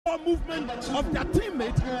movement of their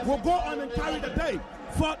teammate will go on and carry the day.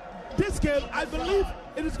 For this game, I believe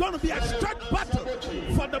it is going to be a straight battle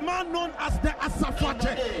for the man known as the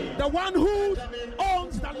Asempa, the one who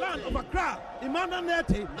owns the land of Accra, Emmanuel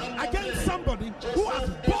Neti, against somebody who has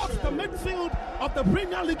bossed the midfield of the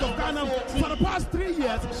Premier League of Ghana for the past 3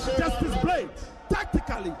 years, Justice Blade.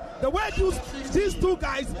 Tactically, the way these two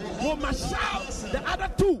guys will mash out the other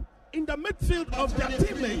two in the midfield of their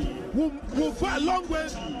teammate will go a long way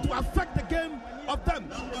to affect the game of them.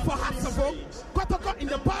 For Asempa, Kotoko in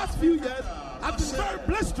the past few years have been very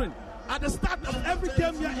blistering at the start of every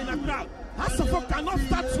game here in Accra. Asempa cannot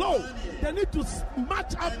start slow. They need to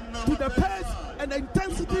match up to the pace and the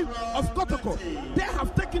intensity of Kotoko. They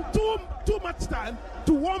have taken too much time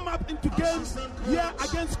to warm up into games here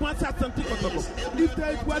against Kwanzaa Asante Kotoko. If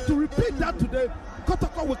they were to repeat that today,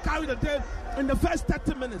 Kotoko will carry the day in the first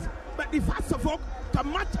 30 minutes. But if Asempa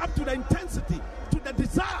can match up to the intensity, to the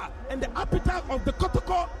desire and the appetite of the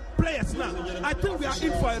Kotoko players now, I think we are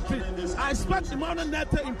in for a treat. I expect Emmanuel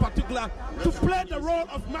Nete in particular to play the role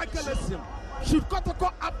of Michael Essien. Should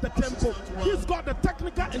Kotoko up the tempo, he's got the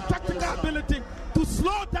technical and tactical ability to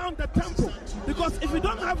slow down the tempo. Because if you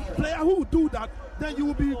don't have a player who will do that, then you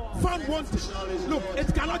will be found wanted. Look,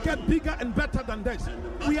 it cannot get bigger and better than this.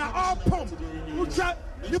 We are all pumped.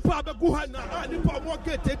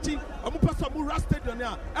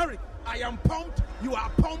 Eric, I am pumped. You are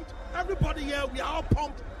pumped. Everybody here, we are all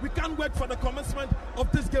pumped. We can't wait for the commencement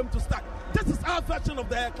of this game to start. This is our version of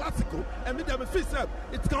the Classical, and it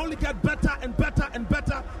can only get better and better and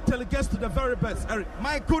better till it gets to the very best. Eric.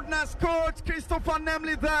 My goodness, Coach Christopher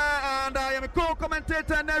Nemley there, and I am a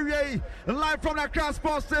co-commentator Neri, live from the Accra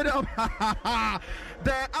Sports Stadium.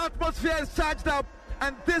 The atmosphere is charged up,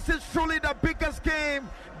 and this is truly the biggest game.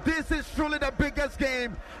 This is truly the biggest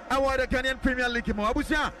game. I want the Kenyan Premier League.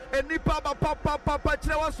 Abusia, and Nipa Papa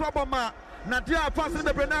Chilewa Swabama. Nadia Fasin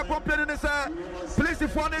the Brenna complaining is police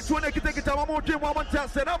if one to take it a more dream one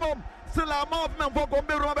test. Still a movement for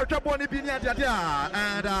Gombe Robert Chaboni Binia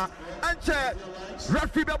and Anche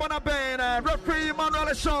referee Babana Ben, referee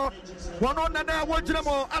Manuel Shaw, one on and watching them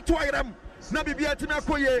all at them. Nabi Biatina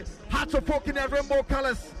Koye, hats of folk in the rainbow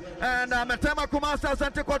colors, and Matema Kumasa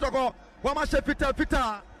Santa Kotoko, Wamasha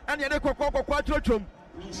Fita, and Yaneko Quattro.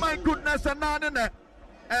 My goodness, and none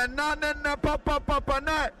Papa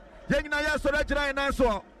Nat.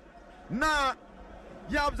 Now,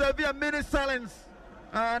 you observe a minute silence.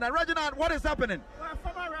 And Reginald, what is happening? Well,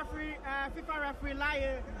 former referee, FIFA referee,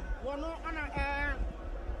 liar,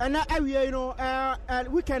 and area, you know,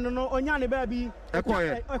 weekend, no, Onyani baby,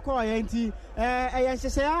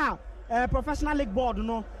 professional league board,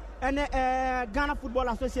 no, and Ghana Football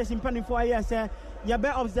Association pending for years, you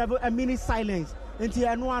better observe a minute silence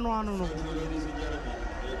until no.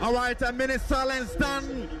 All right, a minute silence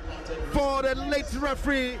done for the late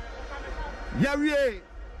referee, Yari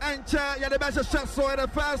and Yadebasha Shasso at the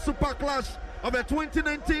first Super Clash of the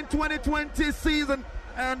 2019-2020 season.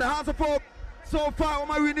 And the House of Hope, so far,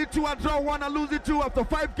 we need to draw one and lose it two after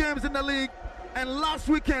 5 games in the league. And last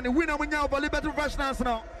weekend, the winner went out for Liberty Professionals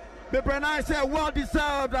now. The Brenai said well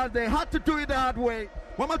deserved as they had to do it the hard way.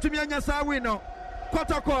 Wamatumia winner,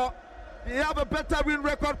 Kotoko, they have a better win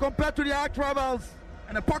record compared to the Arc Rivals.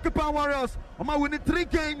 And the Pocket Power Warriors, Oma winning 3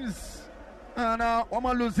 games. And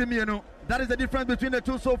Oma losing, you know. That is the difference between the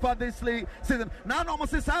two so far this league season. Now,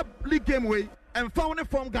 almost is a league game way and found a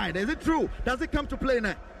form guide. Is it true? Does it come to play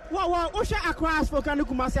now? Well, Osha across for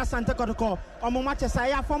Kumasi Santa Kotoko, or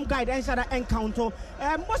Momachesaya form guide and Shada encounter.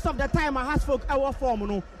 Most of the time, I has folk our form,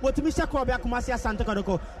 no, what Mr. Kobia Kumasi Santa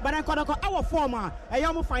Kotoko. But I Kotoko, our former, I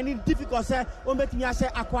am finding difficult, sir, or making me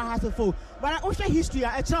acquire has a fool. But I Osha history,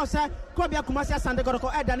 a child, sir, Kobia Kumasi Santa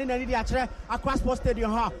Kotoko, Edan in any atre, across Sports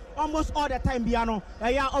Stadium, almost all the time, Biano,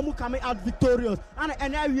 I am almost coming out victorious.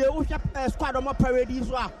 And I will squad on my parade as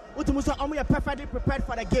well. Utumuso, I'm perfectly prepared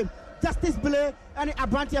for the game. Justice Blay and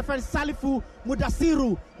Abrantia friend Salifu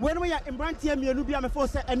Mudasiru. When we are in Brantia, Nubia, my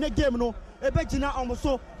force and the game, no, a Begina almost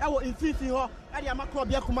so, I will in Fifi, and Yamako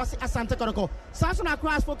Biakumasi Asante Koroko. Sasson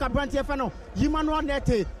across for Abrantia Fano, Yimano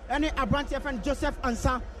Nete, and Abrantia friend Joseph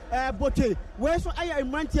Ansa Bote. Where so I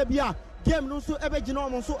am Brantia Bia, game no so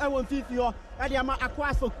Ebegino, so I will Fifi, and Yama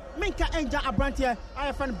across for Minka Enja Abrantia,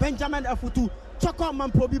 I friend Benjamin Afutu. Choco man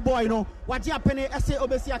probi boy no what penny essay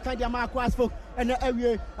obesi akadi ama across folk and the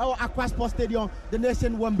area our across Sports Stadium the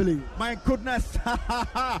nation Wembley. My goodness.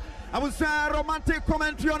 I would say romantic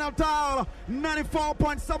commentary on Altal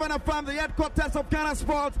 94.7 FM, the headquarters of Ghana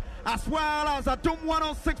Sports, as well as at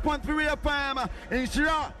 106.3 FM in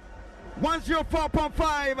Shira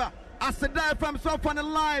 104.5 as the FM so on the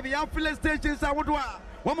live the affiliate stations I would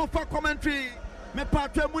one more for commentary Me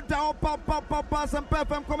patre mu down papa some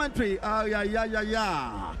FM commentary.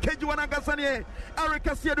 Yeah. Kejuana Gasanie, Eric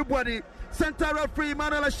Casiedu Body, center referee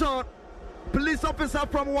Manuel Ashon, police officer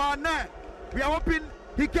from Wane. We are hoping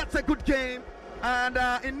he gets a good game. And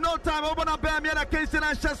in no time, open up Bamiana Kensin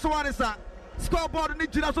and Shaswanisa. Scoreboard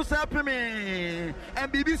Nijina so help me.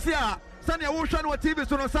 And BBC, Sanya Ocean or TV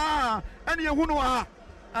Sunosa, and Yahunua.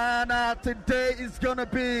 And today is gonna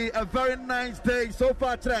be a very nice day so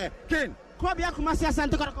far today. King. Kwabia Kumasi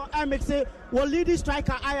Asante Kotoko MX will lead the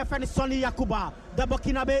striker IFN Sonny Yakuba, the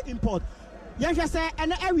Burkinabe import. Yansha say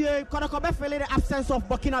and area Kotoko be feeling the absence of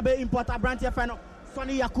Burkinabe import Abrantia fan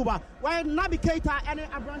Sonny Yakuba. While Nabi Keita and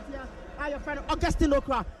Abrantia IFN Augustine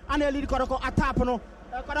Okra and a lead Kotoko attack no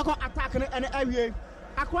Kotoko attack and area.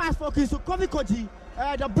 Across focus to Kovi Koji,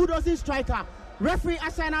 the bulldozing striker. Referee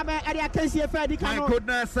Asempa my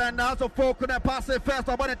goodness, and also folk could pass it first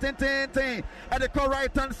about the 10 at the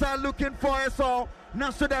correct hand side looking for it. So now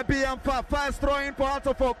should there be fast throwing for Hearts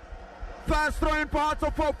of Folk. Fast throwing for Hearts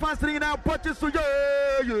of Folk, fast throwing now punches to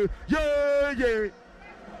yeah.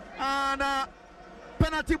 And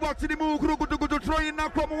penalty box in the move, good throwing now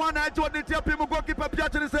from one edge to the tip of goalkeeper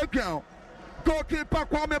Piatch in the second. Goalkeeper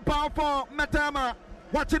Kwame Power Metama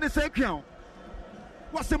watching the second.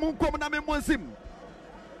 What's the moon coming on Monsim?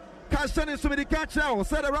 Cashin is to the catch now,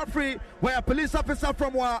 said the referee, where a police officer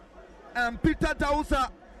from Peter Dausa,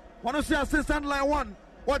 one of the assistant line 1,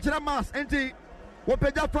 watching a mass, NT,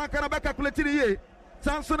 Wapeja Frank and Abeka Kuletini,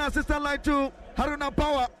 Samson assistant line 2, Haruna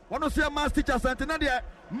Power, one of the mass teachers, and Nadia,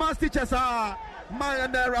 mass teachers are my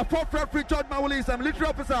and a fourth referee, George Mawulis, and military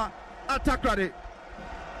officer, attack ready.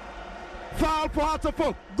 Foul for Hearts of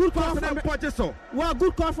Folk. Good call from well,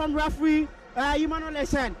 good call from referee. Emmanuel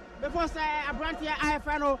Esen. Before say Abrantia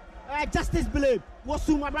IFNO justice believe was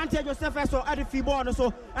soon Abrantia Joseph so at the Fibon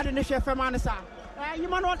so at the Nation Femanasa.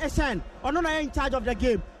 Emmanuel Esen or not in charge of the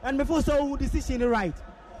game and before so decision right.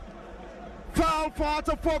 Foul for Hearts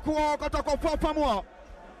of Folk walk for Famua.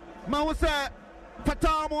 Mawuse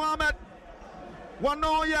Fatah Mohammed. One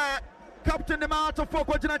no yeah captain the Hearts of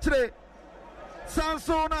Folk today.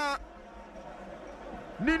 Sansona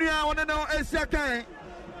Ninia one no Asia Kane.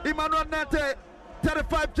 Emmanuel Nate,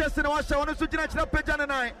 35 just in the wash. I want to judge the Pejan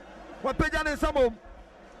and I. What Pejan and Samo?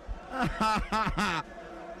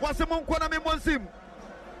 What's the Monquanami Monsim?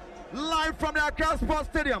 Live from the Accra Sports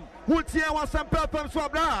Stadium. Hultia was some perform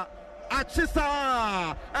Swabra.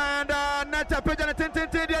 Achisa and Nata Pejan and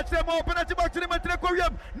Tintin, open at the box in the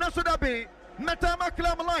Matricorium. Nasudabi, Metama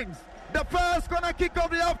Clam Lines. The first corner kick of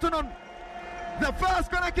the afternoon. The first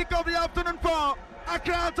corner kick of the afternoon for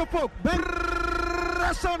Accra to Folk.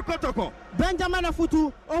 Benjamin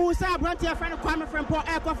Afutu, who say Abrantia friend Kwame from Port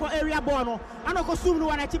Echo for area Bono. I know Kosum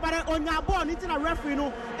one at Chibare on your born, it's in a referee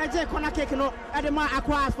no, and J corner kick no, at the man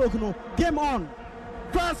Aqua Folk no. Game on.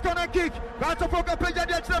 First corner kick, Hearts of Folk Peja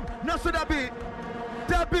them, Nasudabi,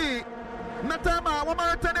 Debbie, Natama, one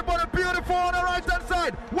more turning ball, beautiful on the right hand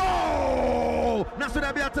side. Whoa!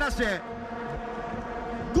 Nasudabi Atrashe.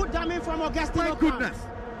 Good damage from Augustine Okran. Goodness.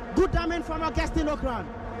 Good damage from Augustine Okran.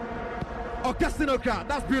 Augustine Okran,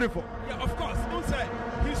 that's beautiful. Yeah, of course. Don't say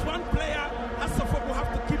he's one player as a football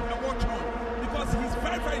have to keep a watch on because he's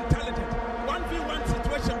very, very intelligent. 1v1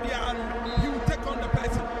 situation there, he will take on the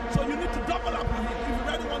person. So you need to double up on him if you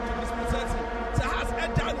really want to dispossess him. So has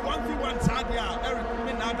Edan 1v1 Sadia, Eric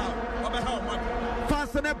Minada, Obeha Mad.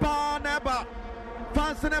 Fasten a bar, never.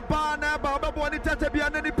 Fasten a bar, never. Baboni Tatabi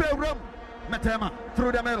and any pay room. Metema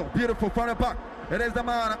through the middle. Beautiful from the back. It is the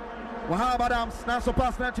man. Wahab Adams, Naso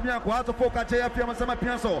pass Nantimia, Quato Foca, JFM, and Sama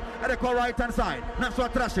Pianso at the core right hand side. Naso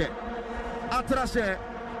Atrashe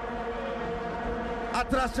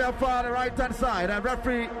for the right hand side. And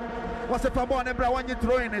referee was a Fabon and Brawan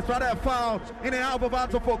throwing. It's rather a foul in the half of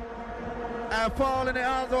Hearts of Folk. A foul in the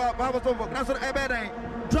hands of Hearts of Folk. Naso Ebene.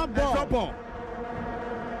 Drop ball.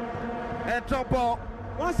 And drop ball.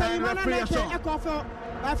 Once a man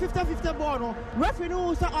and 50-50 ball no. Referee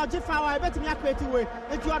no say oje foul I bet me create way.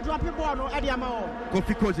 If you are dropping ball no e dey am.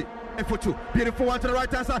 Kofi Koji F2 beautiful one to the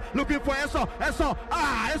right hand side looking for Eso Eso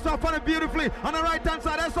found beautifully on the right hand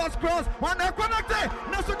side. Eso's cross one connected.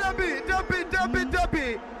 Naso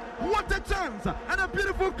Debbie. What a chance and a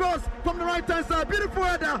beautiful cross from the right hand side. Beautiful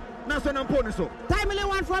header. Naso Namponiso. Timely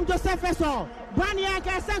one from Joseph Eso. Brania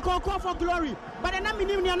can send call for glory. But then I'm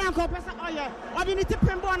in your uncle person. Oh yeah. Or you need to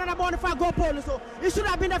pin ball and a ball for goal pole. So it should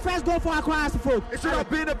have been the first goal for Hearts of Folk. It should have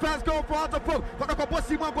been the first goal for Hearts of Folk. For the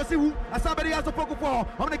Bossy who as somebody has a folk for. I'm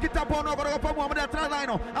gonna get up on over the try line.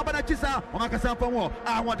 I'm gonna chisa. I'm gonna say for more.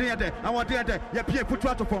 I want the end. You pay put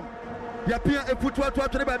to form. You pay a put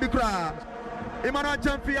to the baby cry. Emmanuel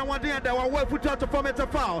Jamfi and one day and they were well put out to form it a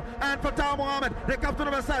foul. And Fatah Mohammed, the captain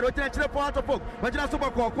of the side, which is for out of folk. But you know,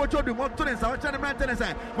 Superco, Coach Odu, what to this, I was trying to maintain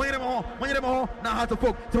say, when you know, now how to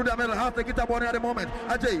folk through the middle, half the guitar body at the moment.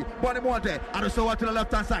 Ajay, Bonnie Monte, and so to the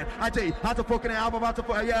left hand side. Ajay, how to folk in the album, how to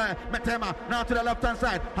folk, yeah, Metema, now to the left hand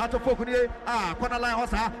side. How to folk in the corner line,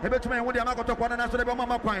 Hossa, a bit to me, when the Amato corner, and so the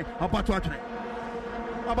Mama Point, about to watching it.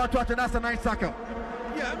 About to watching, that's a nice circle.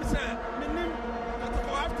 Yeah, I'm saying,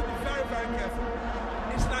 I have to be very, very careful.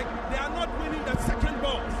 It's like they are not winning the second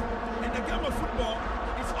balls. In the game of football,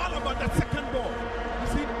 it's all about the second ball. You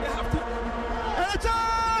see, they have to. And a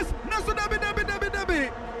chance! Nasu Dabi.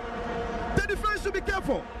 The defense should be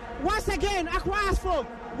careful. Once again, Aquas folk.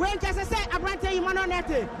 When just I say, Abrante Imano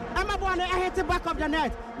Nete, I'm a boy, I hit the back of the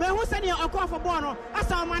net. But who send you a call for Bono? I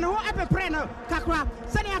saw a man who ever preno, Kakra,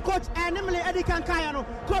 sending a coach and Emily Eddie Kankayano,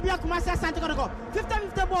 Kobia Kumasa Santiago.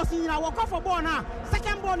 50 balls in our call for Bono,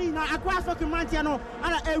 second ball in Aquas folk in Mantiano,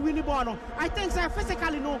 and a winning Bono. I think they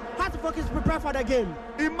physically know how to focus, prepare for the game.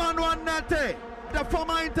 Emmanuel Nete, the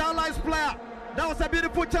former Interlice player. That was a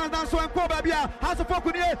beautiful chance now, so Nkobabia has a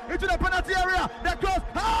focus into the penalty area. The cross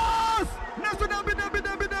has Nasu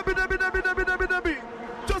Dabi.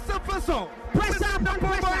 Joseph Fesso. Pressure upon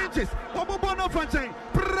pressure.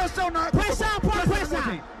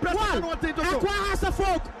 Aqua has a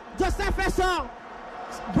folk. Joseph Fesso.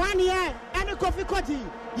 Branier and Kofi Koji.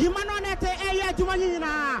 Yimanonete Aya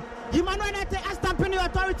Jumanina. Yimanonete stamping the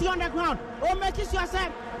authority on the ground. Or making sure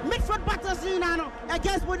said midfield battles in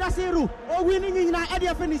against Budasiru or winning in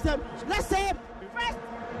area finish them. Let's say first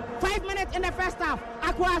 5 minutes in the first half.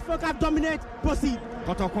 Aqua folk have dominate, proceed.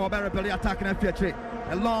 Kotoko Berry attacking a feature.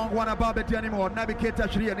 A long one about it anymore. Navigator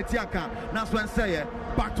Shri and Itianka. Naswen say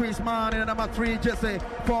back to his man in number 3, Jesse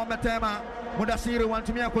for Metema. Mudasiru want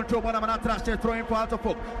to me control one of an trash throwing for out of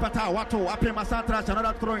folk. Pata Watu, Apima Santrash,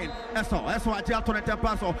 another throwing. Eso, Ajalton and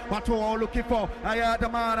Tempaso. Watu all looking for the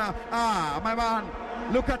man. My man.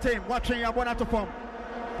 Look at him, watching your one out of form.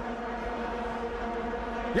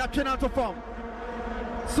 Yakin out of form.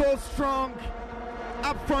 So strong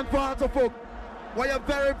up front for out of folk. Why a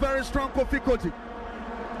very, very strong difficulty.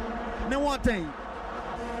 No one thing.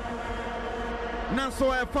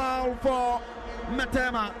 Nanso a foul for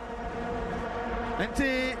Metema. And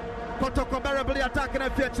T Kotoko barely attacking a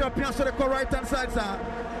feature of so the right hand side, sir.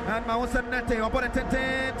 And my own Nete, opponent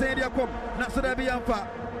Tediakum, Naso de Bianfa.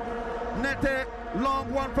 Nete,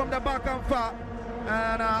 long one from the back and far.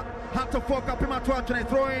 And had to fork up him at watch and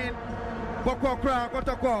throwing Boko Kra,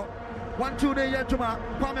 Kotoko. 1-2 de Yetuma,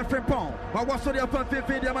 Kwame Frimpong. But what's the upper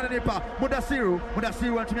 50 Diamanipa?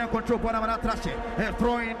 Mudasiru and to me control Panama Trashe.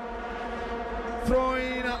 Throwing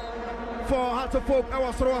for Hatofok,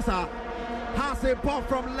 our Rosa. Has a ball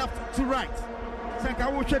from left to right.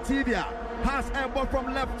 Sankawuche Tibia has a ball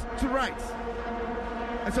from left to right.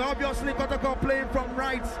 And so obviously Kotoko playing from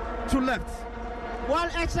right to left. Well,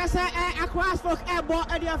 across folk airball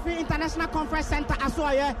at the International Conference Center as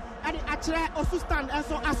well, and actually also stand and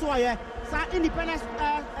so as well, so Independence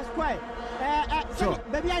Square. So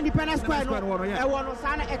maybe Independence Square, no, one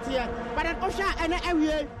sana etia. But then Osha and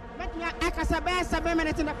area. Eka 7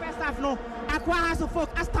 minutes in the first half. No, Aqua has a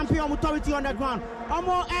folk as champion authority on the ground.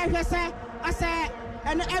 Omo say I say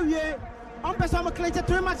and area on person claim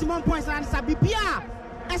 3 maximum points and Sabibia.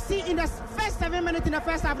 I see in the first 7 minutes in the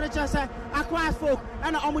first half, Richard said Aqua folk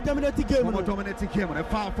and almost dominating game. Almost dominating game. A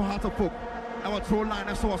foul for Heart of Folk. Our throw line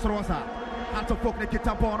and so Rosa. Heart of Folk, the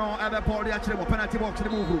Kitapono, ever Paul, the actual penalty box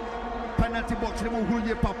in the move. Penalty box, remove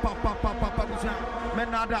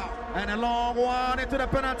Menada, and a long one into the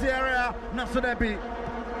penalty area. Nasudebi,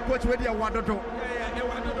 coach with your one to do.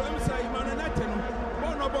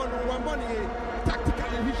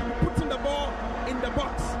 Tactically, he should be putting the ball in the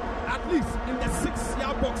box, at least in the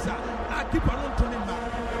 6-yard box. I keep on turning back.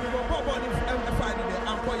 We will go on in Friday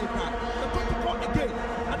and call you back. The again,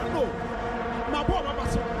 I don't know. My ball, for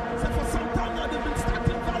some time now, they've been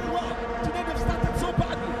starting very well. Today, they've started so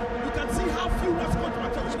badly. You can see how few was going to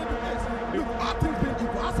match up. Look, our team's been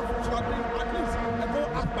equal. As at least a go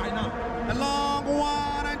up by now. A long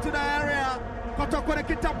one into the area. Kotoko the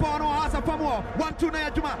Kitapono has a more. 1-2 na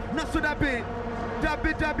Juma. Nasudabi.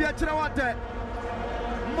 Dabi Achrawate.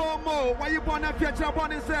 Momo, why you born a future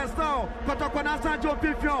born in says so? Kotoko Nasanjo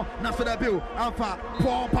Pifion. Nasudabi. Alpha.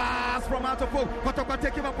 Poor pass from out of folk. Kotoko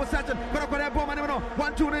taking up possession. Kotoko the bomb.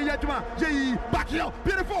 1-2 na Juma. J. Back here.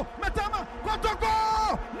 Beautiful. Metama.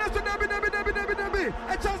 Kotoko. Nasudabi.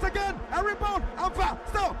 A chance again. A rebound. Alpha.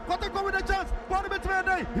 Still. Kotoko with a chance. One bit to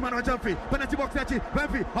day. Emmanuel Jamfi. Penalty box.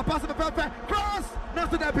 Benfi. A pass of the perfect. Cross.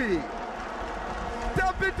 Nasudabi.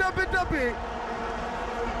 Dabi.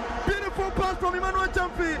 Beautiful pass from Emmanuel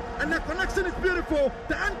Champi, and the connection is beautiful.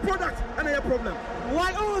 The end product, and a problem.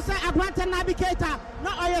 While who say a brand navigator,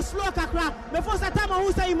 not a slow kakra. Before the time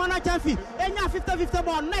who say Emmanuel Champi, and now 50-50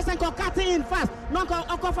 ball, nice and cutting in fast. No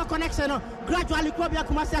for connection. Gradually, Krobia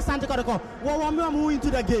Kumasi Santa Kotoko. We'll move into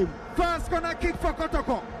the game. First corner kick for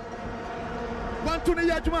Kotoko. 1-2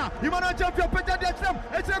 Yajma. Emmanuel Champi,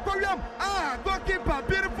 it's a Korean. Goalkeeper,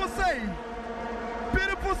 beautiful save.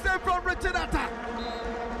 Beautiful save from Richard Atta.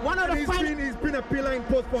 One of the he's been a pillar in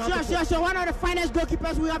post for Sure. One of the finest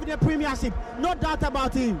goalkeepers we have in the Premiership. No doubt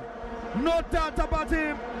about him. No doubt about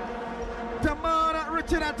him. Tamara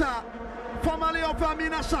Richard Atta, formerly of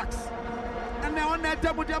Amina Sharks. And now on that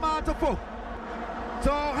double amount of folk. So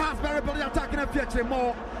Hasbury Billy attacking a future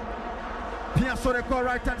more. Piasso the call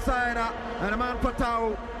right hand side. And the man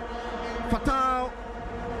Fatau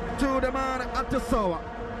to the man Adesowa.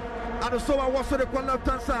 Adesowa was to the call left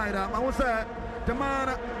hand side. I was the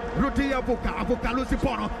man Rudy Avuka Lucy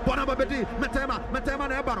Bono Babedi, Metema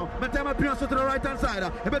Nebano, Metema Piasso to the right hand side.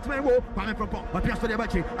 A bit may go coming from Piasso de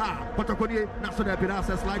Bachi. Potokodi, Naso de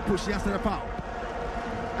Pinasa, slight push yesterday foul.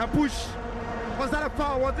 A push. Was that a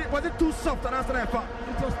foul? Was it too soft and after that foul?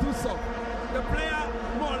 It was too soft. The player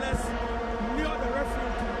more or less knew the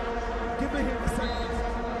referee giving him the sentence.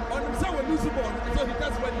 On himself will lose the ball, so he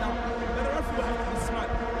just went down. But the referee will have to be smart.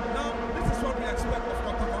 Now, this is what we expect of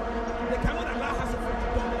Kotoko. They cannot allow Asempa to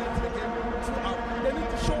dominate the game throughout. They need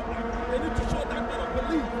to show that they don't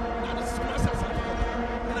believe that this is Asempa.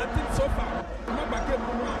 And I think so far, remember game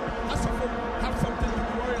one, Asempa have something to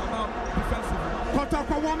be worried about defensively.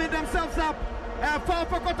 Kotoko warming themselves up. Foul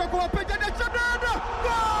for Kotoko. Goal!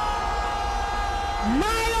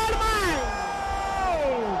 Mile on mile!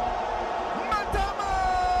 Matama!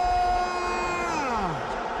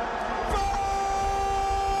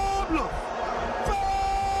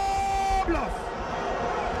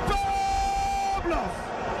 Fabulous!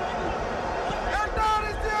 And that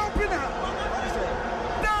is the opener!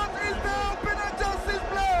 That is the opener, Justice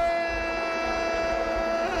Play!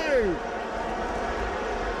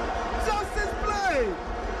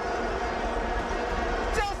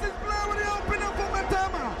 Justice Play with the opener for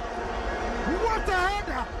Matama. What a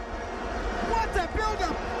header! What a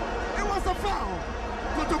build-up! It was a foul.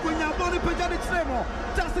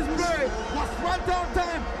 Justice Play was right down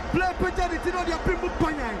time. Play Pejani Tino dia Primbu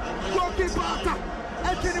Panyai. Goalkeeper attack.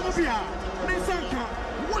 Ekene Mubia. Nisanka.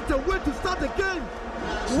 What a way to start the game.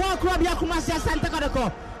 Walk Robia Kumasi Santa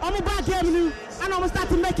Kotoko. On the back game new. And I'm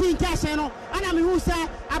starting making cash, and I'm who say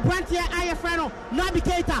a brand here, IFRano,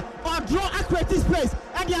 navigator, or draw accurate space.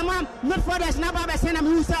 And your mom, not for this, Nababa, and I'm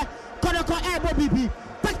who say Kotoko Airbo BB.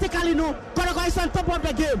 Tactically, no, Kotoko is on top of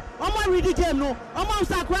the game. I'm going to read the game, no. I'm going to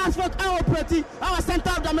start grassroots, our pretty, our center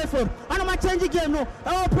of the midfield. And I'm going to change the game, no.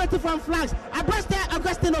 Our pretty from flanks. I breast there,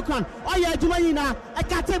 Augustine Ocon. Oh, yeah, Jumayina, a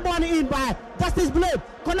cat born in by Justice Blade.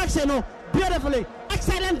 Connection, no. Beautifully.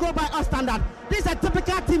 Excellent goal by us standard. This is a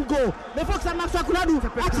typical team goal. The folks at Maxwell Kunadu,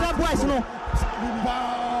 extra boys, no.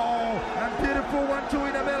 Wow! And beautiful 1-2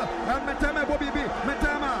 in the middle. And Metama Bobby B.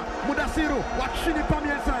 Metama Mudasiru. Wakshini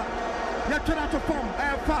Pamiensa. You're trying to form. I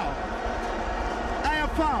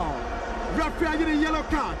have foul. Referee getting a yellow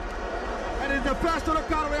card. And it's the first yellow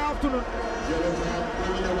card of the afternoon.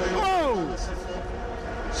 Oh!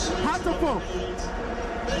 Has to form.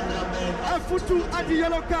 F2 at the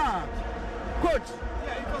yellow card. Coach.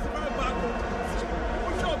 Yeah, it was a very bad goal.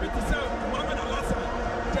 We should be to say Mohamed Alassane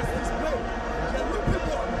just displayed. The looping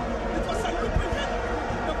ball. It was a looping head.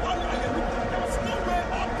 The ball like a looping. There was no way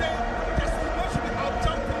out there. Justice should be out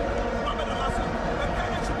jumping Mohamed Alassane. The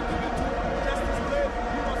guy should be given to Justice Play.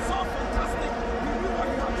 He was so fantastic. He knew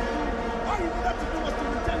what he had to do. All he needed to do was to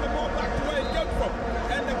return the ball back to where it came from.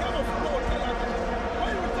 And the game of football will tell you that.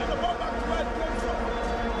 When you return the ball back to where it came from,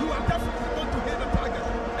 you are definitely going to hit the target.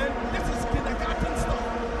 And this is kindergarten stuff.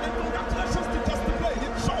 And congratulations to Justin Play. He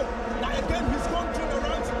showed that again he's gone through the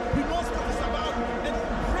runs. He knows what it's about. And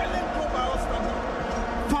brilliant goal by Ostender.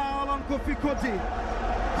 Foul on Kofi Koti.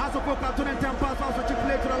 Has a focal to the pass also to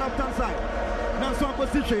play to the left hand side. Now so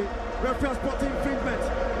position. Referee spotting infringement.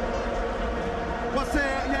 What's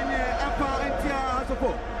Yanye Alpha Intia has a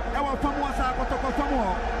foot. Ewa Famuasa Kotoko Famu.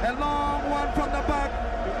 A long one from the back.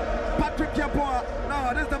 Patrick Yapoa. No,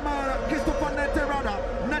 this is the man Christopher Nete Rada.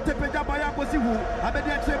 Nete Pejabaya Bosiwu.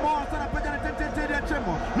 Abedia Chemo, Sana Pejana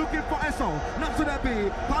Chemo. Looking for Esso. Not so that be.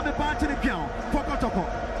 Kwame Ban Chinipian. For Kotoko.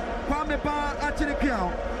 Kwame Ban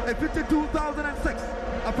Chinipian. A 52,006.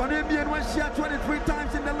 Upon NBA one shot 23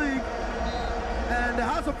 times in the league. And the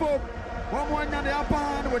House of Folk. 1-1 on the upper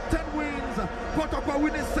hand with 10 wins. Kotoko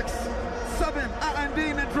winning 6. 7 R&D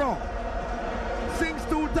in a draw. since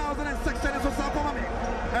 2006 and so Sakomami.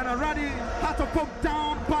 And already had to put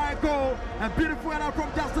down by a goal. And beautiful header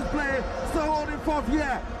from Justice Play. Still holding fourth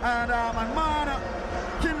year. And my man,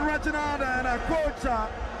 King Reginald and coach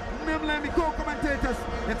Nimlemi co-commentators.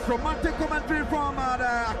 It's romantic commentary from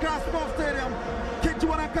the Accra Sports Stadium.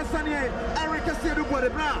 Kintuana Kasanye, Eric Kasiedu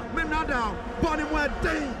Bodebra, Minada, Bonimwe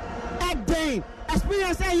Dane. Dane.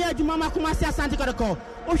 Experience here, Jumama Kumasi Asante Kodoko.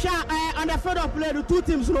 Osha on the field of play, the two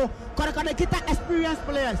teams know Kodoko the kita experienced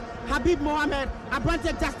players. Habib Mohamed,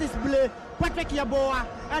 Abrante Justice Blay, Patrick Yaboa,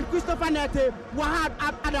 and Christopher Nete, Wahad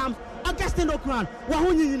Adams, Augustine Okran,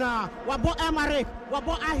 Wahunina, Wabo Emarick,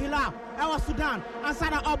 Wabo Ahila, Ewa Sudan, and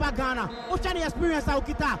Sada Oba Ghana. Osha the experience of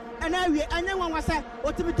kita. And then anyone was said,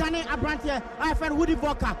 Otibitani Abrante, I felt Woody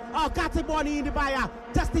Voka, or Kati Boni in the buyer,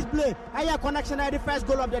 Justice Blay, a connection at the first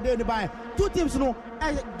goal of the day in the buyer. Two teams know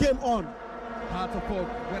game on. Hard to poke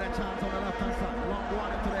with a chance on the left hand side. Long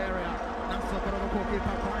one into the area. That's the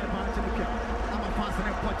goalkeeper crying back to the kick. I'm a passing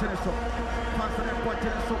and punching it so. Passing and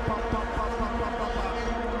punching it so. Pop.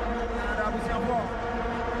 And that was your ball.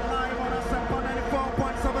 Live on Asempa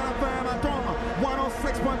 94.7 FM. Atom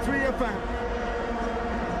 106.3 FM.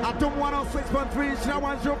 Atom 106.3. Shina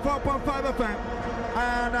 104.5 FM.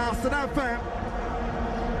 And Sada FM.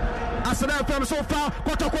 Asada FM so far,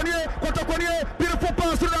 Kotokonie, beautiful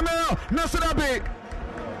pass to the mail, Nasadabe,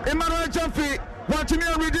 Emmanuel Jamfi, watching me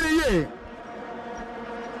read the year.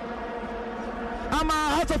 I'm a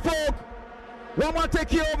hot of folk, one more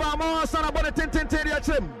take you over, more son about the 10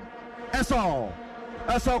 Tim. That's all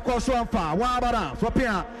cross one far, one about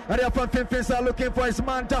Swapia, and the front fins are looking for his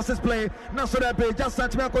man Justice Play, Nasadabe, just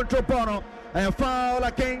sentiment control Bono, and foul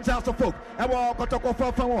against House of Folk, and walk Kotoko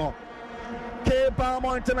for war. K-Bar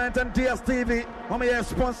Mountain and DSTV, one of your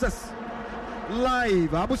sponsors.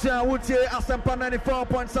 Live, Abusia Woodie, Asempa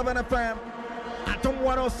 94.7 FM, Atom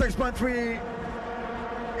 106.3,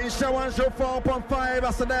 Isha 104.5,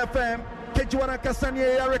 Asada FM, Kejuana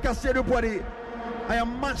Kasanye, Eric Kasiedu Body. I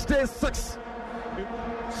am match day 6.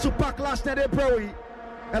 Super Clash Nede Prowi,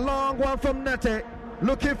 a long one from Nete,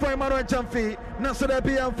 looking for Emmanuel Jamfi, Nasada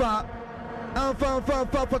Bianfa.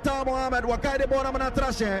 Fatah Mohamed Wakaide Bonamana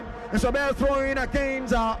Trashe and so they're throwing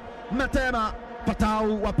against Matema Fatah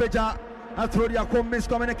Wapeja through the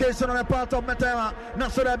miscommunication on the part of Matema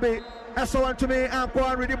Nasodabi SO1 to me and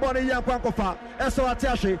Kwan Ridi Boni Yankwankofa SO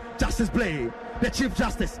Atiashi Justice Play the Chief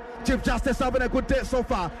Justice having a good day so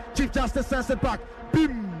far. Chief Justice sends it back.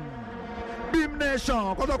 Bim Nation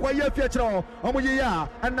Kotoko Ye Fietro Omuya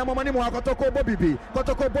and Namani Kotoko Bobibi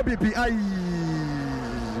Aye.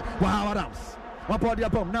 Wow, Adams. One body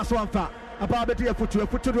above, that's one fat. About the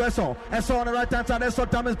foot to do SO on the right hand side. SO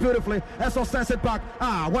damage beautifully. SO sends it back.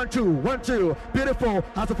 1-2. Beautiful.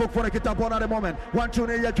 Has a folk for the kitab at the moment. 1-2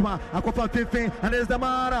 near Yajma. Akofa 15. And there's the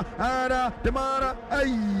man. And the man.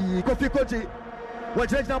 Ay, Kofi Koji.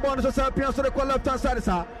 Which is now bonus of Serpians to the left hand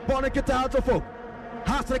side. Bonnie Kita out of folk.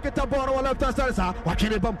 Has to get a ball on left hand side.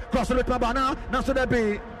 Watching it bump. Cross the little banana. Now so that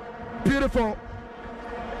be beautiful.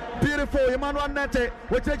 Emmanuel Nete,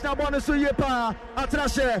 we take now bonus to Yepa,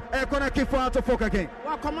 Atrashe, and connecting for out of folk again.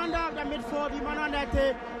 Well, commander of the midfield, Emmanuel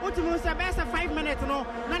Nete, Utimus, the best of 5 minutes, no,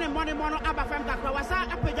 none of money, mono, Abafem, Wasa,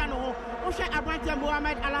 Apejano, Osha, Abrante,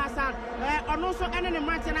 Mohamed Alassad, and also any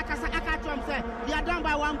Martin Akasa Akatom said, they are done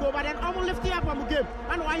by one goal, but then I'm going to lift you up on the game.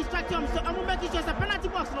 And I instruct him, so I'm going to make it just a penalty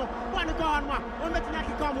box, no, one to go on one, one to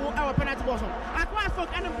come our penalty box. I quite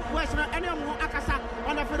folk any question, any Akasa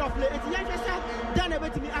on the field of play. It's Yankees, done it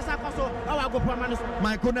with me as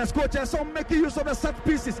my goodness, coach, so making use of the set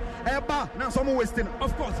pieces. Now someone wasting.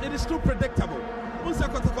 Of course, it is too predictable.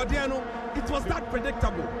 It was that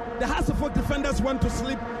predictable. The Hasselhoff defenders went to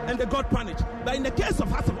sleep and they got punished. But in the case of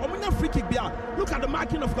Hasselhoff, free kick there. Look at the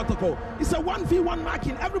marking of Kotoko. It's a 1v1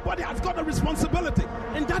 marking. Everybody has got a responsibility,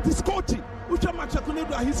 and that is coaching.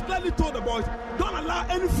 He's clearly told the boys, don't allow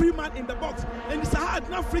any free man in the box. And it's a hard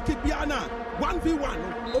enough free kick there now. 1v1.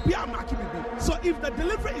 So if the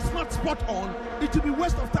delivery is not spot on, it will be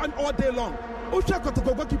waste of time all day long. Usha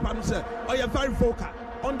Kotoko goalkeeper said, "Oh, you're very vocal."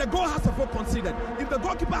 On the goal Hasselhoff conceded. If the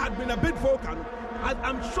goalkeeper had been a bit vocal,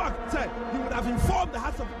 I'm shocked. He would have informed the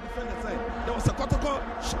Hasselhoff defender. There was a Kotoko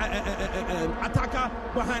attacker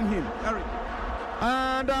behind him. Eric.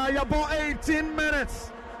 And about 18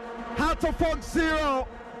 minutes. Hasselhoff 0.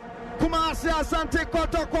 Kumasi Asante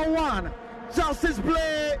Kotoko 1. Justice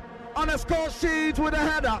Play on the score sheet with a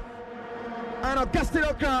header. And Augustine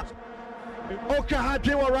Okra had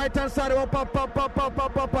him on right hand side. And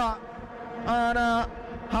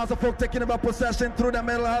Hasselhoff taking about possession through the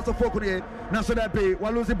middle. Hasselhoff now so that be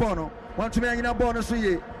one losing Bono. Want to be in a bonus.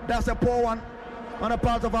 That's a poor one on the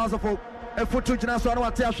part of Hasselhoff. A foot to Janaso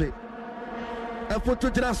Atiashi. Efutu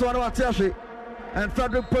jina so na watiashi. And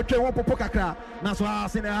Frederick Poche won popo kakra. Na so ha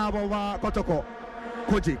sin have over Kotoko.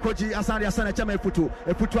 Koji Asante Asante Chama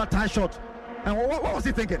Efutu a tie shot. And what was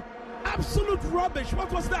he thinking? Absolute rubbish.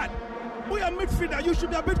 What was that? We are midfielder. You should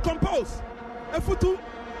be a bit composed. Efutu,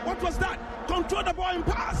 what was that? Control the ball and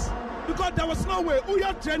pass. Because there was no way. We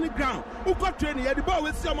are training ground. We got training. The ball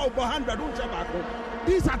will see over 100.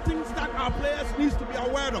 These are things that our players need to be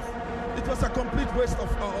aware of. It was a complete waste of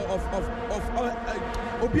time.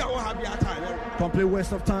 Complete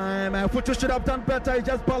waste of time. Efutu should have done better. He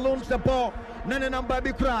just balloons the ball. Nene number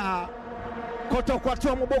Bikra. Koto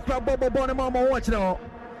Kwatomo Bokra Bobo Bonamama watch now.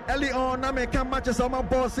 Early on, I make matches on my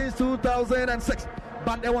ball since 2006.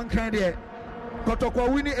 But they won't kind of Kotoko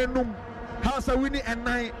winning and Num. House a winning and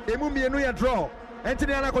 9. Emumi and we draw.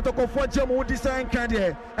 Anthony Kotoko for Jamo design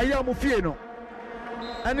candy. Ayamu Fieno.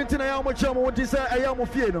 And Intinayamu Jamo design Ayamu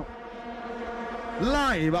Fieno.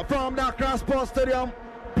 Live from the Accra Sports Stadium.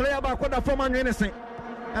 Player back with the former innocent.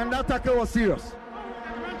 And that tackle was serious.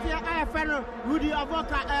 IFN Rudy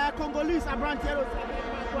Avoka Congolese Abrantiero.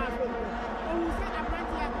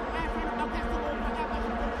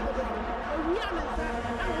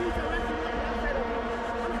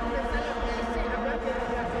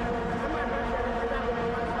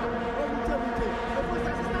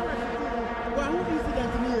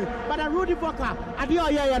 But Rudy Boka, Adio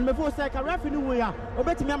and before second referee, we are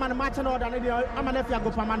obeying me and match and order. I'm an FIA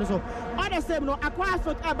go for Manaso. All the same, no, acquire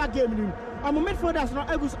for ever game. I'm a midfielder, no,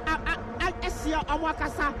 I see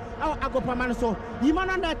Amwakasa, I go for Manaso. You man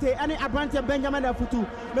on that, any Abrantia Benjamin Futu.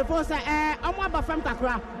 Before say, I'm one from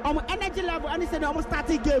Takra, energy level, and he said almost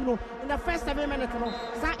starting game in the first 7 minutes.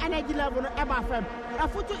 Energy level, ever from a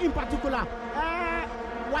Futu in particular.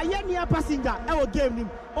 Why near passenger our game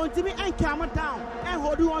until me and calm down and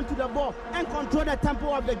hold on to the ball and control the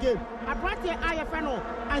tempo of the game. I brought the IFNO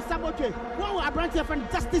and Sabote. What will I brought your friend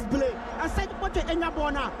Justice Blake and said what to any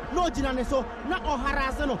bona no Ginaneso, not or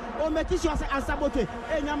harassano or make sure and Sabote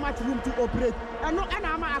any much room to operate. And no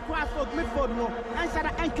anama across for midfield no and shut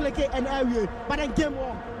and click it and area, but then game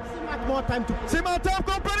on. See much more time to see my top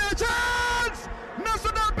company chance.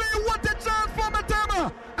 National Bay what a chance for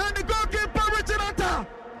Matama and the goalkeeper Richard Anta.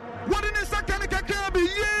 What in the second Kakabi?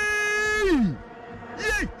 Yay!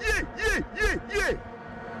 Yay!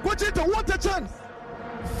 What a chance!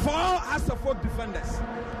 4 Asafok defenders,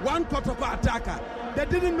 1 Kotoko attacker. They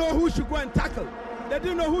didn't know who should go and tackle. They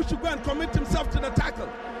didn't know who should go and commit himself to the tackle.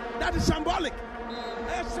 That is symbolic.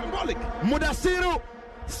 That's symbolic. Mudasiru,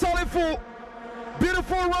 Salifu,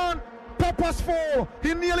 beautiful run, purposeful.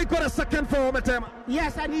 He nearly got a second for Matema.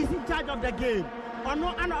 Yes, and he's in charge of the game. On no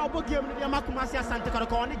other game, the Makumasia Santa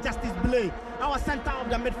Corona Justice Blake, our center of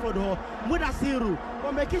the midfield, Mudasiru,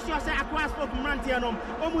 or making sure say across for Mantianum,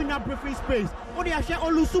 or we not free space, or they are share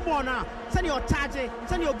Olusubona, send your charge,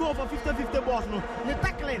 send your goal for 50-50 balls. No, the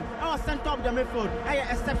tackling, our center of the midfield,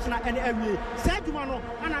 exceptional and every. Said Mano,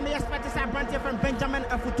 and I may expect to say Brantier from Benjamin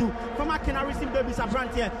Efutu, from our Canary Sim Babies of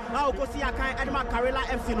Brantier, I'll go see a kind Edma Karela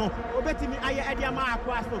FC, no, or betting me I Ediama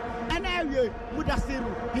across, and every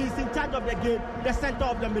Mudasiru, he is in charge of the game. Center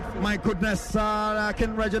of the midfield. My goodness,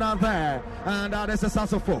 Ken Reginald there, and this is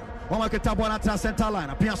Sasofo. Omaketa center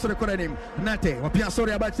line. Piasso de Corenim, Nate, or Piasso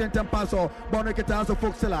de Abacentam Paso, Bonaketa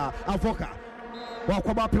Foxella, Avoca.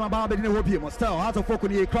 Wakaba Pimaba in the Wobium, still out of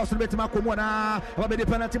Fokuni, cross the Betimakumona, about the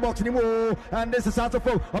penalty box anymore, and this is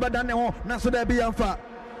Sasofo, about Daniel, Nasuda Bianfa,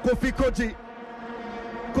 Kofi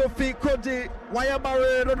Koji,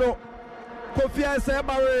 Wayabare Rodo. Kofi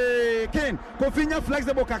Asebare Ken Kofi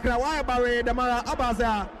flexible kakra why bare the mara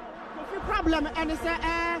abaza Kofi problem and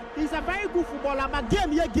he's a very good footballer but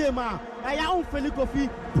game I own Feli Kofi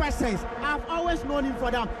presence. I've always known him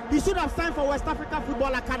for that. He should have signed for West Africa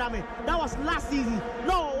Football Academy. That was last season.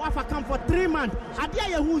 No, Wafa come for 3 months.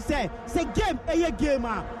 Adia who say game a game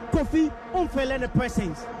Kofi Feli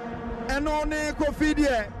presence. And only Kofi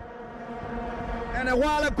there. And a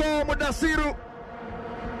while ago Mudasiru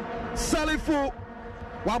Salifu,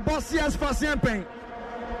 Wabosias for Asempa,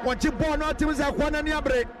 what you born out was a one and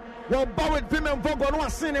yabre, while Bowed Pimon Vogo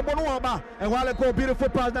was seen in Bonuaba, and while ago beautiful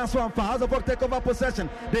pass that's one for House of take over possession.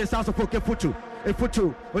 This house of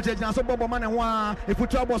Futu, which is now so Bobo Man and one, if we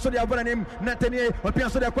trouble so they are running him, Natanie, or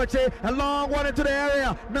Piasso de Quache, a long one into the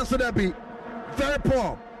area, Nasodabi, very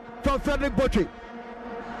poor from Frederick Botry,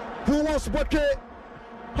 who was Botry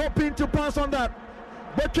hoping to pass on that.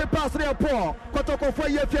 But you pass there, poor. Kotoko for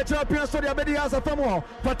your future appearance. So the Abedias of Famo.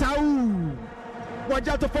 Fatau.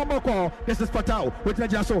 Wajato Fomoko. This is Fatau. With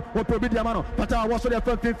Najaso. What Probidia Mano. Fatau was there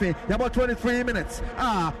for 15. About 23 minutes.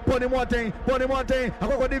 Pony Monte. I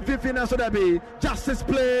got 15 now. So that be justice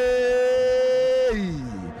play.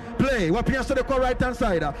 play. Wapian so the right hand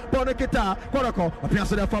side. Bonakita, Koroko, Wapian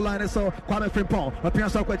so the far line. So Kwame Frimpong, Wapian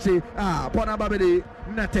so Kwachi, Bona Babidi,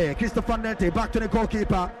 Nete, Christopher Nete, back to the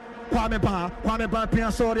goalkeeper. Kwame Ba,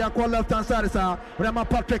 Pian so the left hand side. Rema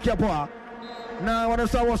Patrick Yaboa. Now, when I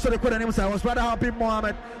saw was so the question himself, I was rather Habib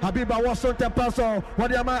Mohammed. Habib was on Tempaso. What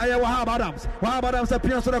do you Wahab Adams? Wahab Adams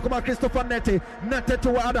appears to the Christopher Nete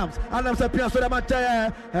to Adams. Adams appears to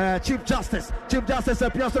the Chief Justice. Chief Justice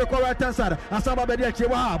appears to the right hand side. Asempa Bediachi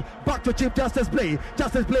Wahab. Back to Chief Justice play.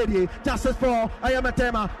 Justice play. Justice for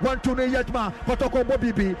Ayamatema. 1-2 Yetma. Kotoko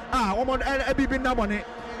Bobibi. Omon Ebibi Nabone.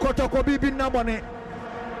 Kotoko Bibi Nabone.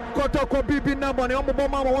 Kotoko Bibi Nabone,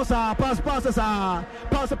 Omoboma Wasa, passes,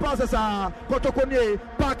 Kotoko Ne,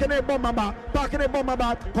 Parkene Bomba,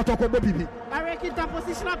 Kotoko Bibi. I reckon the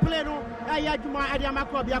positional play no, Ayajuma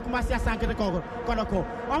Adiamako Biakumasi Sankeko, Kotoko.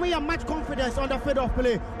 Only a much confidence on the field of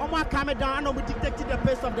play. Omo calm down and we dictate the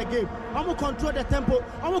pace of the game. Omo control the tempo,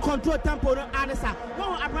 Omo control tempo no Anessa.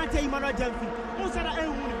 No Abrante Imano Jelfi. Who said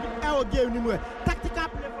that game anywhere. Tactical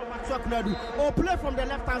play or play from the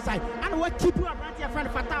left hand side and we'll keep you around your friend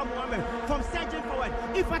Fatah Mohamed from surging forward.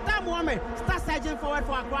 If Fatah Mohamed starts surging forward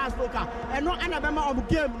for a grass poker and no Anabama on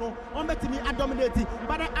game, no, on me to dominating,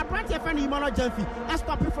 but I brought your friend Imano Jelfi, I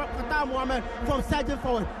stop it from Fatah Mohamed from surging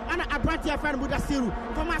forward, and I brought your friend Budasiru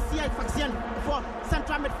from a CI faction for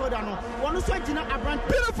central midfielder. No, one who's Gina Abrant.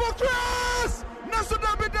 Beautiful cross! What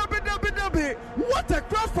a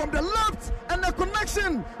cross from the left and the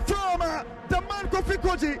connection from the man Kofi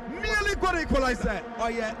Koji nearly got equalizer. Oh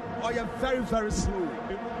yeah, very, very slow.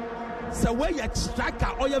 So where you're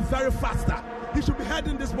striker or you're very faster, he should be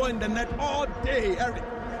heading this ball in the net all day, Eric.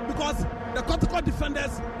 Because the Kotoko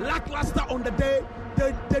defenders lackluster on the day.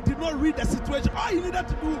 They did not read the situation. All he needed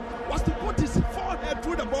to do was to put his forehead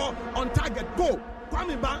through the ball on target. Go.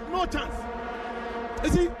 Kwame Ba, no chance. You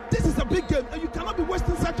see, this is a big game, and you cannot be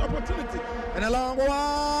wasting such opportunity. And a long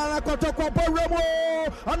one, Kotoko Remo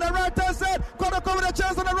on the right hand side. Kotoko with a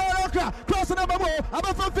chance on the right okra, crossing the ball.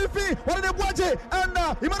 About from Fifi, one in the Waji, and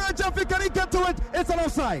Emmanuel Jeffy, can he get to it? It's an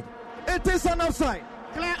offside. It is an offside.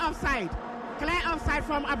 Clear offside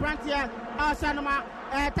from Abrantia, Sanoma,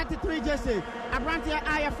 33 Jesse. Abrantia,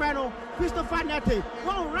 Ayafreno, Christopher Nete.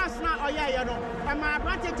 One runs now, you know. And my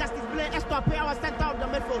Abrantia Justice Blay, Estopé, our center of the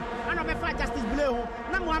midfield. And I'm a Justice Blay.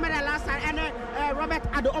 Now Mohamed last time, and Robert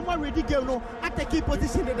at the Omo ready game, no, at the key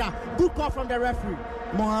position there. Good call from the referee.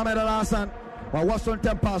 Mohamed Alassane, was on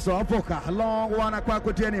Tempaso, Avoka, a long one, a quack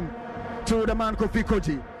with him to the man Kofi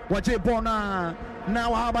Koji. Waje Bona,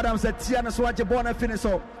 now how about them said Tiana Swaje Bona finish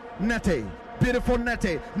so Nete. Beautiful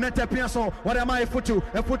Nete Piaso. What am I? Futu,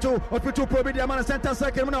 Probi, the man center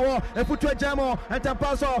second, a Futu Jamo, and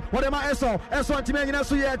Tampaso. What am I? So Antimania,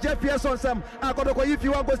 so yeah, Jeff Pierson, some. I got to go if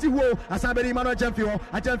you want to see who, as somebody, Mano Jeffio,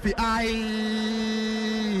 a Jeffy.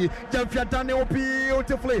 Jeffy done it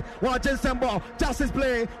beautifully. Watch Sembo, Justice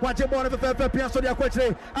play. Watch your born of the Piaso, the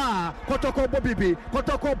question. Kotoko Bobibi,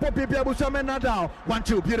 Abusamen Nadal.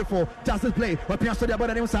 1-2, beautiful. Justice play. What Piaso, the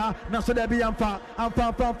Bonamusa, Naso de Biamfa,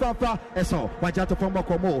 Amfa, Eso. Wajato from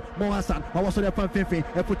Mokomo, Mo Hassan, I was on the fan Fifi,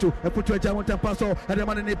 a put to a Jamon Tampaso, and the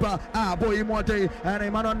man in Nipa, boy Morte, and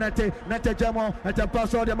a man on Nete Jamo, and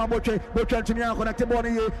Tampaso, the Mamoche, Butcher to me, connected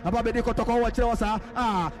body, about the Kotoko, what was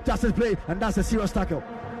justice play, and that's a serious tackle.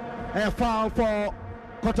 A foul for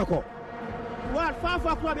Kotoko. Well, far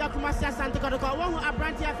for Kwabia Kumasia Santa Kotoko, one who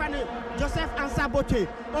Abrantia Fanny, Joseph Ansabote,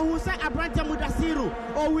 or who said Abrantia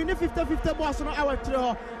Mudasiru, or we need 50-50 boss on our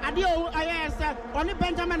trio. And you, I said, only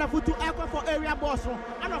Benjamin of to echo for area boss,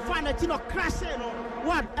 and I find a Tino crash.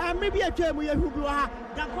 What? Maybe a game we who do a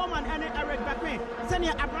Dacoman and Eric Bakwe. Send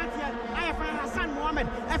your Abrantia, I find Hassan Mohammed,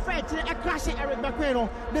 a crash Eric Bakweno.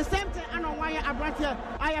 The same thing, I know why Abrantia,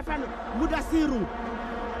 I find Mudasiru.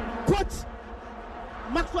 Coach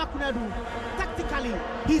Maxwell Kunadu, tactically,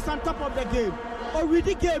 he's on top of the game.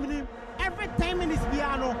 Already game every 10 minutes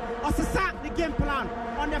piano or the game plan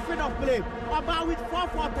on the field of play. About with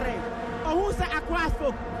 4-4-3. Or who say across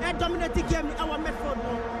folk, a dominating game in our midfield.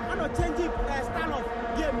 I know changing style of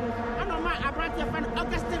game. I know my Abrantia fan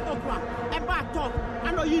Augustine Okra, a back top.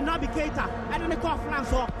 I know you Navigator, and then the call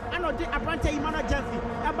flanks. I know the Abrantia Imano Jeffy,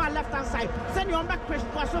 about left hand side. Send your back Chris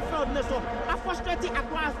Passofield Neso. I frustrating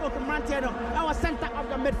across folk Mantiano, our center of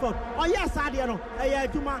the midfield. Oh yes, Adiano, a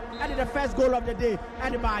Juma, and the first goal of the day,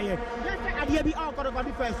 and the buyer. Yes, be all going to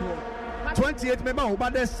be first one. 28 Memo,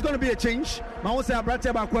 but there's going to be a change. And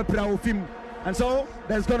so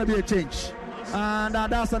there's going to be a change. And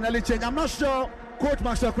that's an early change. I'm not sure Coach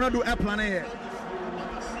Maxwell cannot do a plan here.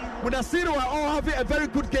 Mudasiru are all having a very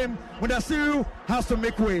good game. Mudasiru has to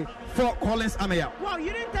make way for Collins Ameya. Well,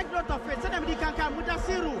 you didn't take note of it. Somebody can come with a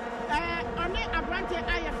zero. On the Abrante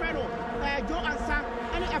Ayafreno, Joe Ansa,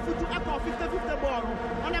 and a foot to echo 50-50 ball.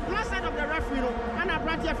 On the blind side of the referee, and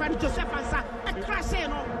Abrante friend Joseph Ansa, a crash.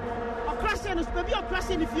 Maybe you're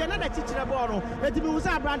crashing if you're not a teacher ball. It was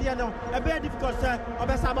a brand, a very difficult of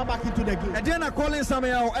a summer back into the game. And then a Collins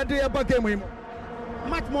Ameya at the upper game.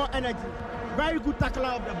 Much more energy. Very good tackler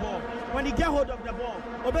of the ball. When he get hold of the ball,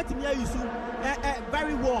 Obetimia Yusu,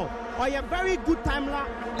 very well. Or a very good timer,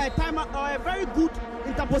 or a very good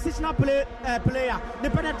interpositional player. The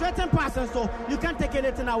penetrating pass, and so you can't take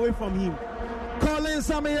anything away from him. Collins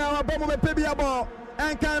Ameya, Bomo Pebia ball,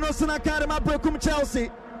 and Kanosuna Kadama Brokum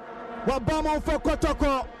Chelsea. Wabamo for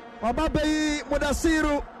Kotoko, Wababe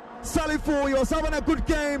Mudasiru, Salifu, you're having a good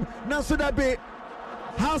game. Nasudabi,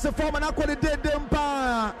 House of Form and Aqua dead them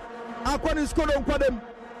pa. Aqua is good on Quadem.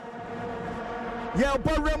 Yeah,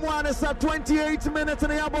 Bodrum 1 is at 28 minutes in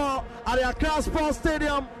the ball at the Accra Sports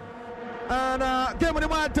Stadium. And game of the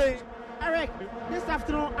Monday. Eric, this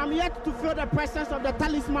afternoon I'm yet to feel the presence of the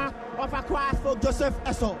talisman of Accra for Joseph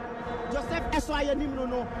Esso. Joseph Esso, I don't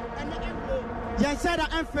know. And Jensada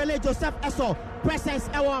Enfele Joseph Esso presence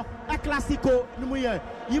our a classico Numuye.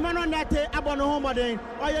 You man on that abono home then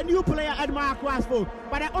or a new player Edmar Crossford.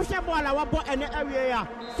 But the ocean ball I bought in the area.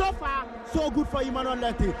 So far, so good for you man on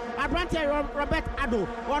that. Abrante Robert Ado.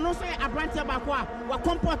 Or no say Abrante Bakwa, what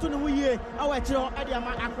comport to Numuye, our Chiro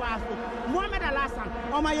Ediama Crossford. Mohamed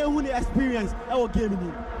Alassan, on my own experience, our game.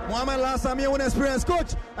 Mohamed Alassan, my own experience,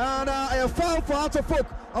 coach. And a foul for out of folk.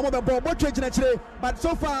 I'm about ball, but changing actually. But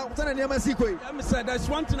so far, I'm said there's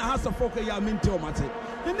one thing I have to focus on. Mate.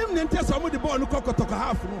 And then they tell some of the ball no Kotoko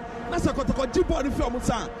half. That's a Kotoko Jibo in film.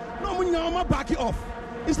 No, when you back it off.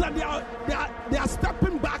 It's like they are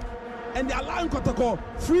stepping back and they are allowing Kotoko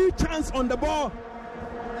free chance on the ball.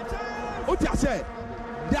 What I said,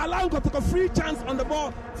 they are allowing Kotoko free chance on the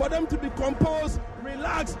ball for them to be composed,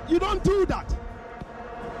 relax. You don't do that.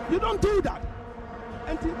 You don't do that.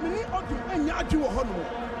 And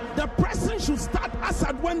the pressing should start as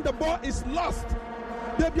at when the ball is lost.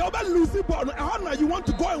 If you lose the ball, you want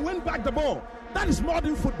to go and win back the ball. That is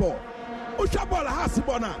modern football. Usha ball has the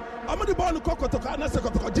ball now. I'm the ball to Kokotoka, and that's a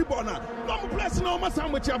Kotokajibona. No more pressing on my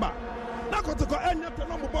sandwich. Nakotoko, and you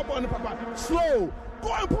no more ball on the papa. Slow.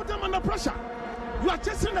 Go and put them under pressure. You are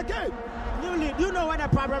chasing the game. Do you know where the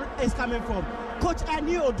problem is coming from? Coach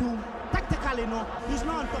Annie Odu, tactically, no, he's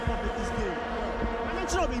not on top of this game.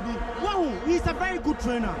 Wow, he's a very good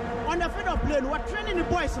trainer. On the field of play, we're training the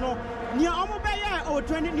boys, no. Near Omobaya or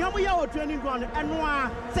training, near our training ground, and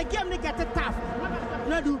say game they get it tough.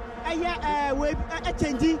 Nadu, a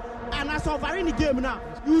changing, and I saw very in the game now.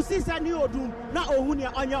 You see, Sandy Odu, not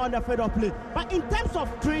Ohunia on the field of play. But in terms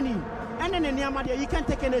of training, and then in Yamadia, you can't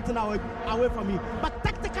take anything away from him. But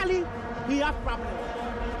tactically, he has problems.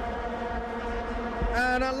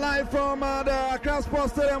 And live from the Accra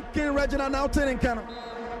Sports Stadium, King Reginald now turning Cannon.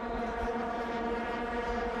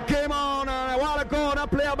 Game on a while ago, na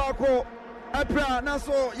player back. Epra,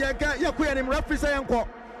 Naso, Yakuyan, referee say uncle.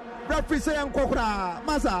 Referee say uncle,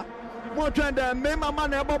 Masa. More trend, Mema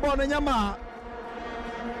Man, Bobo, and Yama.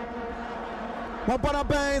 Wapana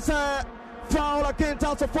Bain, sir. Foul against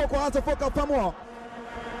out of folk, out of folk of Famo.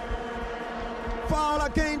 Foul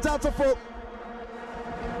against out of folk.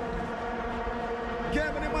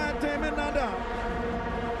 Game in the mind, team in Nanda.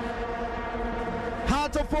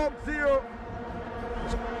 Heart of folk 0.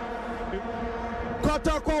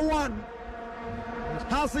 Kotoko 1.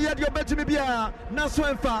 How's the yet your bet to be here?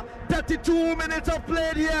 Naswenfa. 32 minutes of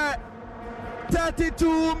play here.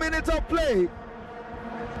 32 minutes of play.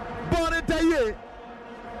 Bonitaye.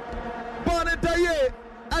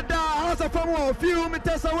 At the house of Famo, few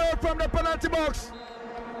meters away from the penalty box.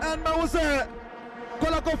 And Mause.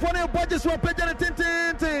 Kolakofone budgets were paid in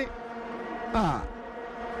Tintin.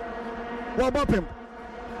 What about him?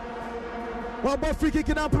 What about free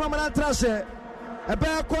kicking up from an trash? A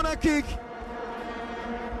bad corner kick.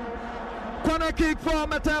 Corner kick for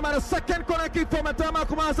Matama, the second corner kick for Matama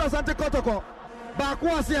Kumasa Sante Kotoko.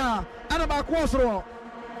 Bakwasia, and a Bakwasro.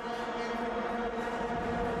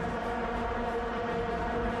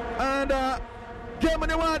 And game in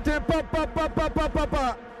the one,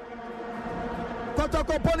 papa.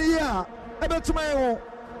 Kotoko Ponia, Ebetumayo.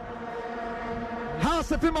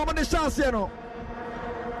 House of him on the Shasiano.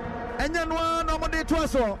 And then one on the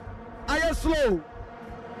Twasso. I am slow.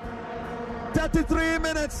 33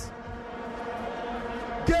 minutes.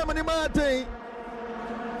 Game in the Mate.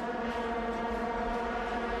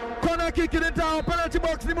 Corner kick in the down, penalty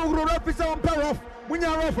box, the Mugro referee on pair off. When you're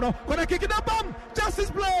off, corner kick in the bomb.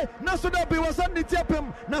 Justice play. Naso Dabi was on the tip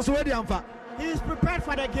him. Naso Ediamfa. He is prepared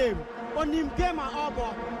for the game. On him game at all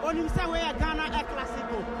ball. On him say we are Ghana a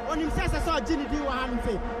Classico. On him says I saw Ginny do what I'm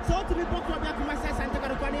saying. So to be booked up to myself and take a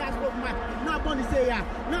look at the match. Now Bonnie say yeah.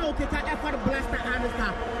 Now okay, can effort blaster and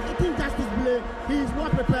star. I think Justice Blay, he is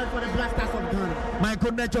not prepared for the blasters of Ghana. My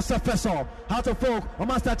goodness, Joseph Fessor. How to folk, a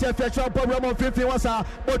master TFH, program of 50 was a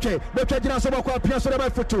Boche, Boche, so called Pierce on my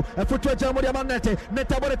foot, a foot to Jamodia Manete,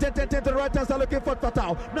 Netabore 10 to the right hand, looking for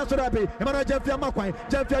Fatao, not so happy, Emmanuel Jeffia Makwai,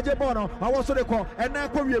 Jeffia Jebono, I was so they call, and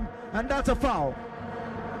Aquarium, and that's a foul.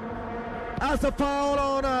 That's a foul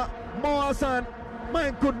on Moasan.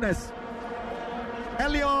 My goodness.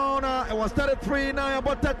 Eliona, it was 33 now,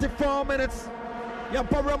 about 34 minutes. Yeah,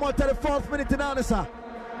 program on 34th minute in Anissa.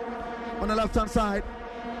 On the left hand side.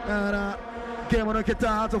 And game on the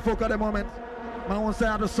guitar, how to focus at the moment. I won't say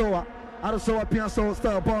Adosoa, Pianso,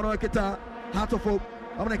 still born on the guitar, how to focus.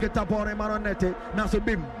 I'm going to get up on him on Nete. Now, so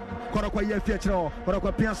Bim, Korokwa Yefiatro,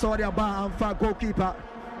 Korokwa Pianso, the bar and far goalkeeper.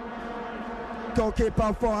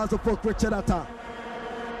 Goalkeeper for how to focus Richard Atta.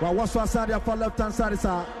 Well, what's what side for left hand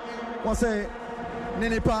side? What's a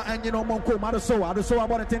Ninipa and you know Monko, Adosoa,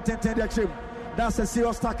 about a 10 the extreme. That's a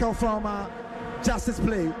serious tackle from Justice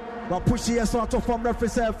Play. But pushy a sort of from referee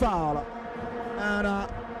say foul. And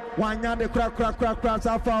one yard the crack foul.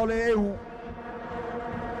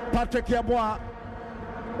 Patrick Yeboah.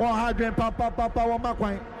 One Hadrian Papa one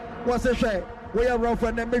Makwine. What's the share? We are rough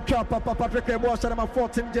and then make up Papa Patrick Yeboah said I'm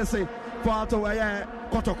 14 Jesse for out of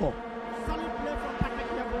Kotoko. Solid play from Patrick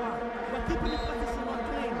Yeboah. But keeping his position on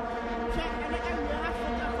clean. Check and the area has to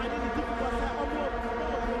find it difficult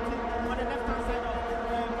on the left hand side of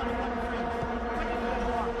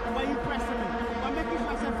but you pressing him. But making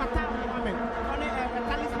sure say Fatah Mohamed on the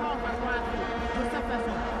talisman of Aswati. Joseph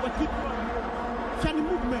Fessor will keep running. Shiny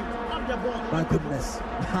movement of the ball. My goodness.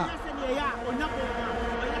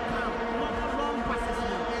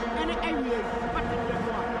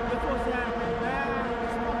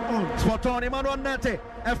 Spot on Emmanuel Nate.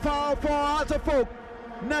 A foul for Alto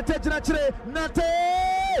Nate Jinachre.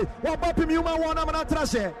 Nate! What Bapim Yuma one of an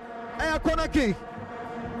Atrashe? A corner kick.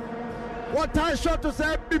 What time shot to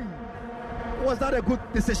say? Bim. Was that a good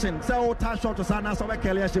decision? So time shot to Sana so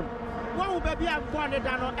Kelly. One will be a corner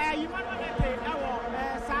down. You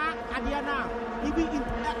Adiana, if you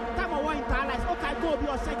time of one in Thailand, okay, go be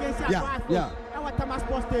your second season. Yeah. Our Thomas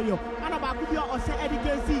Sports Stadium. And about Kubia or say Eddie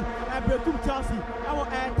Gacy, Brekum Chelsea. Our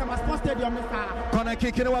Thomas Sports Stadium, Mr. Corner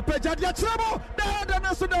kick in our page. Dia trouble. The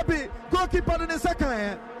Nasudabi goalkeeper in the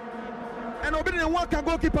second. And obedient one can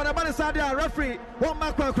goalkeeper the man side there. Referee one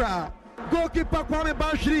Makwa. Goalkeeper Kwame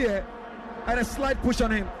Bashiri and a slight push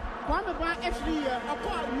on him. Kwame Bashiri, a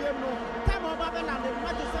call we know. Time of Babylon, the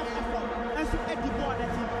Manchester effort. And so Eddie Board.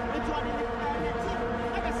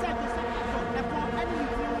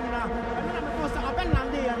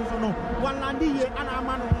 One landy and a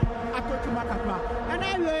man at Tochumakapa. And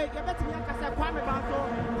anyway, you better be a Kwame Banto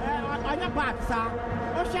on your back, sir.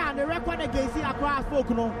 Ocean, the record against you across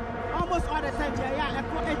Pocono. Almost all the time, yeah, a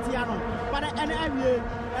Etiano. But anyway,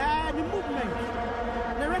 the movement,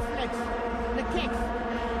 the reflex, the kicks,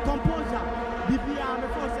 composure, BBR, the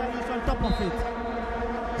force is on top of it.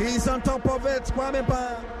 He's on top of it, Kwame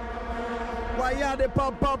Ban. Why are they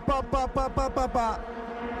papa?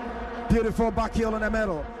 Beautiful back heel in the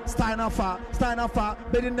middle. Steinafa,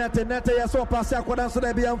 Bedinete, yes, or pass Aquadan, so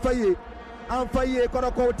they be unfair. Unfair,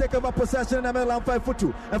 Kodako take over possession in the middle and 5 foot,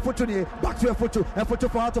 a foot back to a foot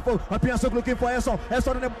for out of appearance of looking for Eso in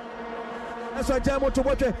the Eso Jamo to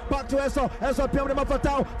watch it, back to Eso Piamma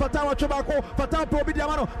Fatao, Chobacco, Fatao Probi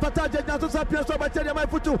Diamano, Fatao Jato Sapiens, so by telling my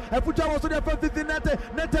foot, a foot was there for 15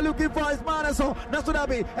 Nete looking for his man, Eso,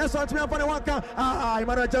 Nasudabi, Eso to me upon one car.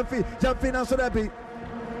 Emmanuel Jaffi, Nasudabi.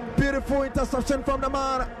 Beautiful interception from the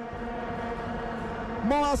man.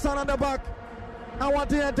 Moasan on the back. I want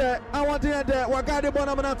to enter. Wagadi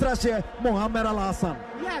Bonamana Trashe. Mohamed Al Hassan.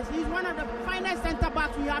 Yes, he's one of the finest centre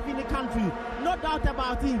backs we have in the country. No doubt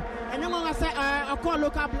about him. And then I say, I call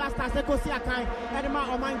local blasters. They go see a kind of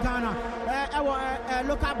Oman Ghana.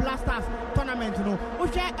 Local blasters tournament. You know,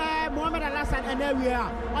 Mohamed Al Hassan, and there we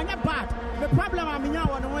are. On your back, the problem I'm in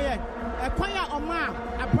now on the way. Kwaya Oman,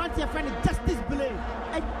 a branch of friend Justice Blay.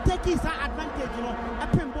 Take his advantage, you know, a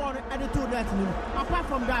pinball and the two that, you know. Apart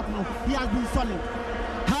from that, you know, he has been solid.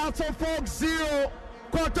 Hearts of Folk 0,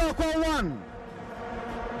 Kotoko 1.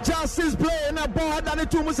 Justice Play in a board and the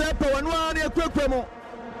two Musepo and one equipment.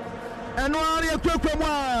 And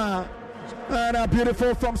a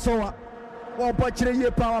beautiful from Soa. One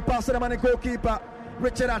opportunity power pass the man goalkeeper.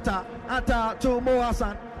 Richard Atta to Mo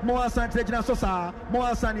Hassan. Moa Sante Jina Sosa,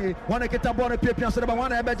 Moa Sani, one Kita Bonne Pipian Soda,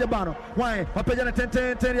 one Ebejabano, why, a Pejana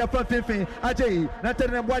 10 your front 15, Ajay,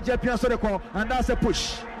 Nathan and Waja Pian Sodako, and that's a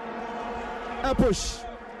push. A push.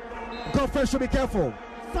 Conference should be careful.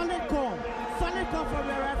 Solid call from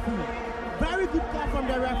the referee. Very good call from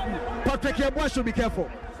the referee. Patrick Yeboah should be careful.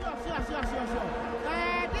 Sure.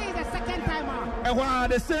 This is the second timer. And why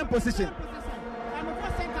the same position? And the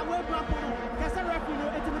first center will drop on the second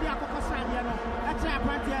referee. It's with the Akokosadiano. That's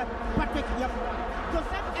Patrick Yeboah.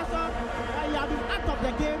 Joseph Esso, you have been out of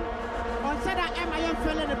the game. On said that MIM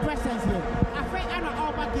fell in the presence here. I think I'm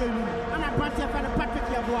all back game. And I brought you for the Patrick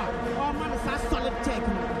Yeboah. Oh man, it's a solid check.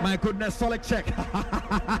 My goodness, solid check.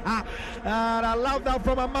 And I love that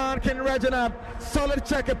from a man, King Reginald. Solid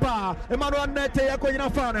check. Emmanuel Nete,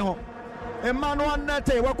 Yakwina Fano. Emmanuel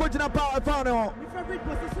Nete, Wakwina Fano.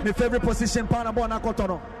 My favorite position, Panabona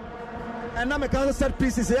Kotono. And now, I set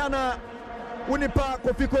pieces. Yana Unipa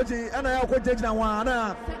Kofi Koji, and I have Jejna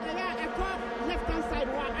Wana. Left hand side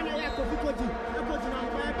one, and I have Kofi Koji.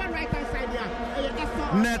 Right hand side here.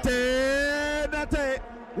 Nete.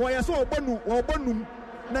 Why I saw Bonum.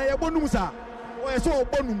 Naya Bonumsa. Why I saw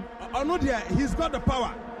Bonum. I know there, he's got the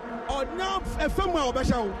power. Or now a firm or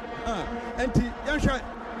Bashao. And Yansha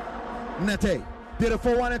Nete.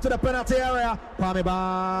 Beautiful one into the penalty area. Kwame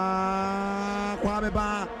Ba.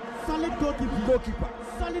 Solid goalkeeper.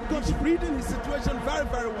 Solid goalkeeper. Reading his situation very,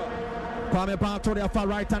 very well. Kwame Ba to the far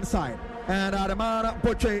right hand side. And the man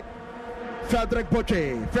Boche. Frederick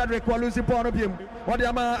was losing point of him. What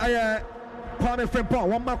the man Kwame Frimpong,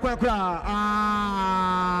 one more quick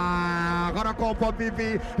gonna call for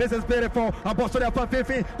Vivi. This is beautiful. A boss of the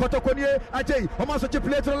Fifi. Kotokonye, Ajay. Almost to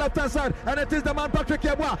play to the left hand side. And it is the man Patrick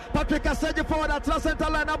Yeboah. Patrick has sent you forward at last center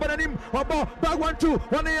line. Up on him. Back 1-2.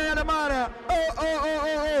 1 year the man.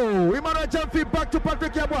 Oh. Emmanuel Jamfi back to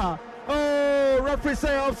Patrick Yeboah. Oh, referee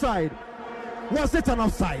say offside. Was it an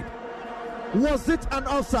offside? Well,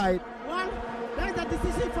 that is the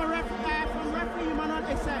decision from referee Emmanuel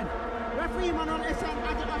Esen. Referee Emmanuel Esen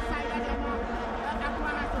at the offside at the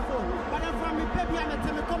but then from the baby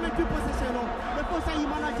and the commentary position, the post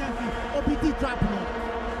Emmanuel Jamfi, OBT trap.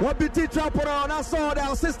 What BT trap on? I saw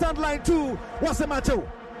the assistant line 2. What's the matter?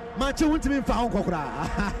 Match won't be found.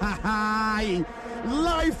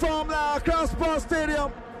 Live from the Crossport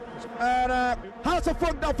Stadium. And House of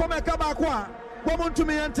Folk now from a Kabakwa. Woman to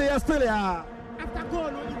me and Australia. After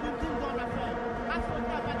goal, you can think on the fair. That's what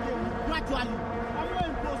happened gradually. I'm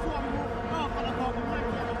going to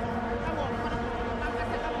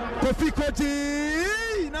Kofi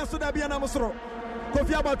Koji, Nasuda Biana Musro.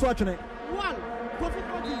 Kofi about to watch it. One, Kofi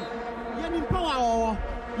Koji, Yenim Power,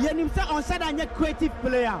 Yenim on said I'm a creative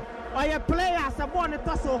player. Or a player as a born a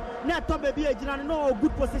tussle, not to baby a no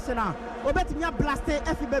good positioner. Or bet me a blaster,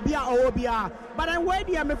 F baby or OBR. But I'm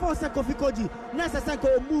waiting before Kofi Koji,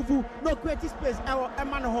 necessary move, no creative space, our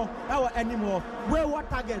Emmanuel, our anymore. Where what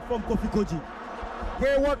target from Kofi Koji?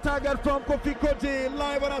 Wayward target from Kofi Koji,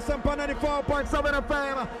 live on Asempa 94.7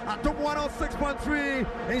 FM, at 106.3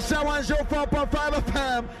 in Shawanjo 4.5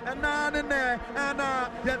 FM, and 9 in there, and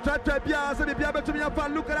you try to be able to be able to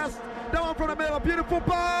look at us. That one from the middle, beautiful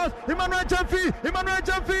pass. Emmanuel Jamfi.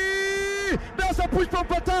 There's a push from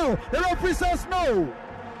Patel. The referee says no.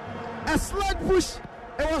 A slight push.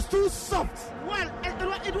 It was too soft. Well,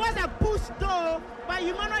 it was a push though. But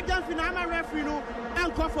Emmanuel Jamfi, I'm a referee,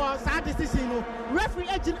 and call for sad decision. Referee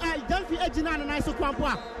Jamfi and I so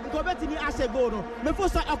Kwampa. Go back to me as a goal. Before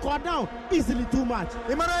I call down easily too much.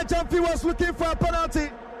 Emmanuel Jamfi was looking for a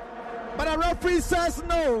penalty, but the referee says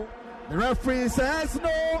no. The referee says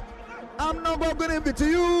no. I'm not going to give it to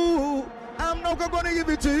you. I'm not going to give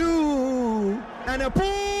it to you. And a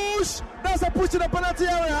push. That's a push in the penalty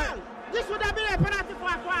area. This would have been a penalty for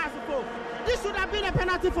Aquasfo. This would have been a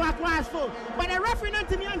penalty for Aquasfo. But the referee not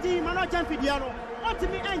to me and Emmanuel Jamfi Diano. Not to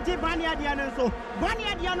me and Bania Diano. So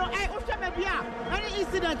Bania Diano, I also maybe any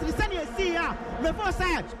incident. Listen, you see, before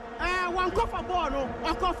said, one call for Bono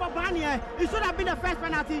or call for Bania. It should have been the first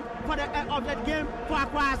penalty for the of that game for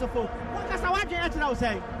Aquasfo. What does I want to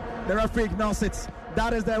say? The referee ignores it.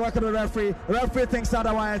 That is the work of the referee. The referee thinks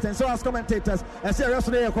otherwise, and so as commentators, and see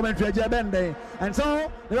yesterday a commentary, and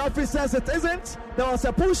so the referee says it isn't. There was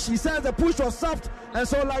a push. He says the push was soft, and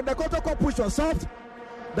so like the Kotoko push was soft,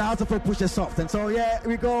 the House of Folk push is soft, and so yeah,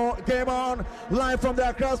 we go. Game on live from the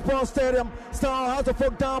Crossport Stadium. Still House of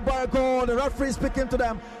Folk down by a goal. The referee speaking to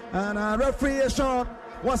them, and referee is shown.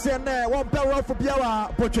 What's in there? One barrel for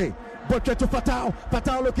Biawa Boche to Fatal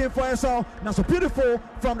looking for us all. Now so beautiful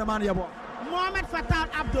from the man Yeboah. Mohamed Fatal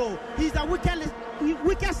Abdul. He's the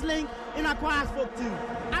weakest link in Aqua Folk team.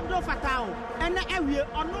 Abdul Fatal. And the area,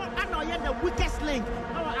 or no, I know yet the weakest link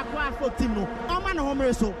in Aqua Folk team. No, Oman home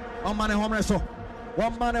wrestle. Oman home wrestle.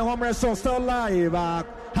 1 man home wrestle still live.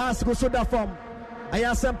 Has go soda from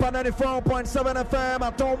Asempa 94.7 FM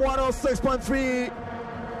at Tom 106.3.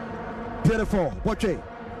 Beautiful. Watch it.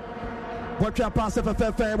 Pass it for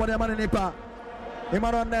Fefe. What am I in Nipa?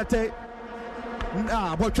 Emmanuel Nete.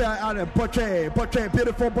 Boche,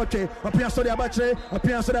 beautiful Boche. Appears to the Abache,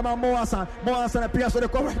 appears to the Moasan, appears to the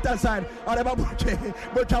correct side. Areba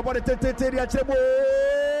Boche, what it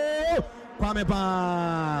Kwame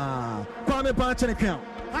Ba Chenikam.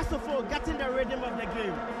 First of all, getting the rhythm of the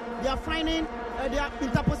game. They are finding their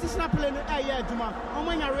interpositional play in Juma.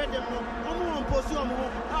 When you read them, on position,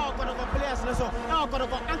 players,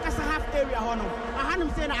 Ankasa half area. I had him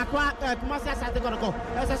saying, Kumasi Sategoroko,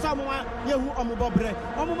 as a someone Yahu Omubobre,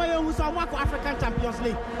 Omumayo, African Champions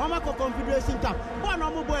League, Omako Confederation Cup, one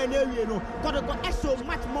Omubo and area. Kotoko show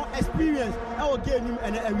much more experience. Our game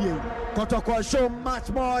and area. Kotoko show much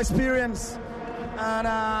more experience. And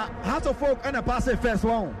Heart of Folk and a pass first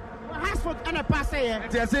one. Hasford and a pass here.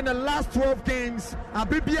 There's in the last 12 games,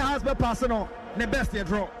 BBA has been passing on the best year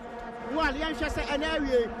draw. Well, Yanchester and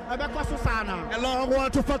area, a long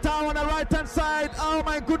one to Fatah on the right hand side. Oh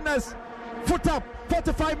my goodness. Foot up,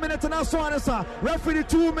 45 minutes and also answer. Referee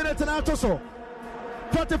 2 minutes and also.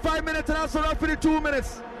 45 minutes and also referee 2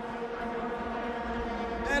 minutes.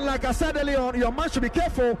 And like I said earlier on, your man should be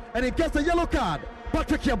careful and he gets the yellow card.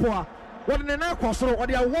 Patrick Yaboa. What in the now cross or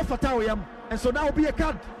they are one Fatah, and so that will be a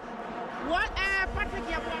card. What Patrick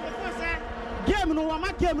game no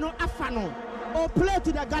one game no afano or play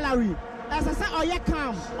to the gallery as I said or you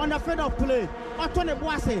come on the field of play or Tony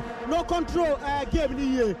Boise no control game the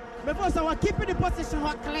year because I was keeping the position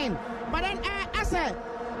clean but then I said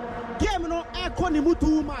game no air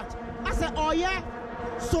too much I said oh yeah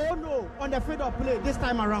so no on the field of play this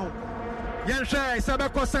time around Yanshe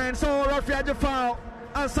Sabako saying so Rafi foul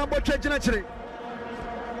and Sabotre Genetri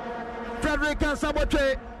Frederick and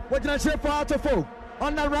Sabotre what did I say for Autofo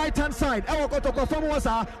on the right hand side? I will go to confirm was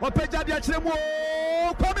or Peja the Achimo.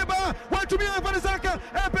 Pamiba, what to be a Vanzaka,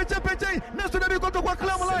 Peche, next to the go to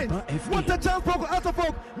Waklam line. What a chance for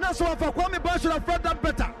Autofo, Naso for Kwame should have felt that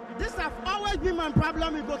better. This has always been my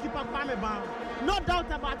problem with goalkeeper Kwame. No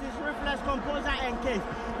doubt about his reflex, composure, and case.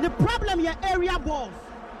 The problem here area balls.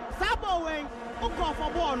 Sabo way, go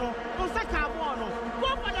for Bono, Osaka Bono,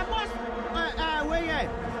 go for the boss.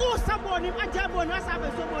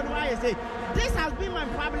 This has been my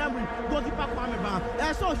problem with goalkeeper Kwame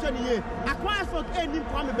Ba. So acquire for any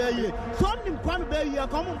Kwame Bay. Some Kwame Bay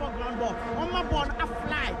come on ground ball. On my ball, a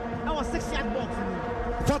fly. I was 6-yard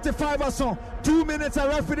box. 45 or so. 2 minutes. A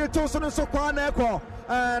referee Tosun and Sokwane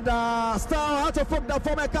and Star out of the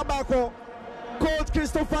former Kabako. Coach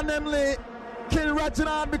Christopher Nemley. King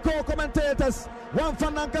Reginald because commentators. One for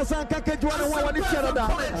Nankasan Kakejuan and one if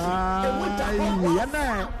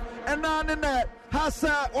and now in that has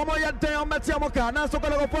Omoya Day on Matiamoka,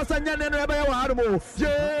 Nasoka Post and Yan Yay,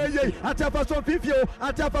 Atafaso Fifio,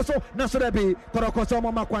 Atafaso, Nasorebi,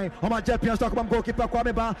 Korokosomo Makwai, on my champions talk about goalkeeper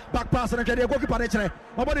Kwameba, back pass and a goalkeeper.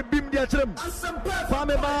 Nobody beam the trim.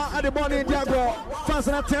 Kwameba at the morning in Diago, fast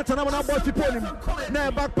and attempt and I'm not boy to pull him.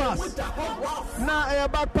 Now back pass. Now a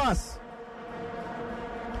back pass.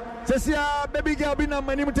 Sesia baby girl be na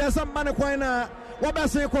mani mutesa some man kwina what be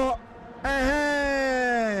say ko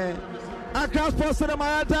across post the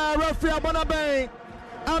Mayata referee Bonabe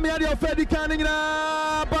I'm here the Fedi canning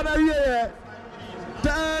na Bonarie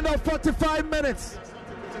the end of 45 minutes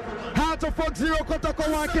Heart of Fox 0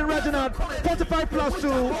 Kotoko 1 King Reginald 45 plus 2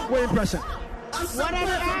 win impression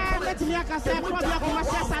whatever let me say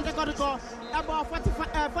about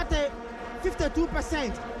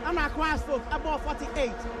 52% and across folk about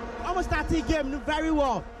 48 almost starting game very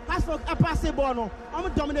well. Hasfolk a pass bono.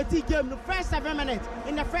 Almost dominating game the first 7 minutes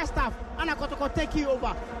in the first half. And I got take you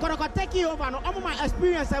over. Got take you over. No, my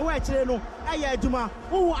experience I watch no. Hey, Juma.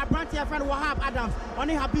 Who a branch your friend Wahab Adams.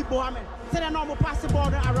 Only Habib Mohammed. Say no more pass the ball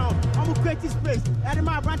around. I'm create space. And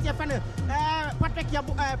my branch your friend Patrick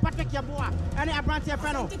Yabua. And I branch your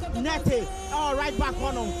friend Nete. Oh, right back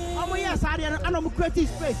on him. Oh yes, I am creating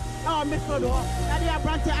space. Oh, midfield. And I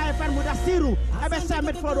branch your friend Mudasiru. I be say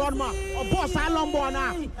midfield on ma. Oh, boss, I long ball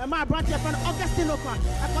now. And my branch your friend Augustino Kwan.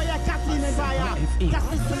 I call you Kathleen and Vaya.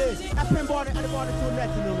 Justice play. I pin ball and the ball to let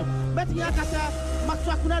you know. But me I say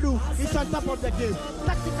Maxwell Kunadu is on top of the game.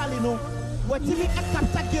 Tactically no. What TV a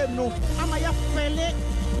capture game no. Am I fairly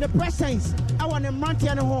the presence I want a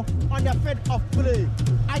mountain on the field of play.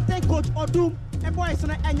 I think Coach Odum and boys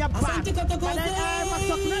on any back. But then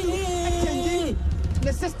Maxwell Kunadu exchange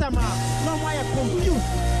the system no more confused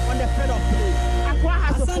on the field of play. Aqua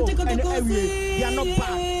has a folk and area. They are not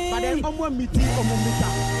bad, but then almost meeting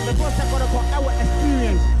the first second of our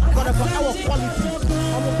experience, got our quality,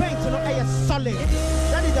 our bench, solid.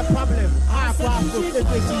 That is the problem. Aqua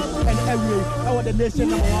and area, our the nation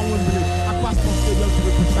number 1 will Aqua Sports Stadium to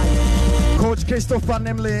be precise. Coach Christopher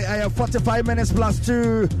Nemley, I have 45 minutes plus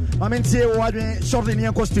 2. I'm in here shortly in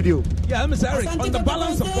Yanko studio. Yeah, Mr. Eric, on the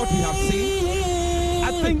balance of what we have seen,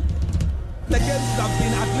 I think the games have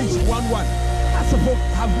been at least 1-1. Asempa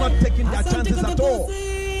have not taken their chances at all.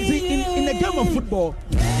 You see, in a game of football,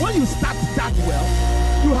 when you start that well,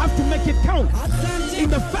 you have to make it count. In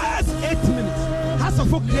the first 8 minutes,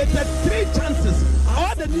 Asempa created 3 chances.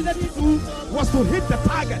 All they needed to do was to hit the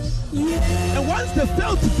target. And once they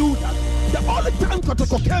failed to do that, the only time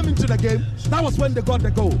Kotoko came into the game, that was when they got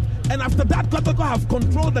the goal. And after that, Kotoko have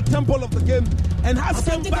controlled the tempo of the game and has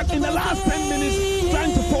come back in the last 10 minutes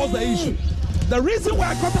trying to force the issue. The reason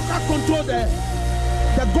why Kotoko controlled the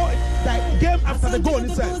game after the goal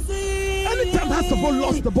is that anytime Asempa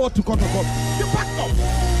lost the ball to Kotoko, they backed off.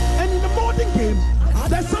 And in the modern game,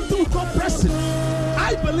 there's something we call pressing.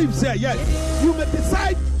 I believe, sir, yes, you may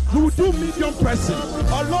decide you will do medium pressing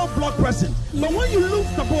or low block pressing. But when you lose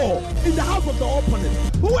the ball in the half of the opponent,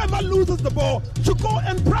 whoever loses the ball should go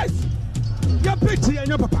and press. Your pity and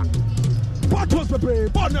your papa. What was the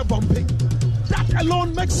brave? Ball never bumping. That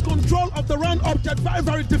alone makes control of the round object very,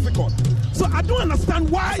 very difficult. So I don't understand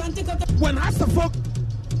why when Asempa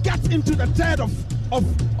gets into the third of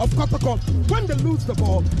Kotoko, when they lose the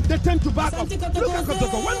ball, they tend to back up. Look at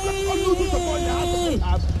Kotoko. When Kotoko loses the ball in the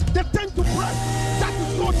half, they tend to press. That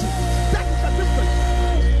is coaching. That is the difference.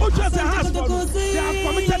 They have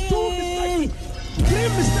committed 2 mistakes, 3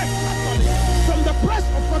 mistakes actually, from the press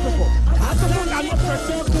of Kotoko. Asempa are not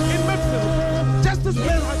pressing in midfield. Justice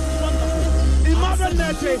Bale has been wonderful. Emmanuel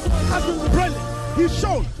Nete has been brilliant. He's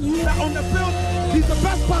shown that on the field, he's the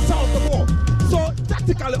best passer of the ball. So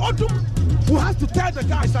tactically, Odum will have to tell the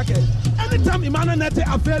guys, okay, anytime Emmanuel Nete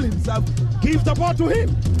avails himself, give the ball to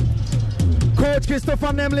him. Coach Christopher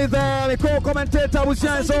Nemley there, the co-commentator was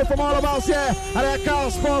shine so from all of us here at the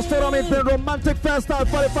Car Sports Tournament. Been romantic first half,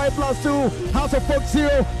 45 plus 2, House of Folk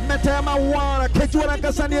 0, Metama 1, Kechuana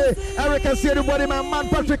Kasanye, Eric Asiedu, my man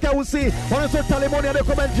Patrick Awusi, on the Talimonia, the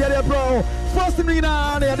commentary, bro. First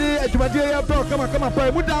Nina, the bro, come on,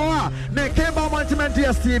 Mudawa, ne Kemba Management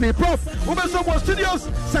DSTV, Prof, Ubesomo Studios,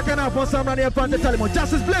 second half on Samrani in front of Talimo.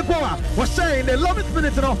 Justice Blake was sharing the 11th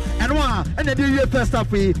minute and 1, and then the first half,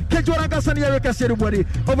 Kechuana Kasanye.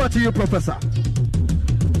 Over to you, Professor.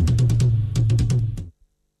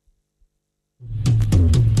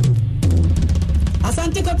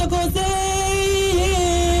 Asante Kotoko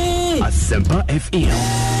Asempa FM.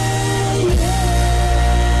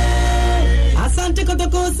 Asante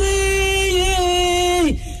Kotoko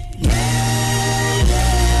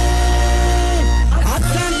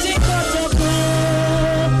Asante Kotoko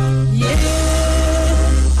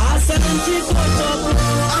Asante Kotoko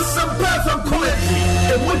From quality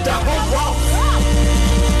and with the whole world.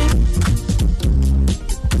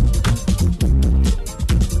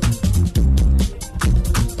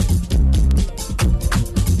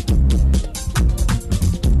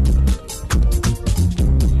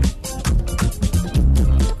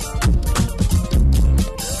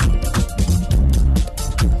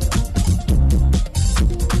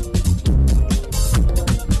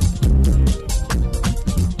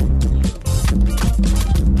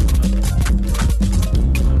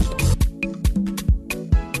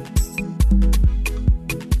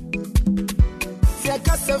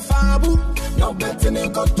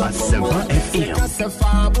 Asempa FM.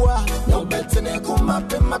 No betting kuma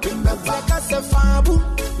pima pimba fabu.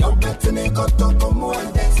 No betting kotopo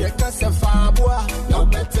muande. No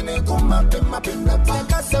betting kuma pima pimba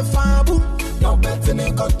fabu. No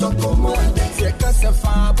betting kotopo muande.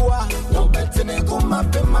 No betting kuma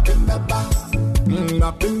pima pimba.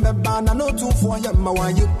 Pimba na no two for yama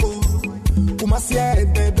wa yuko. Kumasia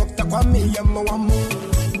Dr. Kwame yama wamu.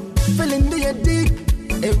 Feeling the deep.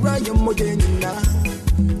 Ryan Modena,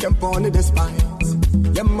 jump on the spines.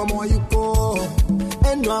 Yamma you go,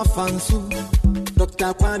 and no fansu.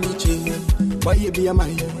 Dr. Kwanichi, why you be a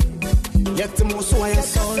man? Yet the most why I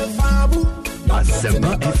saw the Fabu.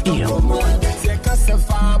 Asempa FM.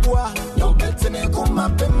 No betting come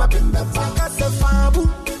up in my pimba. Fabu.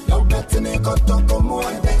 No betting kotoko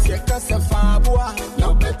more.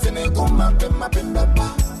 No betting come up in my pimba.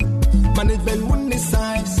 Management money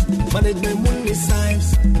size,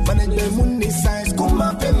 come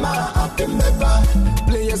up in my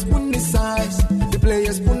players money size, the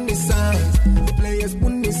players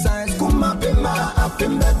money size, come up in my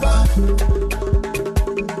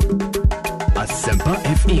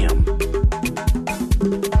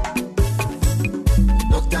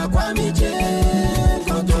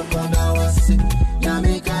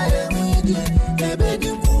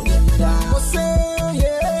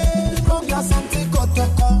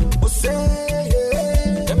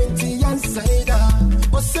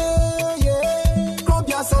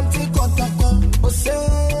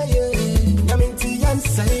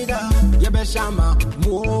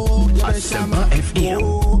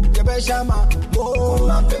shama.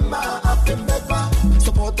 Kuma pema apemba.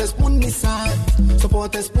 Supporters punni side.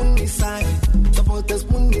 Supporters punni side. Supporters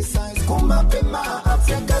punni side. Kuma pema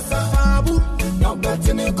apeka safabu. No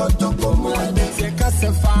betene koto komuade. Seka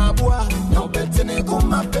sefabua. No betene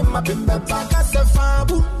kuma pema pemba. Seka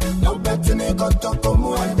sefabu. No betene koto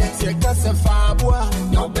komuade. Seka sefabua.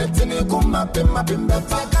 No betene kuma pema pemba.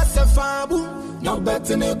 Seka sefabu. No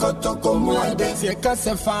betene koto komuade. Seka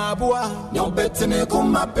sefabua. No betene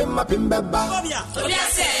kuma pema pemba. Phobia.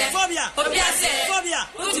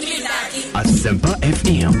 Asempa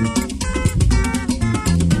FM.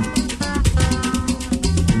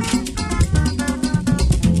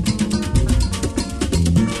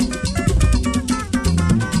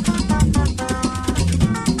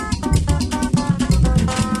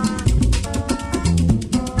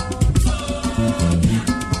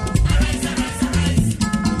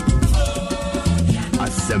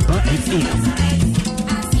 Asempa FM.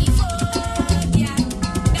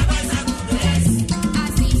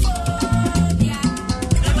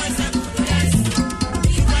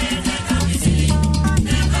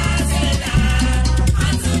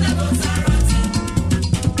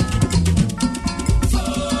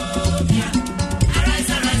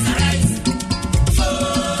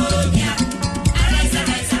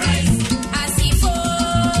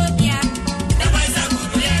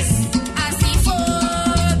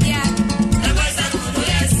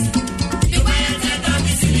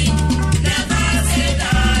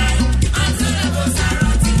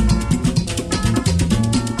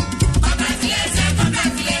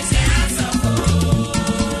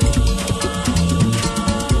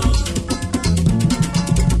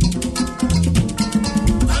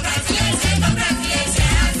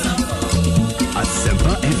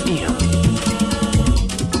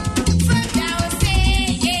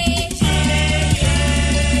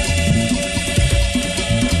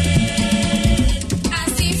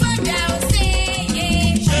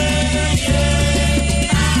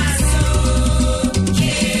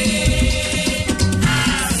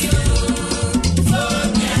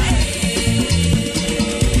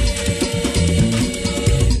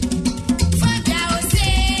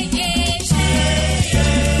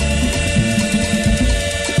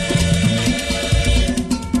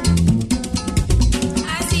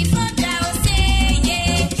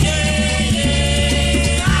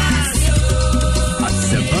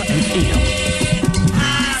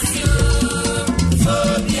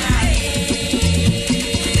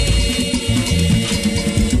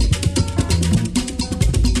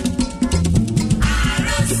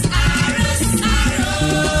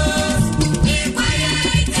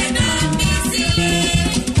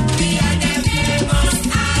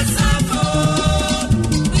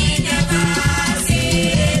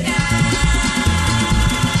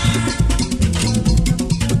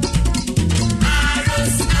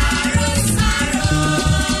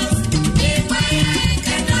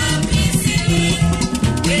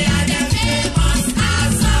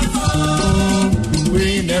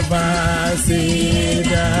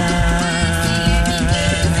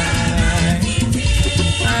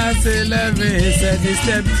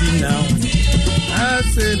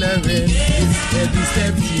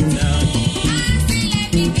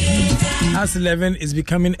 As11 is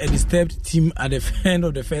becoming a disturbed team at the end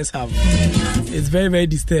of the first half. It's very, very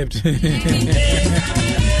disturbed. We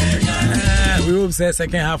hope say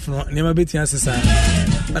second half no never beat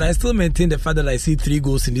Yansisa. But I still maintain the fact that I see 3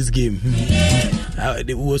 goals in this game.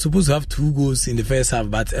 We were supposed to have 2 goals in the first half,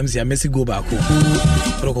 but MC Messi go back.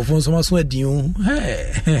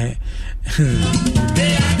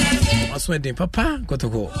 Papa got to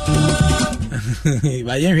go.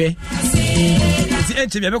 The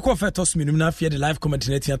NTV be call for toss me na fear the live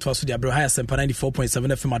commentating to us the Abro High Asempa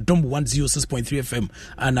 94.7 FM Adom 106.3 FM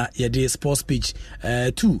and ye the sports page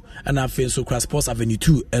 2 and after so Cross Sports Avenue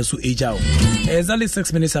 2 and so age out. Exactly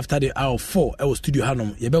 6 minutes after the hour 4 I was studio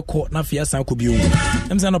Hanom ye be call na fear san ko bi o.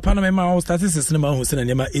 Em say no Panama ma statistics na ma ho se na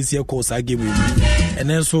nema esia call sa game and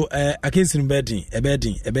then so against in bedding we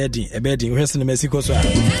hwese na Mexico so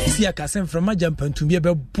see akasem from majam pantum be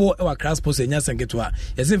bo e wa Cross Sports enya sanketo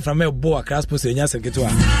yes from e bo Cross Sports enya sanketo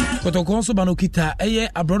kotoko so ba no kita eye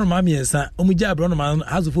abrono ma miensa omugya abrono ma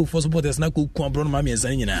hazofo for supporters na ko ku abrono ma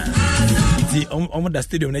miensa nyina di da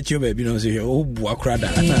stadium na chiyo ba bi no so o bu akrada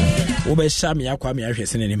wo be sha me akwa me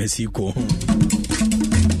ahwese na Mexico.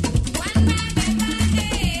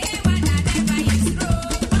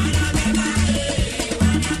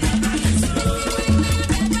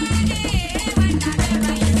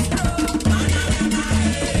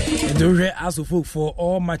 as of folk for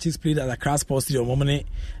all matches played at the Cross Sports Stadium, including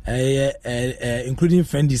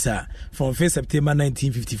Fendisa from 1st September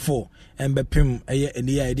 1954, and Bepim, and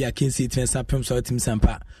the idea can see Tensa Pim so Tim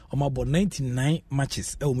Sampa, about 99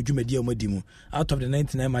 matches. Out of the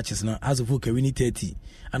 99 matches, now as of folk, we need 30,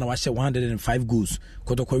 and I was 105 goals.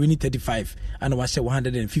 Kotoko we need 35, and I was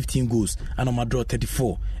 115 goals, and I'm draw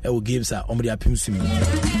 34. Games are on the Pim swimming.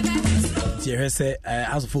 Here say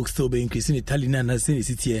as folks still be increasing Italian and say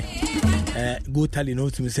city go tally no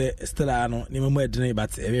to me say Stella no ni mo edene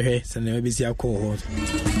but e say na be see alcohol.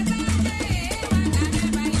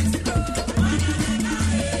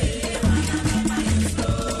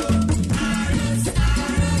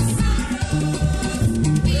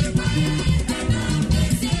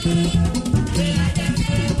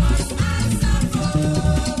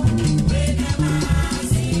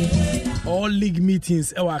 All league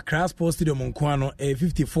meetings our Cross Sports Stadium on Kwano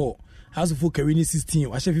 54 House of Karini 16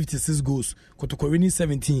 was 56 goals Kotokorini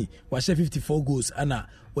 17 was 54 goals Anna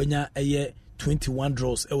wenya a 21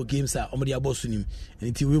 draws our games are omodi abosunim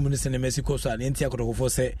enti we mun send Mexico so and enti akotokofo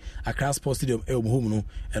say a Cross Sports Stadium e home no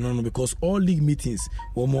and no because all league meetings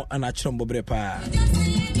were more anachrom bobre pa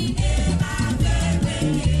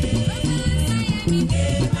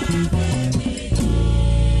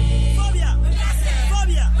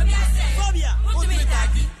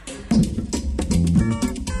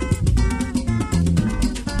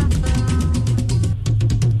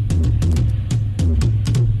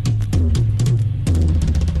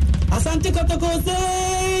Asante Kotoko say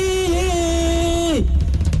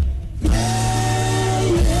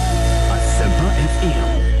Asempa FM.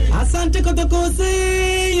 Asante Kotoko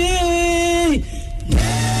say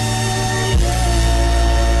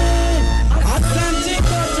Asante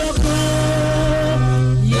Kotoko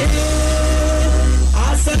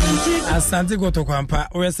Asante Kotoko ampa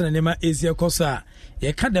wese na nema Asia kosa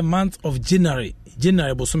ye ka the month of January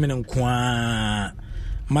bosomene nkwa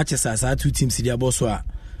matches as two teams dia boso a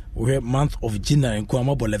we month of January and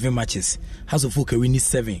Kwama 11 matches. Has of Fuka winning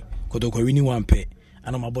 7, Kotoko winning 1 pay,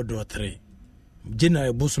 and I'm about draw 3.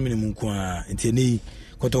 January Bosumini Munkwa, and Tene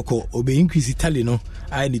Kotoko obey increase Italiano.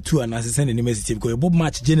 I need 2 and assistant in the university because a Bob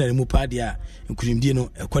match January Mupadia and Kudimdino,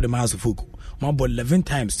 a quarter house of Fuku. Mabo 11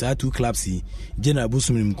 times to 2 clubs. January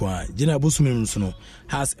Bosumini Mkwa, January Bosumini Sono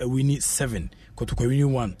has a winning 7, Kotoko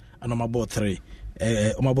winning 1, and I'm about 3.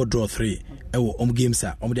 Omabo draw 3 games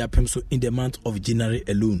are on the apemso in the month of January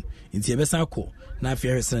alone. In the Besako, now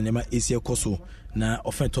Ferris and Nema Asia Koso, now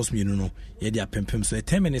offentos minuno, yet the apem so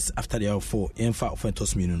 10 minutes after the hour 4, and far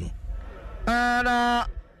offentos minuno. And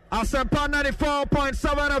Asempa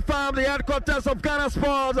 94.7 FM, the headquarters of Ghana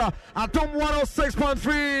Sports, Atom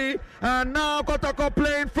 106.3, and now Kotoko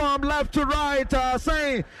playing from left to right,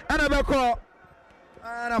 saying, Enabeko,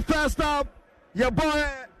 and first up, your boy,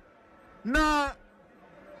 now.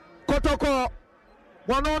 Kotoko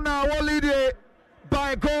Wanona will lead it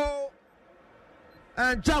by goal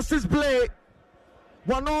and justice play.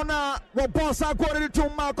 Wanona will boss according to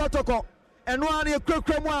Ma Kotoko and one year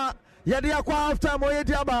Kremwa Yadia kwa half time or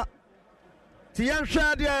Yadiaba. Tian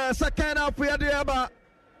Shadia second half Yadiaba.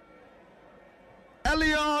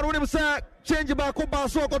 Elion when him say change back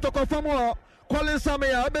so Kotoko for more. Colin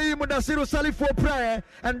Samia, Obey Mudasiru Salif for prayer,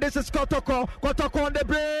 and this is Kotoko on the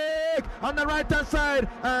break on the right hand side,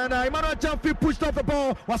 and Emmanuel Jamfi pushed off the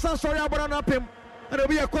ball. Was sorry about up him, and it'll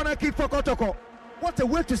be a corner kick for Kotoko. What a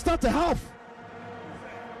way to start the half!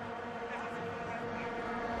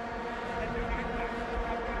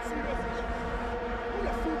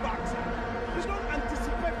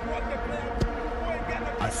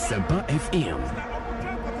 Asempa FM.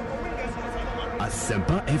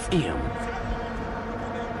 Asempa FM.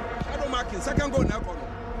 Second goal now,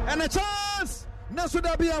 and a chance.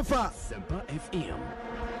 Nasuda Bianfa. Asempa FM.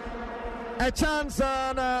 A chance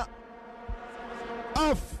and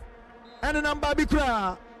off. And the number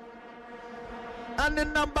Bikra. And the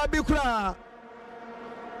number Bikra.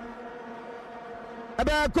 A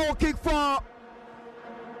bad goal kick for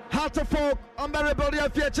Hartlepool on the rebel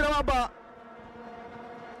Fiat.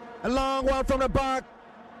 A long one from the back.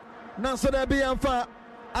 Nasuda Bianfa.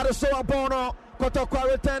 Adesoa Bono. Kotoko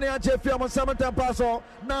returning and Jeffy on 7th pass.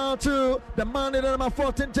 Now to the man in number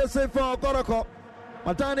 14, Jesse for Kotoko.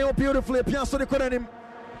 Matani beautifully, Piasso de Korenim.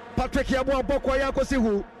 Patrick Yabo Boko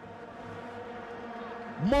Yakosihu.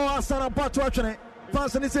 More Hassan about to action.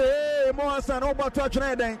 Fancy say, hey, more Hassan about to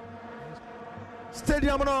action.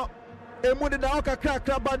 Stadium no. Emundi da oka crack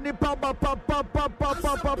but ni papa.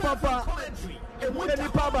 Emundi ni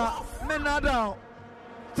papa. Men down.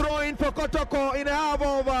 Throw in for Kotoko in the half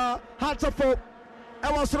of Hartlepool.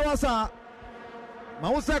 I was Rosa.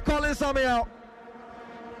 Mausa calling Samuel.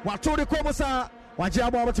 Wato de Komusa.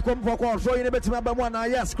 Wajabo to come for call. Throw in a bit to Mabamwana.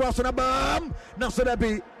 Yes, cross on a bum. Now so that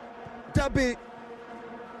be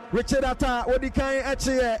Richard Atta. What the kind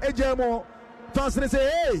actually Ejemo. Thompson say,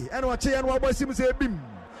 hey, and what and what boy seems to bim.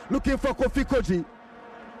 Looking for Kofi Koji.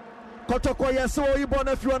 Kotoko Yaso, you born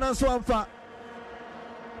a few and so Amfa.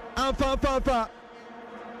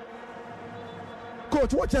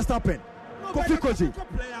 Coach, what just happened? No, Kofi Koji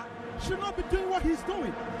player should not be doing what he's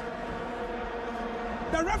doing.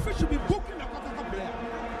 The referee should be booking the Kotoko player.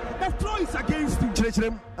 The throw is against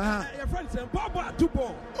him. Your friend said, Baba, 2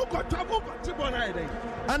 ball. Who got trouble? 2 ball.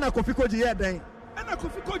 Anna Kofi Koji here then. Anna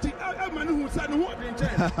Kofi Koji, I'm who said, who are in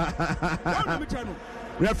jail?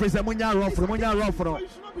 Referee said, Munya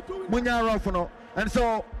Rofono. And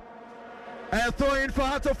so, throw in for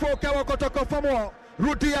Hato Foka, Kotoko Famo.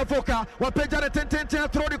 Ruti Avoka, Wapeja 10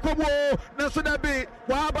 throw the Kobo, Nasunabi,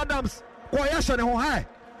 Wabadams, Koyashan, who high.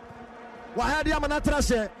 Wahadi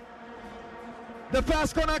Amanatrashe. The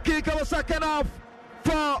first corner kick of the second half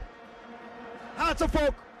for Hearts of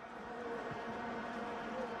Folk.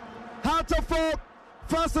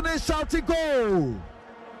 Fascinating shouting goal.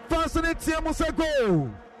 Fascinating Tiamusa goal.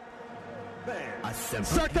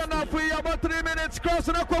 Second half, we have about 3 minutes.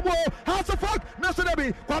 Crossing a Kobo. Hearts of Folk.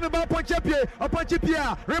 Nasunabi. Kwame Baponchepie.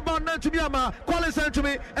 Aponchipia. Rebound Nantumiama. Calling sent to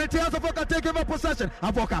me. And Hearts of Folk are taking over possession.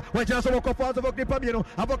 Avoka. When Hearts of Folk for Hearts of Folk Nipamino.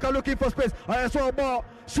 Avoka looking for space. I saw a ball.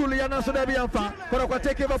 Suliana Sunabi Anfa. But I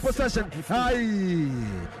take over possession. Aye.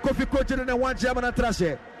 Kofi Koji in the one German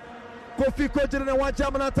Trashe. Kofi Koji in the one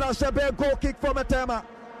German Trashe. Big goal kick from a timer.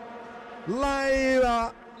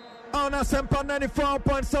 Live. On Asempa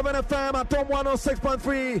 94.7 FM at Tom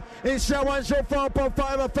 106.3 in Shawan Show 4.5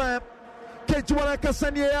 FM. Kejuana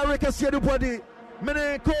Kasanye Eric Asiedupodi,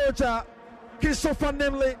 Mene Koja, Christopher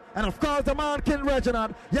Nimley, and of course the man King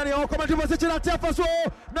Reginald. Yani all coming to position at Tiafaso.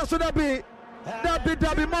 Now should that be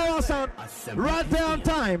Mawasan right there on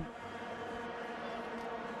time.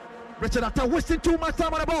 Richard Atta wasting too much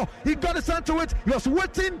time on the ball. He got his hand to it. He was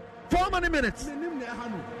waiting for how many minutes?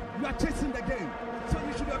 You are chasing the game. So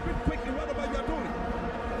you should be a bit quick in whatever you are doing.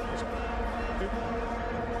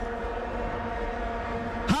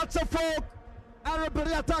 Hearts of Folk.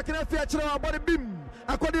 Arabari attacking a feature of body beam.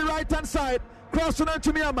 According right hand side. Crossing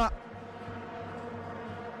into Miyama.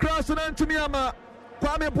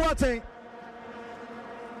 Kwame Boateng.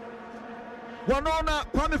 Wanona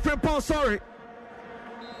Kwame Frimpong, sorry.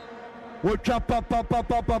 We'll chop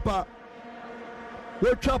papa.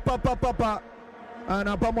 And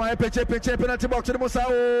Abamo Epeche penalty box to the Musa.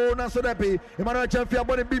 Oh, Nasodepi. Emmanuel Chamfia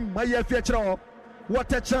body beam. My year feature.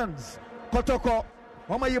 What a chance. Kotoko.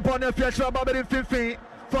 Oma Yipone feature about in 15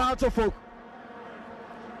 for Hearts of Folk.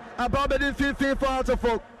 About in 15 for Hearts of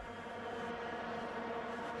Folk.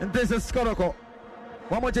 And this is Kotoko.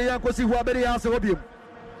 One more Jayanko see who are very house of opium.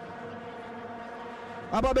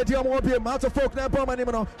 About the opium. Hearts of Folk Nampo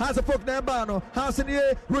Manimano. Hearts of Folk Nambano. House in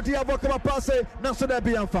the Rudy Avoka Passe.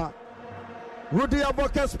 Nasodepi Anfa. Rudy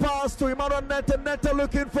Avoka's pass to Emmanuel Nete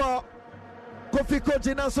looking for Kofi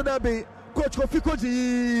Koji Nasunabi. Coach Kofi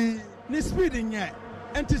Koji. Ni speeding yet.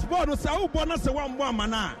 And his ball was a bonus one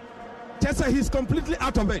mana. Just he's completely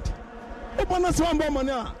out of it. Bonus one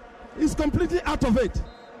mana. He's completely out of it.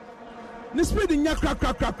 Ni speeding yet crack.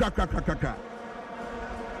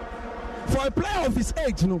 For a player of his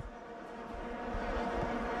age, no.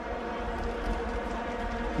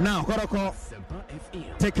 Now, Koroko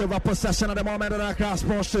take over possession at the moment of the Accra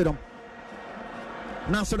Sports Stadium.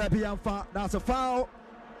 Now, so that's a foul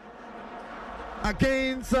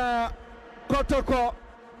against Kotoko.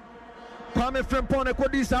 Kwame Frimpong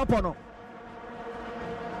Kodisa Apono.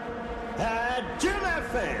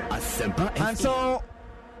 And so,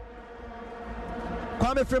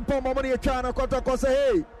 Kwame Frimpong Momoni Echano Kotoko say,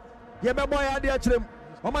 hey, Yeme boy Adiachim,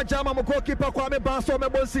 Oma Jama Mokokeeper Kwame Banso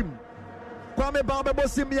Mebosim. Kwame Bamba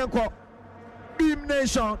Bosim Yanko. Beam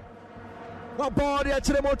Nation. What body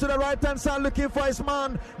actually to the right hand side looking for his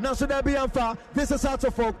man. Nasuda Bianfa. This is Hearts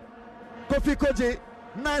of Folk. Kofi Koji.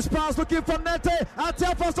 Nice pass looking for Nete.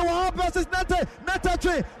 Atia first of all versus Nete. Nete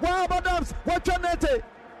tree. Wow, Adams. Watch your Nete.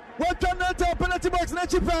 Penalty box.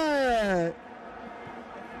 Nechipe.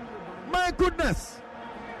 My goodness.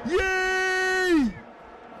 Yay!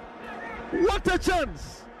 What a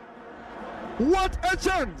chance.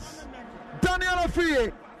 Daniel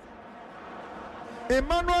Afriye.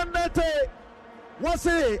 Emmanuel Nete. What's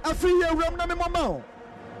it? Afriye Ramnami Mama.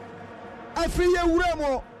 Afriye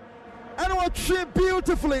Uremo. And what she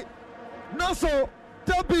beautifully. Naso.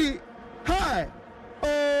 Debbie. Hi.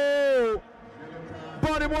 Oh.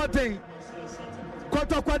 Body more thing.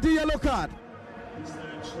 Kwadi yellow card.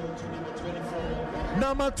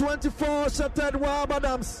 Number 24, Shattered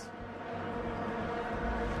Wabadams.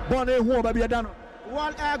 Bonnie, who baby Adano.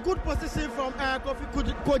 Well, good position from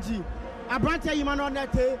Kofi Koji. Abrante Imano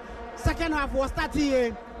Nete. Second half was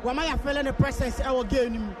starting. Wamaya fell in the presence our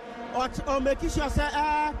game. Or making sure say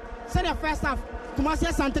the first half. Kumasi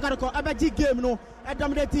Asante Kotoko Abeji game no.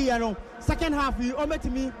 Dominate you know. Second half you omit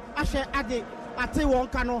me. Ashe Ade Ate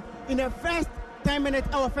Wonkano in the first 10 minutes.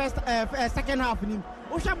 Our first second half.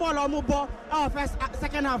 Usha ball or move ball. Our first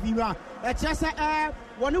second half. You are. Just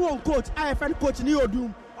one you want coach. I friend coach Neo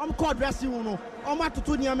Doom. I'm called dress you know. I'm at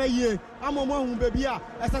to near me ye. I'm a one baby.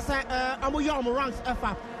 As I say, I'm a young ranks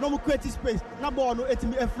effort. No more creative space. No ball no it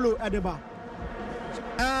me a flow at the bar.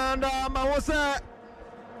 And I was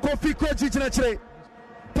Kofi Koji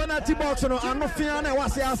penalty box no ano fiano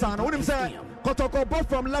was asa no wonim say Kotoko ball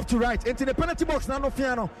from left to right into the penalty box na no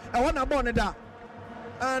fiano e wona ball ne da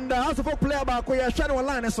and House of Folk player ba ko ya hware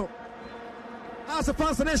online so as a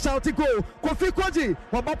fans and shout go Kofi Koji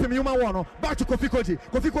wa bop him human one back to Kofi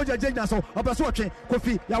Koji agenda so obeso otwe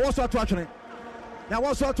Kofi ya wo so ato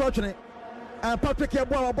atwene and Patrick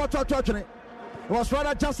Yeboah wa bot ato atwene. It was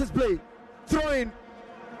rather justice play throwing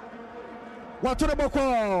What on the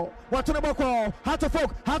ball? Heart of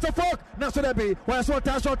folk. Now so there be. Why so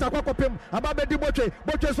touch shot? Pop him. Ababe di Boche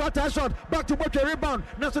so touch shot. Back to Boche rebound.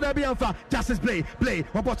 Now so there be Anfa. Justice play.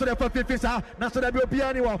 What ball to the first fifth. Now so there be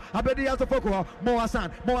Obiani. Abedi Heart of folk. Mo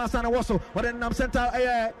Hassan also. What then Nam center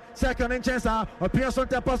second in chance. Obiani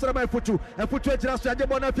center pass by Futu. And Futu just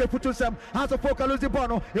Ajabona Futu Sam. Heart of folk lose the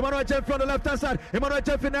ball. Emmanuel Jeff from the left hand side. Emmanuel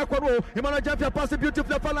Jeff in Ecuador. Emmanuel Jeff pass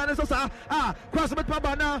beautiful for line. So cross with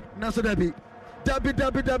Mabana. Now so there be. Dabi.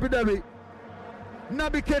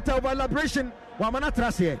 Naby Keita over elaboration. Wamana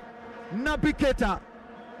Trasie. Naby Keita.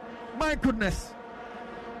 My goodness.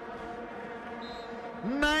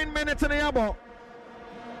 9 minutes in the yabo.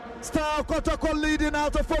 Star Kotoko leading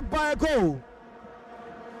out of folk by a goal.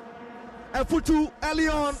 Futu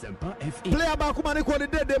Elion. Player Bakumani Kwani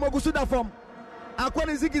Dede Mogusuda from.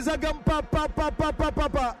 Akwani Zigizagam pa.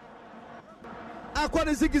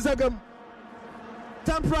 Akwani Zigizagam.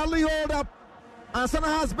 Temporarily hold up. And Sana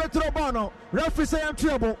has Betro Bono. Referee say I'm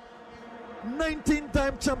trouble.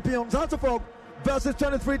 19-time champions. House of Folk versus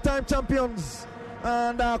 23-time champions.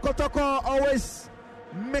 And Kotoko always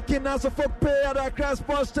making House of Folk pay at Accra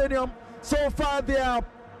Sports Stadium. So far they are.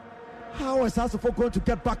 How is House of Folk going to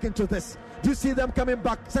get back into this? Do you see them coming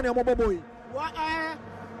back? Senior Mobo Boy. Well,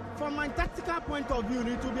 from my tactical point of view,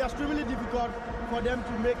 it will be extremely difficult for them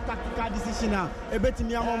to make tactical decisions now. A bit in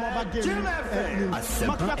Yamama game.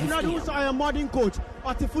 Mac who's a modern coach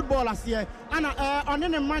of the footballers here. And on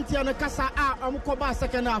any month on the Casa, Amukoba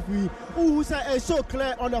second half, who say so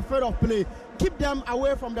clear on the field of play. Keep them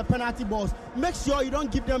away from the penalty box. Make sure you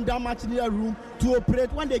don't give them that much near room to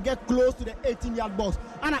operate when they get close to the 18-yard box.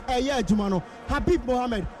 And Jumano, Habib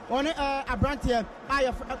Mohammed, on a brand here,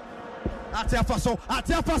 Atiafaso,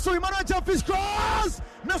 Emmanuel Jeffy's cross.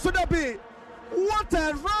 Nasudabi. What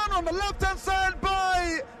a run on the left-hand side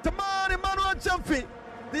by the man Emmanuel Jeffy.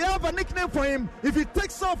 They have a nickname for him. If he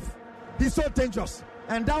takes off, he's so dangerous.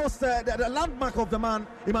 And that was the landmark of the man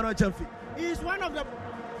Emmanuel Jeffy. He's one of the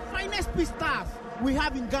finest pitch stars we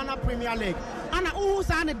have in Ghana Premier League. And who's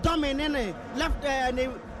on the dominant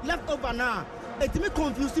left over now. It may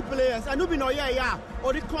confuse the players. I know we know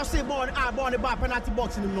or the crossing ball the bar penalty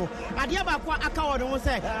box in no. I dear about what I don't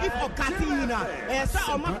say if Okatina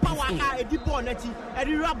so my power a deep ball net and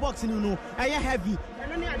the rap box in no I heavy.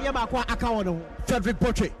 And then about what I Frederick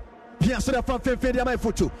Poche. Piansura from Finfidia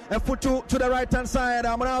Futu to the right hand side.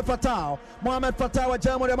 Mohamed Fatah,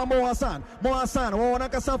 Germany, Mo Hassan,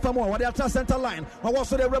 Wanaka Famo, what the attack center line. I was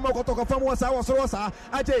the Remo Kotoko from Wasa,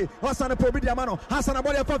 Ajay, Hassan Probidiamano, Hassan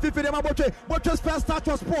Abodia from Finfidia Boche's first touch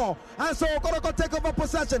was poor. And so Kotoko take over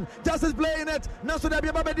possession. Justice playing it. Nasu Dabi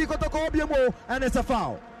Babedi Kotoko Obiemo, and it's a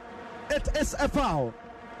foul. It is a foul.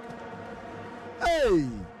 Hey,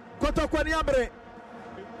 Kotoko Niabre.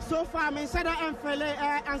 So far, I said and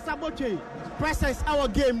Sabote presence our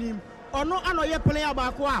game name. Or no, I know you play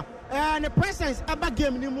about and the presence about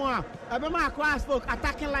game anymore. I remember Accra folk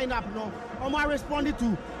attacking lineup no. I'm responding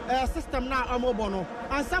to system now. I'm Obono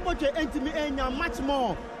and Sabote into me much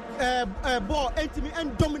more. Ball into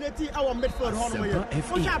and dominating our midfield.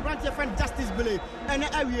 Which I branch your friend Justice Billy and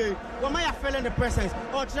area when I fell in the presence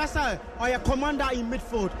or just or a commander in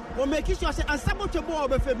midfield or making sure say and sabotage ball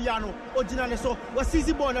by Fabiano or Ginane so was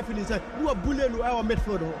easy ball and finish who are bullying our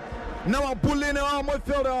midfield. Now I'm bullying our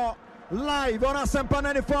midfielder live on Asempa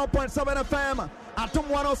 94.7 FM at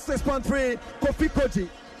 106.3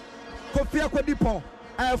 Kofi Akwadipo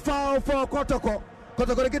a foul for Kotoko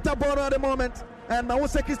to get a ball at the moment. and my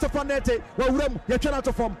say Christopher Nete, well, you're trying out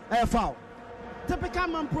of form, foul. Typical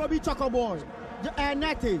man probi choco boy.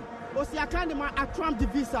 Nete. Osiakandima a Trump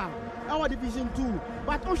divisa. Our division 2.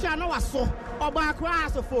 But Oceana was so. Oba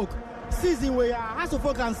across the folk. Season where has a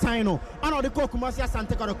folk and sign on. The Kokumasia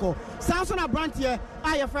Santa Cordoco. Samson Abrantier,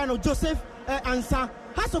 I a friend of Joseph Ansa.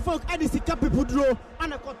 Has a folk Edisika people draw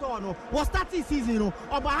and a cotono. Was starting season or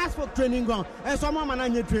by has folk training ground and some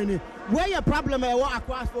man training. Where your problem is what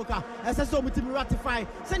across folk as a so to ratify.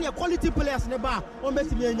 Send your quality players in the bar on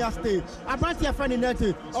Bessimania stage. Abrantier friend in Nete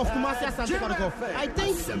of Kumasia Santa Cordoco. I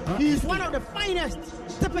think he is one of the finest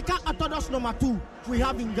typical Orthodox number 2 we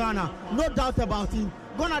have in Ghana. No doubt about him.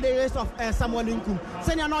 Gone are the race of Samuel Lincoln.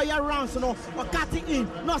 Sending no year rounds, or cutting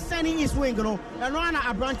in, not sending his wing, and one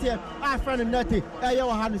Abrantier, our friend in Nete,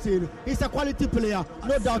 he's a quality player,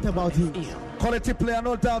 no doubt about him. Quality player,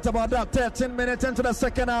 no doubt about that. 13 minutes into the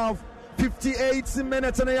second half. 58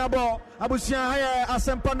 minutes in the Yabo. Abusia here,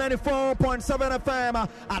 Asempa 94.7 FM,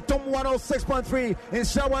 Atom 106.3, in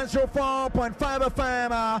Show 104.5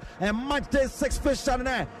 FM, and match day 6 fish on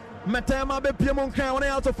there. Metema be Piemon Crown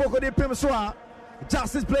out of Foko de Pimswa.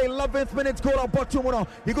 Justice play 11th minute goal of Botumuno.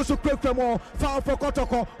 He goes to quick from foul for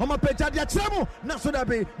Kotoko. Oma Pejadia Chemo.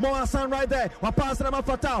 Nasudabi. Moasan right there. Wa pass them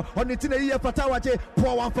Fatal. On the Tina Fatawaje.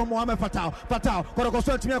 Poor one from Mohamed Fatal. Kotoko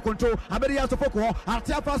sent me control. Abedi out of Foko.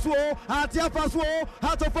 Atia Faswo.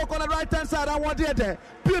 Out of Foko on the right hand side. I want it.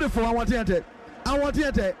 Beautiful. I want it.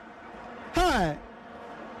 Hi.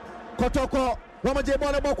 Kotoko. Wamaje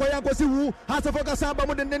Bola Boko Yanko Siwu. Has to focus on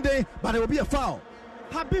Bamudende. But it will be a foul.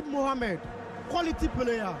 Habib Mohamed. Quality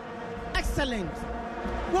player, excellent.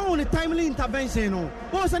 One on the timely intervention,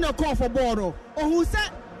 one send a call for borrow, or who said,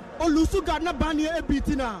 Lusu Gardner Bania a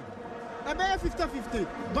beatina. A bear 50-50,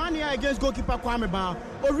 Bania against goalkeeper Kwame Ba,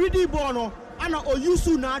 or Ridi Bono, and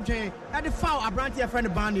Oyusu Naje, and the foul Abrantier friend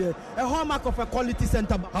Bania, a hallmark of a quality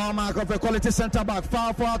centre back. Hallmark of a quality centre back,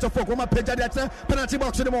 foul for out of Fokuma Peja, penalty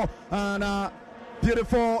box anymore, and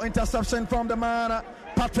beautiful interception from the man,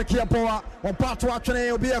 Patrick Yapoa, on part to actually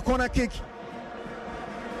will be a corner kick.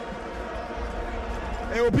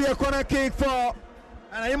 It will be a corner kick for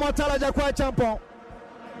an immortal Jakwa champion.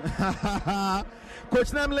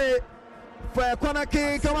 Coach Namley for a corner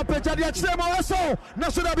kick. Come up, Pechadia Chemo. So,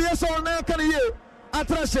 Nasuda be a soul. Now, can you?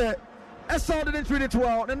 Atrashe. Esau didn't treat it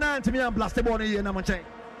well. The 90 million blasted ball here. Namache.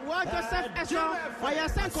 What Joseph Esau, or your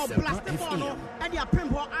son called blasted ball, and your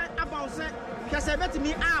pimple, I bounce it. Because I bet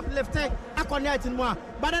me up left, I connect in more.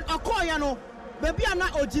 But then Okoyano, baby, I'm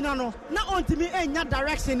not original. Not on to me in that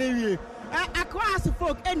direction area. Across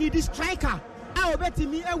folk any this striker. I will bet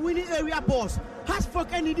me a winning area boss. Has folk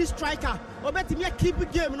any this striker. Or bet me a keep the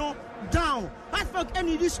game down. Has folk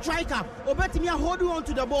any this striker. Or bet me a hold on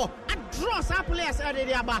to the ball. I draw some players at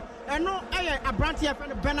the bar. And no a branch here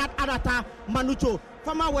from Bernard Adata Manucho.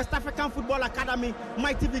 Former West African Football Academy,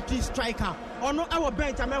 mighty victory striker. Or no our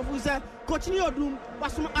bench, I'm who said, continue doom,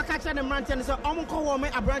 was some Akacha and Mantan, and so I'm going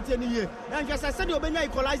to a branch in the year. And just I said, you'll be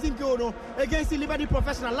equalizing goal against the Liberty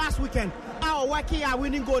Professional last weekend. Our Waki are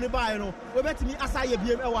winning goal by no. We bet me as I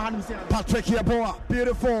be Patrick Yaboa,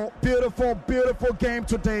 beautiful game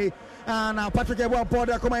today. And Patrick Yaboa,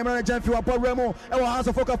 border, come on, manager, if you are Remo, and has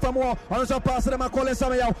a focus from more. Also, pass them, Colin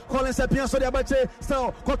Samuel, Colin Sapiens, so they're bache,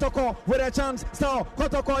 still, Kotoko with a chance, still,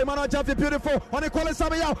 Kotoko, Emmanuel Jaffe, beautiful, on the Colin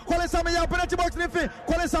Samuel, penalty box,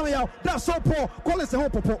 Colin Samuel, that's so poor, Colin Samuel,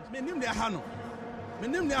 Menim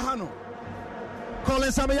Hano.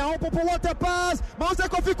 Colin Samuel, what a pass, Mouse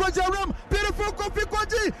Kofi Koji, beautiful Kofi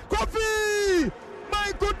Koji, Kofi,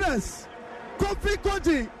 my goodness, Kofi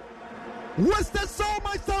Koji. Wasted so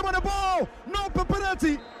much time on the ball, no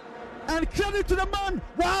penalty, and credit to the man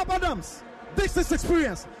Wahab Adams. This is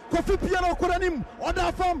experience. Kofi Piano Kodanim, other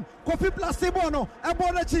form, Kofi Placebono,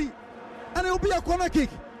 Ebonachi, and it will be a corner kick.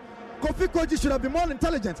 Kofi Koji should have been more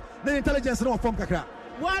intelligent than intelligence no from Kakra.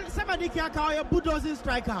 Well, somebody can call a bulldozing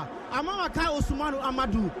striker. Amama Kai Osmanu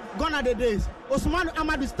Amadou, gone are the days. Osmanu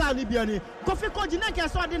Amadou style Libiani. Kofi Kojinaka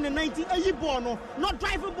saw in the 90 Bono, not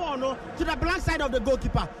driving Bono to the black side of the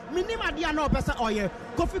goalkeeper. Minima dia no person or yeah.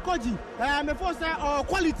 Kofi Koji, me force or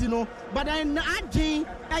quality no, but then Aji,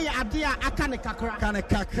 Adia, Akane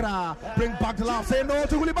Kakra. Bring back the love. Say no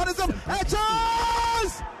to Willibanism. A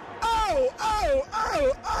chance! Oh!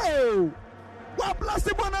 What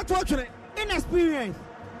blasted one not watching it?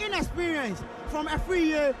 Inexperience from a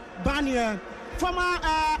 3-year Banier, former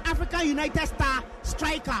African United star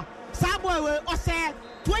striker. Saboy also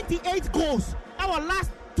 28 goals. Our last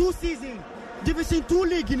 2 seasons, Division 2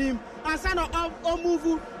 league in him. and sign of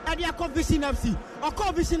move at the Vision FC or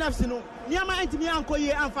call Vision FC. No, Niama Antimi Anko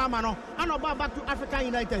Ye and Famano, and about back to Africa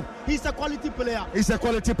United. He's a quality player. He's a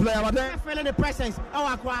quality player, but then feeling the presence.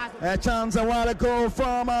 A chance a while ago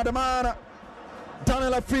from the man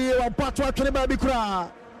Daniel Afrio and Patwa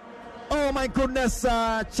Kenebabikra. Oh my goodness,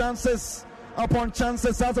 chances upon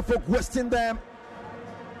chances as a folk wasting them.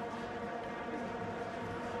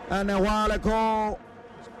 And a while ago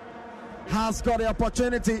has got the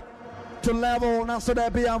opportunity to level Naso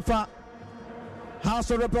Debi Amfa. Has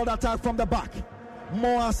to rebuild attack from the back.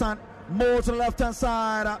 Mo Hassan, more to the left hand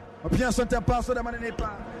side. Opienso Tempaso de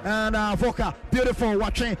Manipa and Voka, beautiful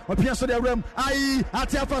watching. Opienso de Rim, Aye,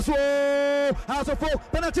 Atiafaso, House of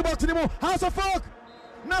Folk, penalty box anymore, House of Folk,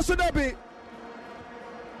 Naso Debi.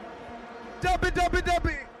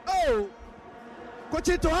 Debi. Oh,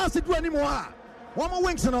 Cochito has to do anymore. One more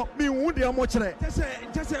wings and me wound the amotre.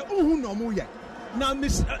 Just say, oh, no more yet. Now,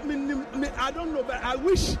 I don't know, but I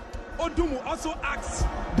wish Odumu also asks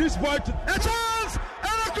this boy to. A chance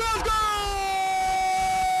and a close goal!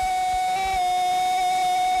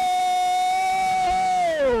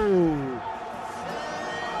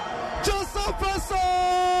 Joseph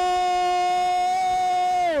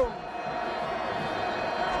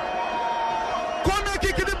corner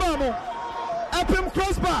kick in the ball. Up him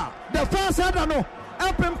crossbar. The first header no.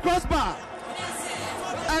 Up him crossbar.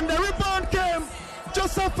 And the rebound came.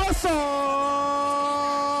 Joseph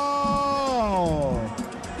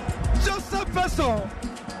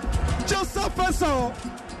Vessel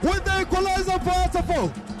with the equalizer for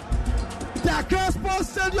Atafo. The Accra Sports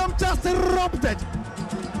Stadium just erupted.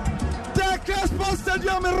 The Accra Sports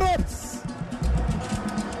Stadium erupts.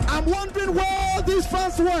 I'm wondering where these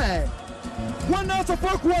fans were when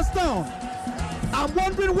Atafo was down. I'm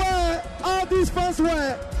wondering where all these fans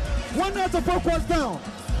were when Atafo was down.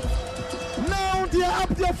 Now they are up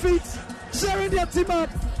their feet, sharing their team up.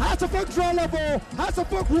 Atafo draw level.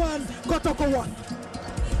 Atafo 1, Kotoko 1.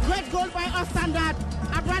 Great goal by us standard.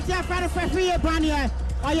 Abratia Ferry Branier.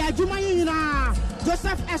 Oya Jumayina.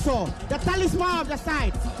 Joseph Esso, the talisman of the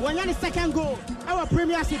side. When you're the second goal, our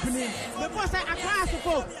premiership in him. Before say across the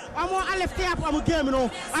folk, I'm more left up on the game, you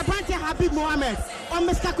know. Abratia Habib Mohammed. On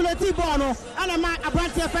the calculative bono, and a man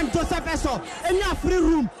Abratia friend Joseph Esso. And you have free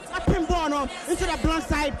room. Up in Bono into the blunt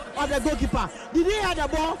side of the goalkeeper. Did he have the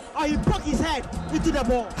ball or he poked his head into the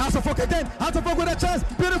ball? Has a folk again. Has a folk with a chance.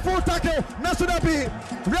 Beautiful tackle. Nasudabi.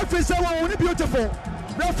 Referee said, well, only beautiful.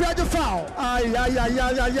 Referee had a foul.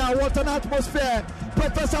 Aye. What an atmosphere.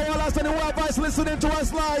 Professor Wallace and whoever is listening to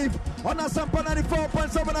us live on Asempa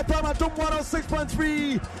 94.7 FM at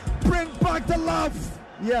 106.3. Bring back the love.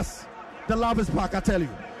 Yes, the love is back, I tell you.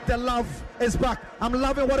 The love is back. I'm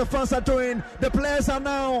loving what the fans are doing. The players are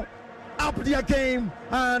now up their game,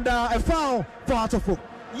 and a foul for Atofo.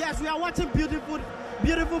 Yes, we are watching beautiful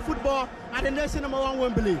football at the nation number 1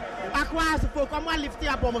 Wembley. Accra Folk, come on, lift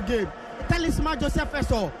up on the game. Talisman Joseph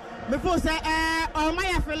Esso. Before say, or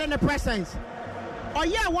my feeling the presence. Or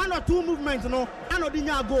yeah, 1 or 2 movements, no, I know the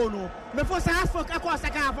goal, no. Before say, I spoke across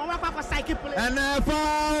second half, and what for psychic play. And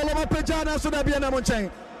foul of Pejana, so that be an Amonchain.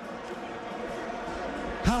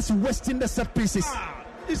 Has wasting the set pieces.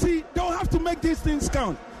 You see, don't have to make these things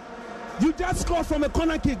count. You just score from a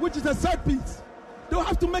corner kick, which is a set piece. Don't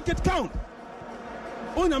have to make it count.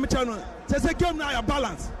 Oh, Namichano, there's a game now, your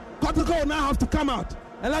balance. Kotoko now have to come out,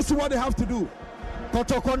 and let's see what they have to do.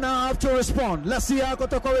 Kotoko now have to respond. Let's see how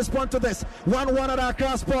Kotoko respond to this. 1-1 at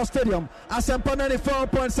Accra Sports Stadium. Asempa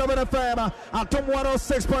 94.7 FM at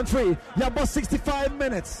 106.3. You have about 65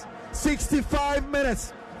 minutes. 65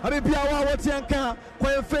 minutes. Abibiawa Watianka,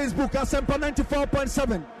 Kwa Facebook, Asempa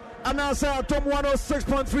 94.7. And now say at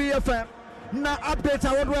 106.3 FM. Now update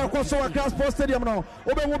I want to across Accra Sports Stadium now.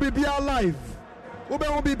 Ube will be live. Ube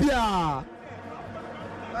will be Bia.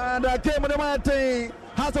 And I came with the man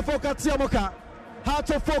how to focus Tiamoka.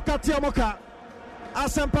 Asempa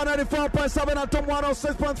 94.7 at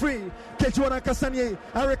 106.3. Kejuana Kasanye,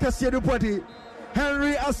 Erica Siedupodi,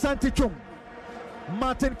 Henry Asantichum,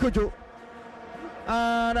 Martin Kujo.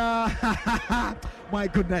 And my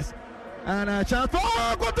goodness. And chance for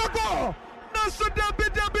Kotoko.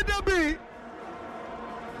 Nasu.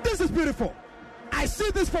 This is beautiful. I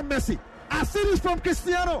see this from Messi. I see this from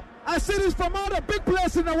Cristiano. I see this from all the big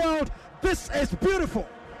players in the world. This is beautiful.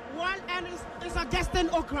 One end is a Justin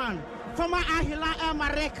Okran, former Ahila El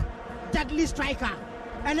Marek, deadly striker.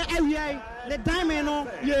 And the diamond,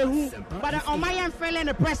 but the Omayan fell in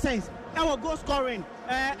the presence. Our goal scoring,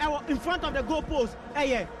 in front of the goal post.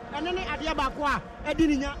 And then at the Bakwa, I can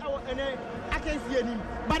see him.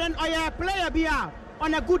 But then a player be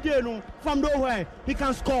on a good day, from nowhere, he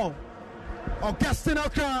can score. Augustine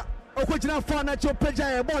Okra Okojina fa na cho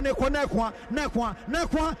peja e ball ne kwa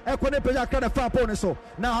ekone peja kra the far pole so.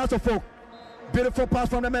 Now House of Folk. Beautiful pass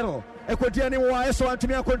from the middle. Ekodiani wa eso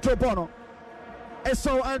Anthony and control Bono.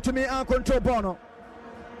 Eso Anthony and control Bono.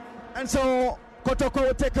 And so Kotoko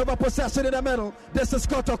will take over possession in the middle. This is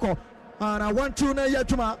Kotoko. And I want to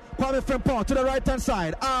Yatuma, Kwame Frimpong to the right hand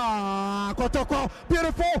side. Kotoko,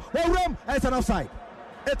 beautiful. Room. It's an offside.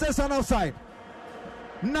 It is an offside.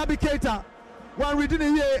 Naby Keita. One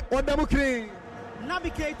reading here on the Mukri.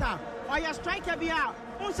 Naby Keita. Or your striker be out.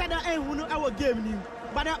 On said that our game.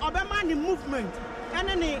 But the Obama movement. And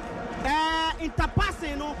then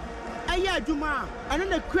interpassing, Juma. And then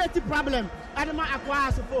the creative problem. Adama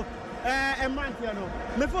acquires support.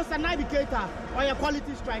 Me for Naby Keita or your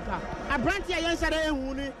quality striker. A brand here yesterday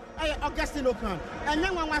Augustine Okan. And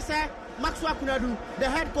then one was Maxwell Kunadu, the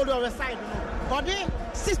head coach of the side. For the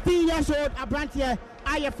 16 years old, a brand here,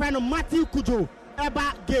 I friend of Matthew Kujo,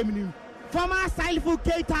 Eba Game. Former Sailful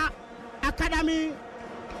Keita Academy,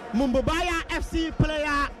 Mumbaya FC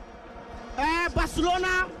player,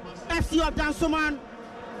 Barcelona FC of Dansoman,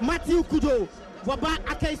 Matthew Kujo, Waba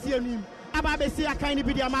Akasianim. Ababesi Akaini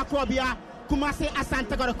Bidia Makrobia, Kumasi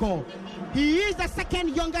Asante Kodoko. He is the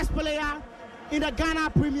second youngest player in the Ghana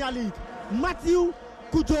Premier League. Matthew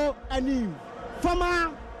Kujo Anim.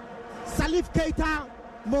 Former Salif Keita,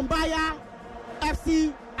 Mumbaya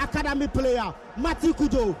FC Academy player. Matthew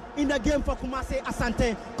Kujo in the game for Kumasi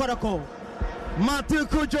Asante Kodoko. Matthew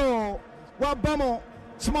Kujo, Wabamo,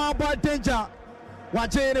 small boy danger.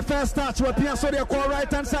 Watching in the first touch, what Pia Sodia call right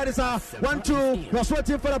hand side is a 1-2. Was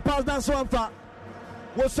waiting for the pass down Swampa.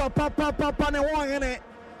 Was a papa and one in it.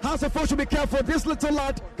 House of Folk should be careful. This little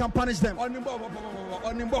lad can punish them. On him,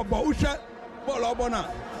 Usha, Bolobona.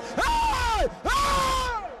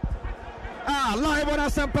 Live on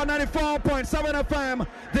Asempa 94.7 FM,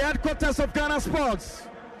 the headquarters of Ghana Sports.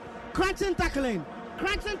 Crunching tackling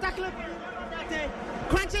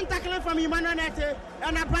from Emmanuel Nete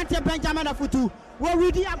and a branch Benjamin Afutu. Well,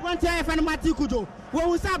 we did a branch and Matthew Kujo.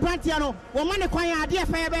 Well, we saw Brantiano, one man acquired a dear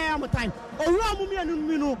fair time. Or Romumi and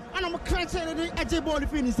Minu, and I'm crunching a J-ball to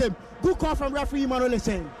finish him. Good call from referee Emmanuel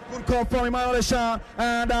Leshan. Good call from Emmanuel Leshan.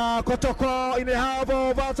 And Kotoko in the half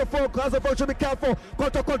of House of Folk. House of Folk should be careful.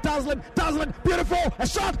 Kotoko dazzling, beautiful. A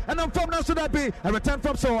shot, and then from Nasudabi. A return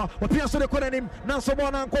from Soa. What Pia Soda couldn't him. Nansobo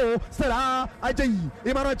Nanko. Said, Ajayi.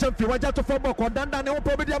 Emmanuel Champi. Wajato from Boko. Danda, no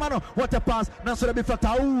problem. What a pass. Nasudabi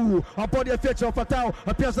Fatau. Upon the feature of Fatau.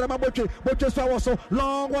 A Pia Soda Maboche. Boche Sawaso.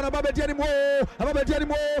 Long one about the anymore. About the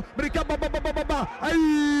anymore. Brika Baba.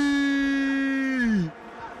 Aye.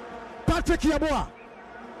 Patrick Yeboah.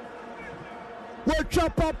 Watch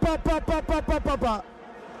up, papa.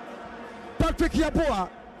 Patrick Yeboah.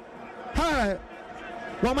 Hi.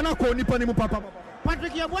 Wamanako Nipanimu papa.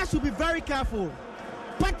 Patrick Yeboah should be very careful.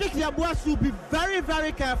 Patrick Yeboah should be very,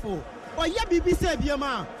 very careful. Or yeah, BBC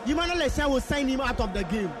Biama. Emmanuel Leshan will sign him out of the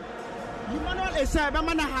game. Emmanuel Leshan,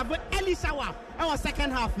 Bamana have early shower. Our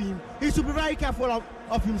second half him. He should be very careful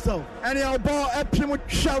of himself. And he'll ball up him with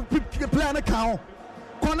play on the count.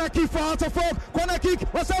 Corner kick for House of Folk. Corner kick.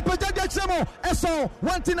 What's up with Jajamo? Eso.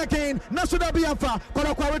 One thing again. Nasuda Bianfa.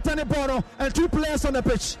 Korokwa returning ball. And two players on the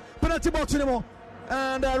pitch. Penalty box anymore.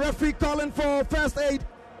 And referee calling for first aid.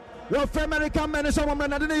 Your American man is someone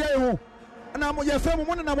that didn't hear. And I'm your family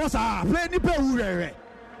one and I was play Nipe Ure.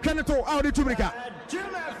 Keneto out the Tumika.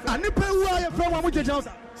 And Nipe Ure from Amuja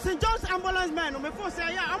Johnson. St. John's ambulance man, before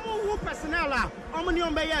say, I'm a personnel. I'm a new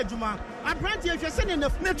Bay Juma. I grant you, you're sending the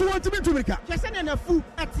network to Tumika. You're sending a food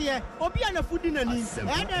at here, or be on a food in a knee.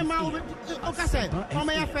 And then, okay, said, from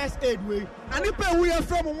my first aid way. And Nipe we are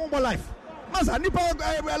from a mobile life. Masa Nipe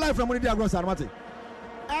life from Monday Agros Armati.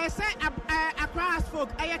 I say, across folk,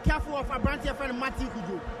 I am careful of a branch friend Matthew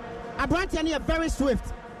Kujo. A branch is very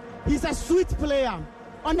swift. He's a sweet player.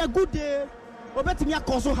 On a good day, Obetimia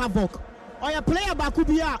Koso Havoc. Or a player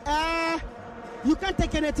Bakubia, you can't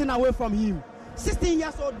take anything away from him. 16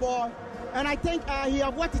 years old boy, and I think he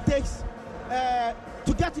has what it takes to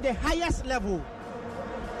get to the highest level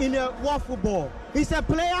in world football. He's a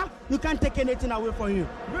player, you can't take anything away from him.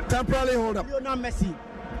 Temporarily hold up. Lionel Messi.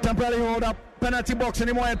 Temporarily hold up. Penalty box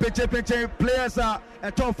anymore. PJ players are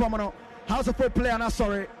a top from House of Folk player, not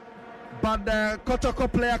sorry. But the Kotoko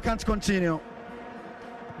player can't continue.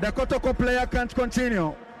 The Kotoko player can't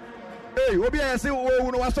continue. Hey, Obi, I say, oh,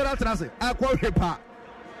 no, I saw that. I call him.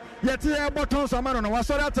 Yet, here, buttons are man. I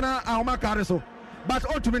saw that. I'm a cariso. But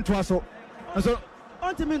ultimate to us. So,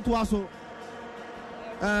 ultimate to us.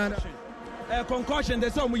 And concussion,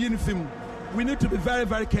 there's some uniform. We need to be very,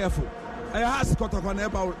 very careful. I asked Kotoko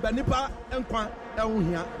about Benipa and Kwan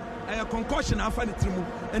here. A concussion, I find it.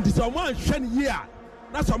 And it's a 1 year.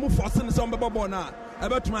 That's why I'm forcing some ball now.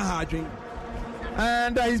 About my hard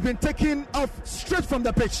and he's been taken off straight from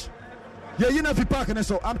the pitch. Yeah, you know if you park in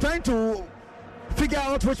so. I'm trying to figure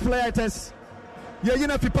out which player it is. Yeah, you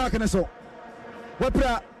know if you park in so. What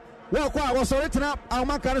player? What was written up? Our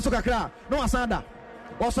man can so kakra. No asanda.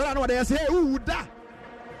 Was no they say ooh da.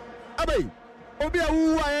 Abe. Obia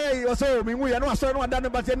ooh eh was so me we no asanda no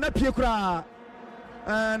done but na pie kra.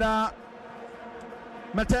 And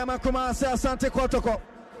Matema Kuma say Asante Kotoko.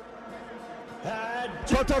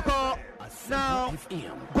 Kotoko now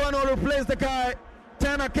going to replace the guy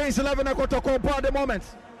 10 against 11 Kotoko at the moment.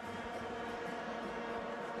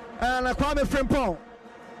 And Kwame Frimpong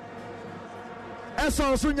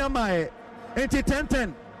Eso Sunyamae into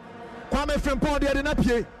 10-10. Kwame Frimpong they did not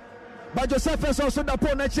pay. But Joseph Eso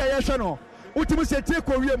Sundapo Nature Yashano. Ultimus take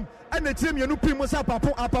Korean and the team you know Primus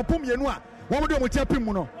Apapum Yenua. What would you tell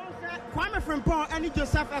Primuno? Kwame Frimpong and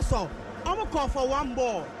Joseph Eso. I'm call for one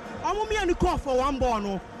ball. I'm me and call for one ball.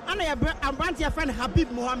 No, and I'm Branty friend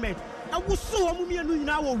Habib Mohammed. I was so me and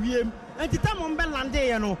now him. And the time on Belande,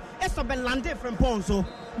 you know, Eso Belande Frimpong. So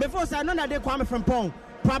before I know that they Kwame Frimpong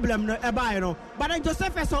problem no eba, you know. But then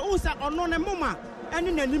Joseph Eso who said on no mama and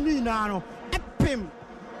in the Nimino, Epim.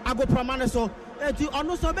 I go Pramane so.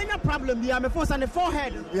 On so many problem here. I'm force on the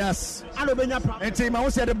forehead. Yes. I don't many problem. And team, I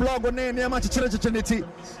was at the blog on name near much Trinity.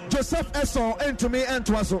 Joseph Eso and to me and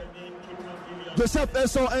to us. Joseph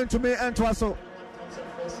Eso and to me and to us.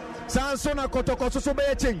 Sansona Kotoko so be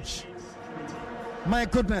a change. My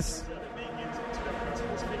goodness.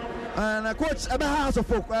 And coach House of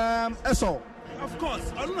folk Eso. Of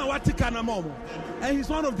course, I don't know what Tikanamomo, and he's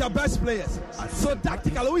one of the best players. So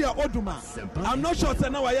tactically, we are Oduma. I'm not sure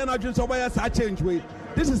now I am not doing so I change way.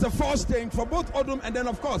 This is the first thing for both Odum and then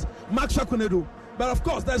of course Mark Shakunedu. But of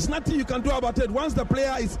course, there's nothing you can do about it. Once the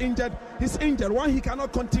player is injured, he's injured. Once he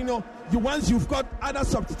cannot continue, once you've got other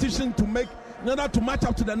substitution to make in order to match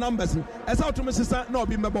up to the numbers. As how to Mrs. No,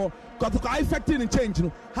 be member. Because affecting and change,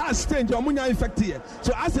 has changed. Your money effect here.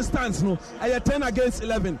 So as it stands, I have 10 against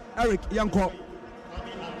 11. Eric Yanko.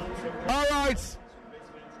 All right.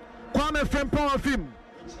 Kwame Frimpong of him.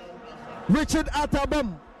 Richard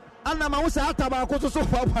Atabam. Anna Mausa Ataba Koso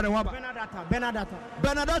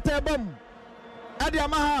Benadata Bum.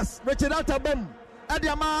 Adiama has Richard Atabam.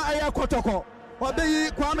 Adiama Aya Kotoko. What they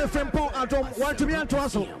Kwame Frimpong Atom want to be on to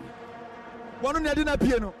us. One on the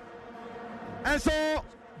piano. And so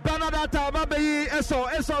Benadata Baby Eso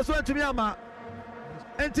so to be ama.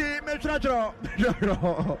 Enti Metrajro.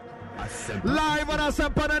 Live on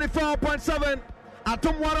Asempa 94.7,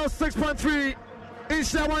 Atom 106.3,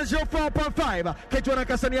 Insha 104.5. Ketwana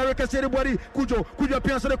Casania Casari Body, Kujo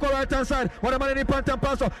appears on the right hand side. What a man in Pantan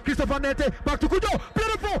Paso, Christopher Nete, back to Kujo,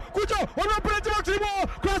 beautiful, Kujo, one more play to Maximo,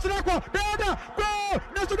 cross the aqua, there, go,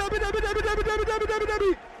 next to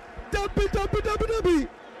Debbie.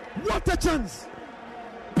 What a chance!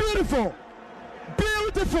 Beautiful,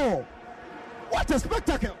 what a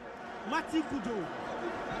spectacle! Matthew Kujo.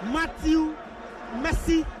 Matthew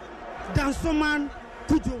Messi Dansoman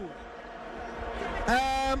Kujo.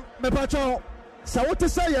 Mepacho, so what to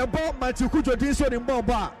say about Matthew Kujo Dinson in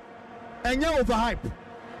Boba? And you're overhype.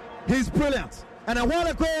 He's brilliant. And a while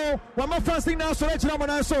ago, one more first thing now, so let's know when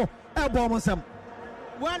I saw Elbomsam.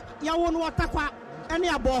 Well, you won't want to any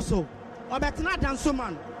aboso or better not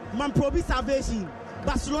Dansoman. Man probi salvation.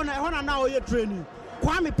 Barcelona, I want to know your training.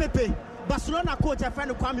 Kwame Pepe, Barcelona coach, a friend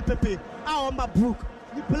of Kwame Pepe. Our Brook.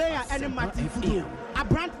 The player any Martin Futo. A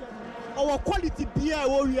brand or quality beer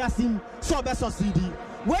we are seeing so best CD.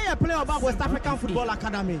 Where you play about West African Football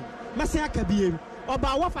Academy. Messia Kabiem or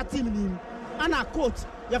about Wafa team name. And our coach,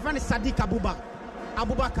 your friend Sadiq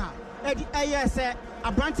Abubakar. Eddie AS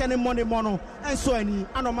a branch and money mono and so any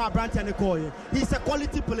Anoma branch and a coy. He's a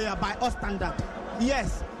quality player by our standard.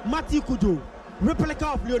 Yes, Matthew Kujo, replica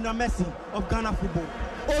of Lionel Messi of Ghana football.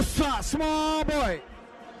 Osha, small boy.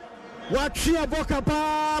 What she a voca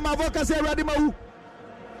pa, my voca say Radimahu.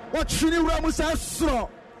 What she knew Ramusa so.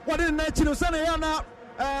 What in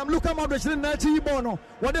 1907 Luka Modric in 19 Bono.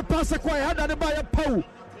 What the pass acquire had to buy a pow.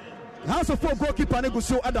 House of four goalkeeper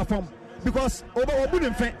Neguso other form. Because over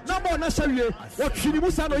Obudin Fan, number necessarily what she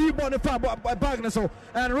was on the born by Bagneso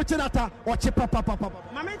and Richard Atta or Chipa Papa.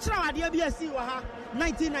 Mamentra at the ABSC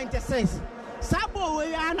 1996. Sabo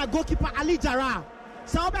Wayana goalkeeper Ali Jara.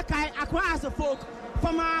 Saubekai acquires a folk.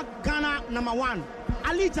 Former Ghana #1,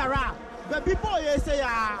 Ali Jara. The people say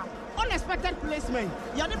unexpected placement.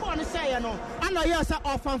 You don't want to say I know yes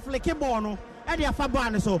often flicky bono. Eddie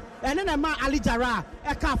Fabano so. And then a man Ali Jara,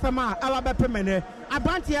 a Kafama, our Bepemene, a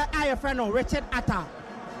brand here, I friend Richard Atta.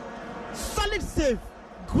 Solid save,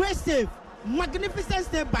 great save, magnificent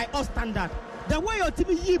save by all standard. the way your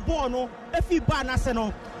team yi ball no if you ban as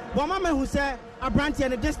no Wamame who say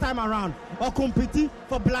Abranti this time around or competing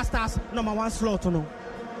for Black Stars number 1 slot no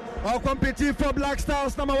or competing for Black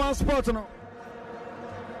Stars number 1 spot no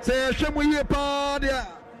say shemu ye pa dia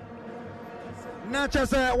nacha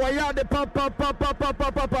say waya de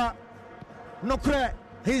papa no cre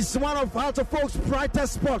he's one of Hearts of Folks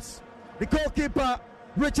brightest spots. The goalkeeper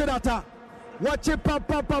Richard Atta watch it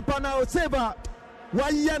papa now saver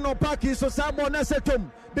waya no paki so samo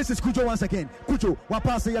nesetum. This is Kujo once again. Kujo, one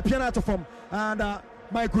pass a piano to form, and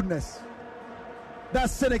my goodness,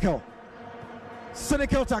 that's cynical.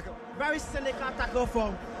 Cynical tackle. Very cynical tackle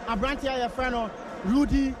from Abrantia, your friend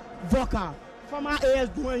Rudy Voka, former AS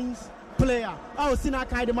Dwayne's player. Oh, Sina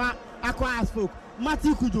Kaidema, Aqua Asfolk,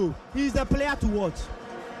 Matthew Kujo. He is the player to watch.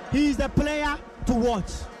 He is the player to watch.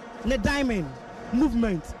 The diamond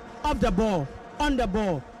movement of the ball, on the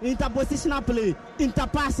ball, interpositional play,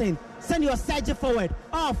 interpassing. Send your surge forward.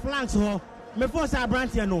 Oh, flanks ho. Me force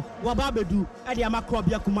Abrantia no. Wababedu. Edi amakro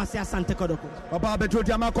bia Kumasi Asante Kotoko. Wababedu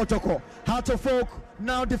di amakotoko. Hearts of Folk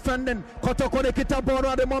now defending. Kotoko de kita ball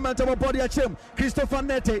at the moment of a body achim. Christopher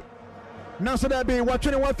Nete. Now so there be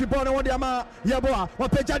watching one fi ball on the ama Yaboa.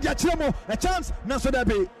 Wapeja di achimo. A chance. Now so there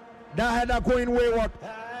be. That header going wayward.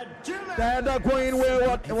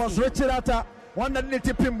 It was Richard Atta. One that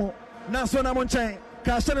niti pimo. Now so na munchain.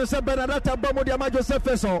 Kashano se Benadata Bamo di ama Joseph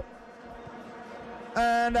Feso.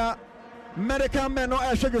 And medical men no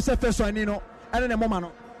I show Joseph Feso and Nino and then a moment.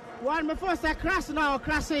 One before say crash now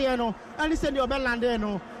crash you know and listen your Belande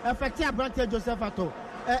no effective Abrantia Joseph Ato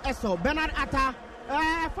so Bernard Atta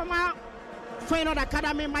former Feyenoord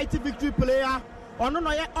Academy mighty victory player or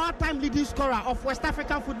no all-time leading scorer of West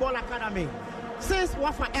African Football Academy since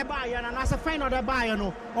Wafa Ebayan and as a Feyenoord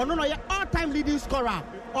Ebayan or no all-time leading scorer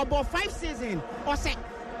about 5 seasons or say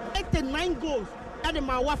 89 goals at the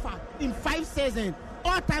Wafa in 5 seasons,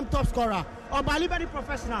 all-time top scorer, or by Liberty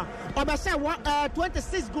Professional, or by say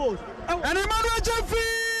 26 goals. And Emmanuel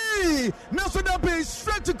Jeffrey! Now so that be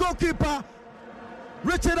straight to goalkeeper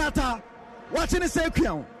Richard Atta watching the same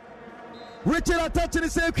crown. Richard Atta touching the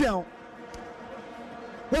same crown.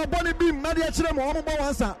 Well, Bonnie Beam, Madia Chilemo, Omo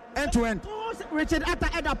Wansa, end to end. Richard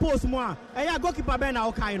Atta at the post more. And ya goalkeeper Bena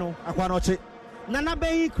Okaino. Aquanoche. Nana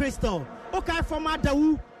Bayi Crystal. Okay, from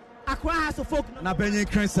Adawu. Aqua has a folk. Nana Bayi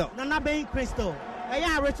Crystal. Nana Bayi Crystal.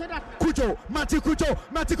 Yeah, Richard Atta. Kujo, Mati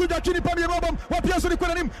Kujo, Chini Pami Robum, what Piasso de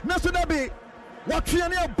Quanim, Nasudabi, what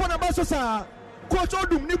Triania Bonabasosa, Coach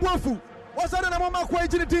Odum, Nibuafu, what's that Mama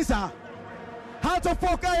Quaiti Tisa? Heart of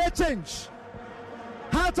Folk, I change.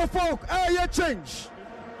 Heart of Folk, I change.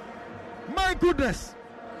 My goodness.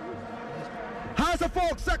 Heart of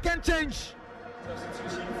Folk, second change.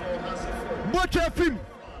 Butcher film.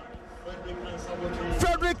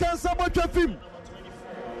 Frederick and Sabotra film.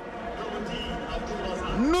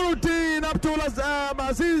 Nuruddin Abdullah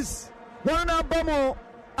Aziz. One Abamo.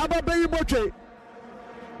 Ababayi Boche.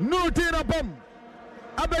 Nuruddin Abam.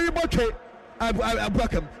 Abayi Boche.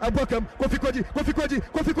 Abwakam.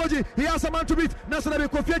 Kofi Koji. He has a man to beat. National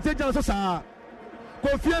Kofi Jansosa.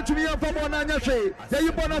 Kofi to me and Fabo Nanyashe. There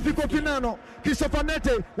you born Africa Pinano. Christopher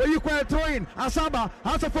Nete. Where you quite throwing. Asempa.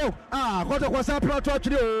 House of Folk. What was a plot to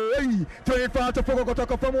you? 24 to Fogo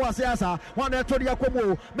Kotoko from Wasiasa. One at Todia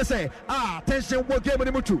Como. Messe. Tension will game in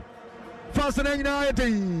the Mutu.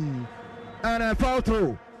 Fascinating. And a foul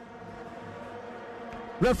throw.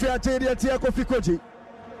 Referee Tia Kofi Koji.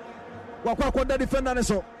 Wakwa defender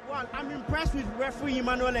so. Well, I'm impressed with referee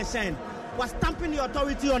Emmanuel Esen. Was stamping the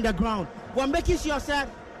authority on the ground. We're making sure that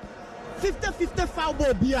 50-50 foul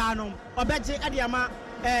ball biano obeje adiama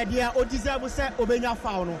dia odeserve say obenya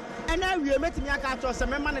foul no. And then we met me catch us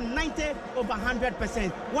remember 90 over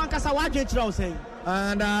 100%. One kasa wa dwen kira say.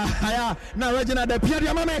 And now Regina the Pierre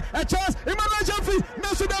Yamame a chance Emmanuel Jeffrey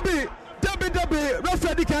no so Debbie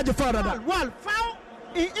referee Kaji father. Well, foul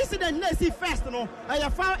incident let's see first no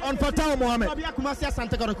foul on Fatah Mohammed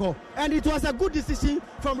and it was a good decision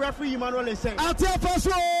from referee Emmanuel Esen. Atia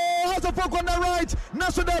Faswo has a folk on the right.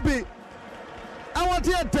 Nasu Derby. I want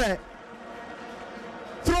to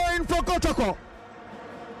throw in for Kotoko.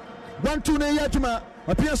 1-2 Yatuma.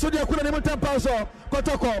 Appears so the Akuanim Tempao.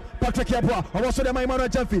 Kotoko, Patrick Yabua. I was so the Emmanuel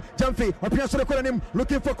Jamfi. Appears so the Akuanim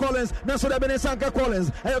looking for Collins. Nasu Derby Sanka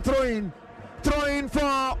Collins. Throw in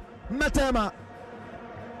for Metema.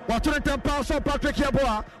 Watunetem pass on Patrick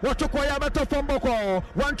Yabua. Watukoya better from Boko.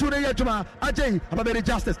 1-2 Yatuma. Ajay, Ababeri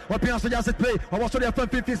Justice. Wapianso Justice play. I was so the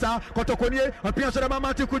FM50. Kotokonye. Wapianso the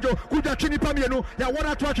Mamati Kujo. Kuja Chini Pamienu. Ya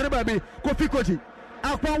wana to watch the baby. Kofi Koji.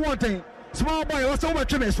 Aqua one thing. Small boy, what's over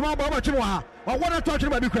to me? Small boy, what you want? I want to touch the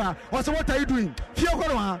baby cry. What are you doing?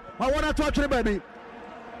 Fiokonoa. I want to touch the baby.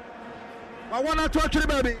 I want to watch it,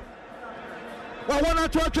 baby. I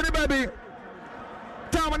want to watch it, baby.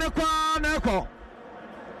 Tamaneko.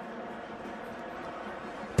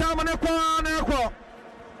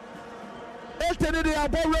 Eternity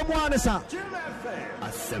above Ramwanesa.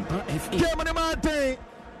 Asempa FM. Germany Martin.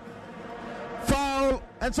 Foul.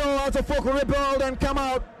 And so out of Focal rebuild and come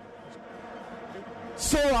out.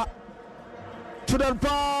 Soa to the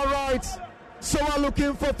far right. Soa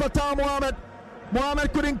looking for Fatah Mohamed.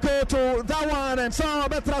 Mohamed couldn't go to that one. And Soa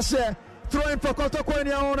Betrashe throwing for Kotoko in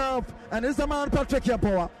your own half. And it's the man Patrick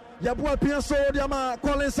Yapoa. Yabua Piaso, Yama,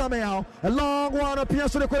 Colin Samuel. A long one, a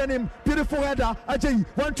Piaso, the Colin, beautiful header. Ajay,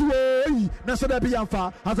 1-2, Nasoda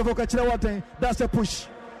Bianfa, has a vocabulary. That's a push.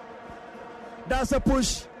 That's a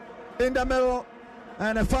push in the middle.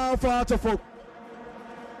 And a foul for out of folk.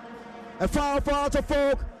 A foul for out of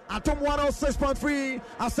folk. Atom 106.3,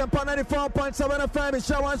 Asempa 94.7 FM,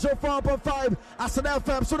 Shawan Show 4.5, Asana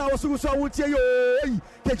FM. So now I will tell you,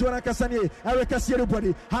 Kejuana Kasani, Eric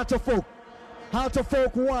everybody, Heart of Folk. Heart of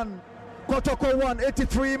Folk 1, Kotoko 1,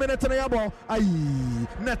 83 minutes in the ball. Aye,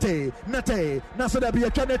 Nete, Nasoda be a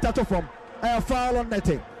candidate out of from. A foul on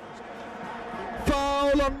Nete.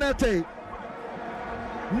 Foul on Nete.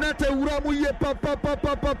 Nete Uramuye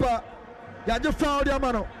papa. Ya just foul the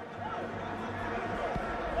mano.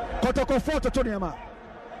 Kotoko 4 to Tonyama.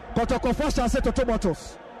 Kotoko 4 shall say to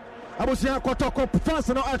Tomatos. I was here, Kotoko fans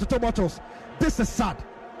are not out to Tomatos. This is sad.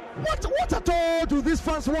 What at all do these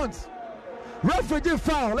fans want? Refugee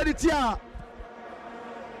foul, let it here.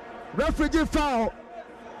 Refugee foul.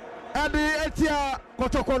 And the Etia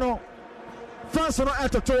Kotokono. Fans are not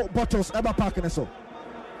out to bottles ever parking so.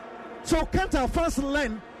 So can't our fans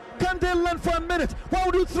learn? Can they learn for a minute? Why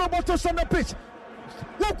would you throw bottles on the pitch?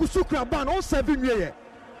 What could Sukra ban all 7 years?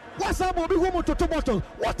 What's up, Bobby Woman to bottles?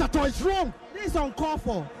 What at all is wrong? This is uncalled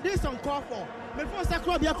for. Before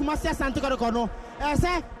Sakro Bia Kumasia Santa Cotocono, I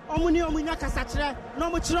say, Omunia Casatra, no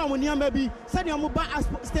much Romunia maybe, send your mobile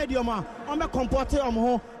stadium on the comporter on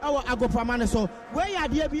home, our Agopamana. So, where you are,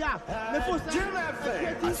 dear Bia? Before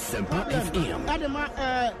Asempa FM.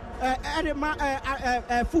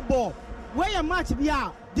 Adema football. Where your match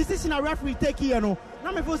Bia, decision a referee take here, no.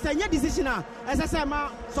 Now, before saying your decision, as I say, my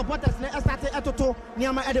supporters started at Toto,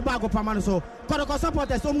 near my Edebago Pamano. So, Cotoco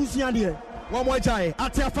supporters, almost here. One more time.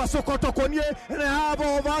 Atiafa so Kotoko nye and a half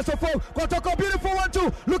of us of folk. Kotoko beautiful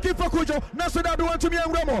 1-2. Looking for Kujo. Nasoda do want to be a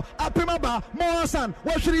Romo. Apimaba. Mohasan.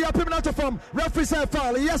 What should he appear out from? Referee said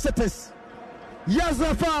foul. Yes, it is. Yes,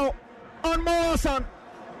 the foul on Mohasan.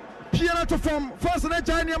 Piano to from first and then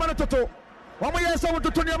Jani Amatoto. One more year, someone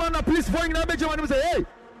to Tony Amana. Please, following the major one, say, hey,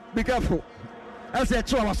 be careful. I said,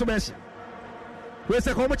 Chua was so messy. We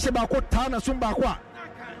say, how much about Kotana Sumbakwa?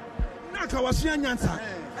 Naka was Yansa.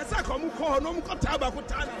 Press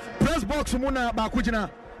box muna bakujina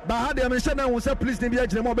but had the mention was say please name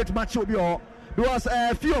be more bet match obi or there was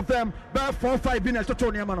a few of them by 4-5 minutes to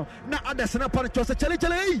Tony Amano na others na part to say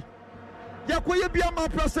chele yakoye bia ma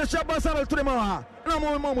process basal to dem ha na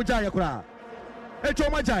mo jai yakura eto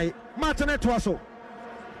ma jai match to aso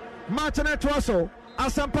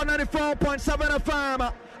Asempa 94.7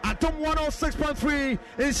 FM Atom 106.3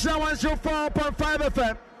 is Shawan Show 4.5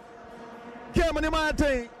 FM Germany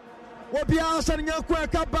Martin will be answering your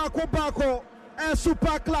quick back and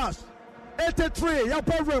super class 83 your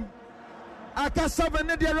program Aka 7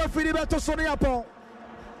 the referee to Sonny Apon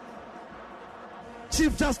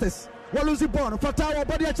Chief Justice Waluzi Bon Fatawa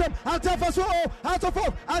body at him Atafaso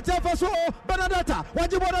Benedetta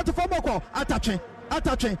Wajiboda to Fomoko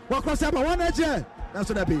attaching what cross up one edge that's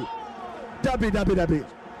what that be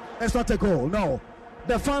it's not a goal no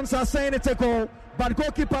the fans are saying it's a goal but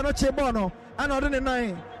goalkeeper no Chebono and other than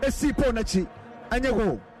 9 a Sipo Nachi and you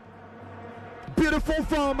go beautiful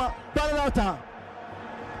from Balata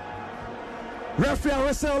referee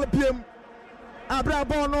whistle PM Abra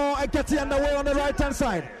Bono and Ketty underway on the right hand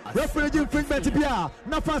side referee infringement Bia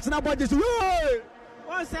no fans na budget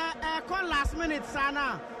once call last minute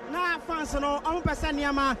sana na fans no omo person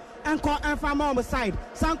niama enko enfama on side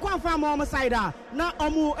sanko enfama on side na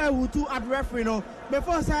omo ehutu at referee no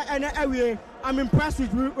before say ene awie I'm impressed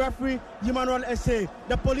with referee Emmanuel Esse,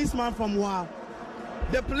 the policeman from Wa.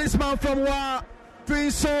 The policeman from Wa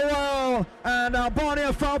doing so well. And Bonnie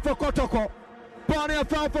a foul for Kotoko.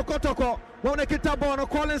 When they get a ball,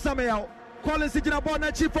 calling Samuel. Calling Sijina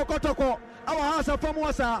Bonnie chief for Kotoko. Our house from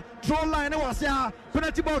Wasa. Draw line was here.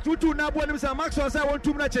 Penalty box. We do now. When Mr. Maxwell said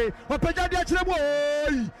 1-2 minutes. But Pejadi actually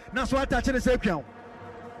boy. That's why touching the same count.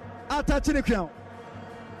 Attaching the count.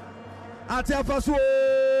 Atiafaso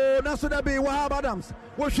Nasoda be Wahab Adams.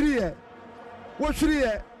 What should what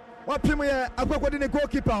premier Akwakodi the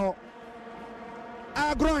goalkeeper?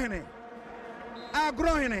 Agrohene.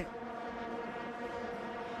 Agrohine.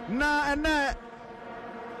 Na and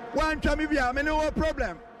one Chamibia, no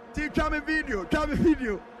problem. Try me video.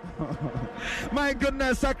 My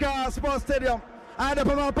goodness, Accra Sports Stadium.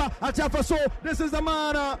 This is the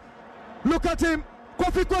man. Look at him.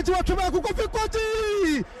 Kofi Koji.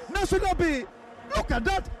 Nasudabi. Look at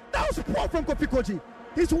that. That was poor from Kofi Koji.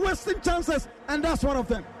 He's wasting chances, and that's one of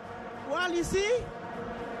them. Well, you see,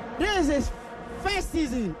 this is his first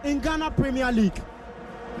season in Ghana Premier League.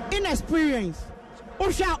 Inexperience.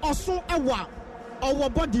 Osha Osun Ewa. Our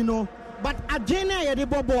body no. But Ajena ya de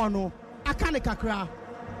bobo no. Akane kakra.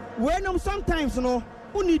 When sometimes no.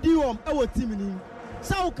 Unidium our team in.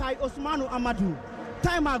 Saukai Osmanu Amadou.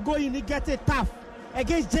 Time ago you get it tough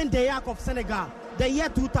against Jendeyak of Senegal. The year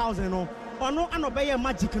 2000 no. Or no anobeye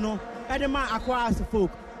magic no. Edema acquires the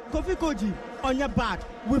folk. Kofi Koji on your bad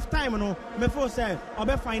with time no. Before say I'll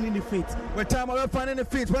be finding the feet. With time I'll be finding the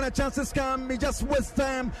feet. When the chances come, me just waste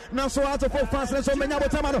time. Now so out of 4 fans, so many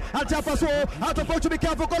time out of 4 to be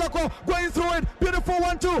careful. Koloko going through it. Beautiful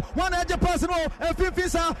 1-2. One edge personal. And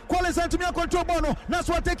Fifisa qualifying to me a control bono. That's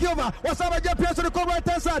what take over. What's up? I just to the right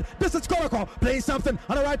hand side. This is Koloko playing something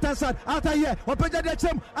on the right hand side. After here, what page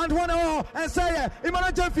them and 1-0 and say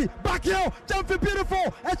Imana Jemfi back here. Jemfi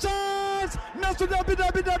beautiful. A chance. Now to Dabi.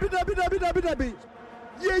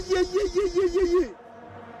 Yeah.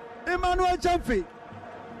 Emmanuel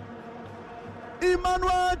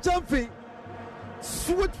Jemfi.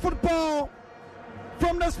 Sweet football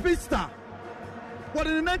from the speedster. What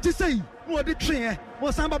did the 90 say? What did train?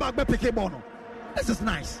 What Samba back by Pique Bono? This is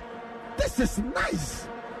nice.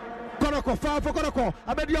 Koroko, foul for Koroko.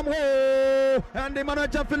 Abediam ho. And Emmanuel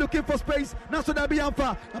Jemfi looking for space. Now so Dabi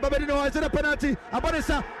Amfa. Abedino is it a penalty?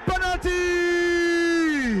 Abadisa.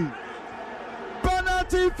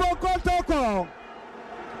 Penalty for Kotoko.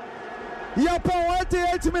 Yapon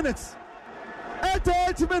 88 minutes.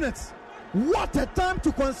 88 minutes. What a time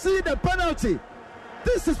to concede a penalty.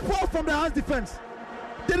 This is poor from the house defense.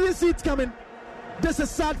 They didn't see it coming. This is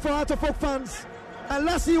sad for Heart of Folk fans. And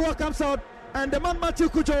let's see what comes out. And the man Matthew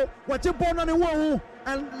Kujo, what you born on the wall.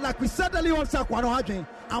 And like we said earlier on Sakwano Hadrin,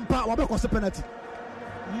 and part was a penalty.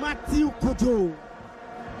 Matthew Kujo.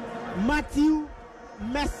 Matthew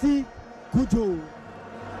Messi Kujo.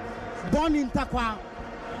 Born in Takwa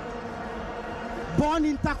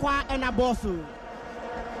and Abosu.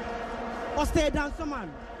 Oste Dansoman,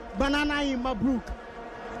 Banana in Mabruk.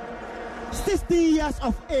 16 years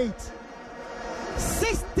of age.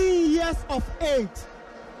 16 years of age.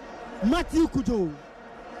 Matthew Kujo.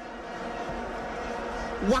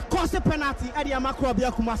 Wakose penalty at the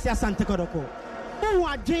Amakrobia Kumasi Asante Kodoko. Who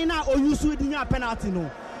are Jena or Yusu in your penalty no?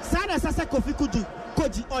 Sada Sasa Kofi Koji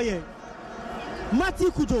Oye.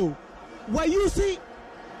 Matthew Kujo. Where you see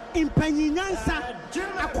in Peninyansa,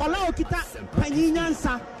 Akola Okita,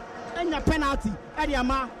 Peninyansa, and a penalty at the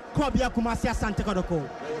Amakrobia Kumasi Asante Kodoko.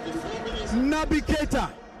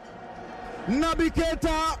 Naby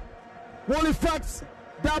Keita will effect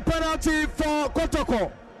that penalty for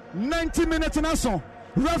Kotoko. 90 minutes in action.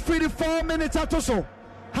 Referee 4 minutes at also.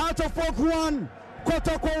 Heart of Folk 1,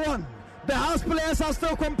 Kotoko 1. The house players are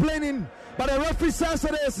still complaining, but the referee says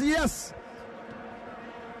it is yes.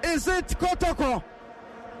 Is it Kotoko?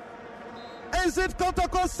 Is it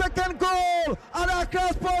Kotoko's second goal at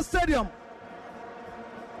Accra Sports Stadium?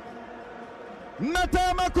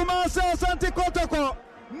 Natama Kumasi Asante Kotoko.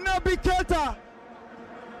 Naby Keita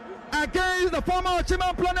against the former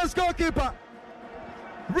Chiman Planes goalkeeper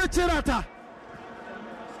Richard Atta.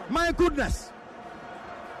 My goodness.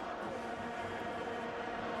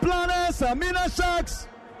 Planes, Mina Sharks,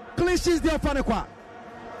 cliches there Fanekwa.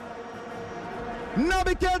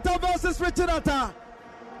 Naby Keita versus Richard Atta.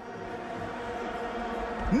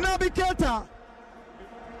 Naby Keita.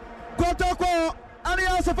 Kotoko. And he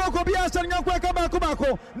also for Kobias and Yakweka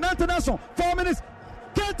Bakubako. Nantanation. 4 minutes.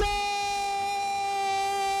 Keita!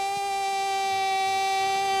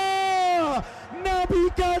 Naby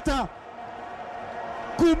Keita.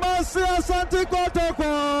 Kumasi Asante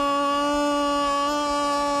Kotoko.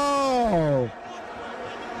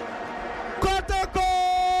 Kotoko!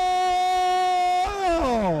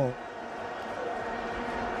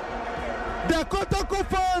 The Kotoko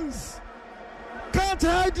fans can't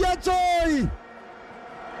hide their joy.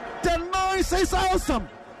 The noise is awesome.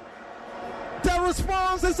 The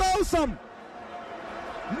response is awesome.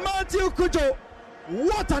 Matthew Kujo,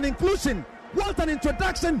 what an inclusion. What an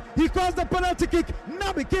introduction. He calls the penalty kick.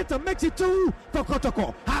 Naby Keita makes it 2 for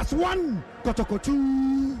Kotoko. Has 1. Kotoko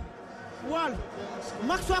 2. 1.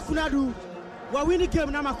 Maxwell Kunadu. We're winning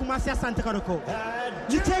game now. Kumasi Asante Kotoko.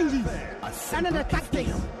 The changes and then the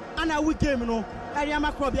tactics and a week game, no,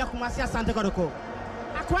 Ariama Krobia Kumasia Santa Kodoko.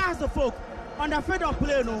 Across the folk on the field of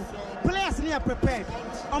play, no, players near prepared.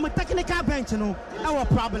 On the technical bench, no, our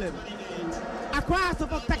problem. Across the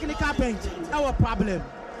folk technical bench, our problem.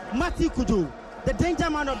 Mati Kudu, the danger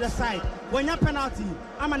man of the side. When your penalty,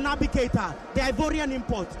 I'm a navigator, the Ivorian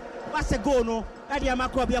import. What's a go, no?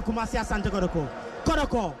 Ariama Krobia Kumasia Santa Kodoko.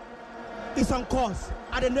 Kodoko is on course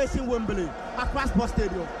at the Nation Wembley, across Sports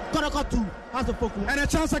Stadium. Kodoko 2 has a focus. And a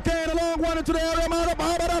chance again, a long one into the area, man of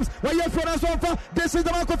Bahamas. Where you're from, this is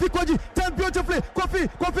the man Kofi Koji. 10 beautifully.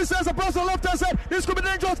 Kofi says a person left hand side. This could be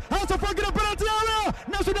dangerous. House of fucking a penalty area.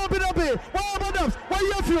 National penalty. Why about them? Why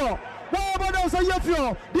you feel? Why about them? Say you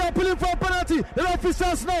feel? They are appealing for a penalty. The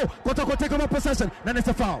officers know. Kodoko take over possession. Then it's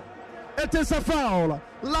a foul. It is a foul.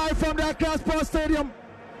 Live from the Accra Sports Stadium.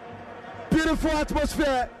 Beautiful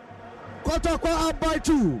atmosphere. Kotoko up by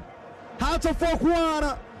 2. Hearts of Folk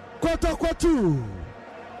 1. Kotoko 2.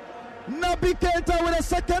 Nabi Keita with a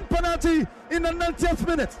second penalty in the 90th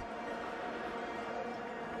minute.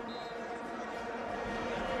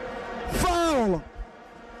 Foul.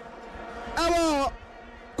 Our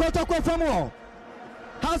Kotoko Famo.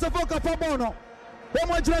 Hearts of Folk Famono.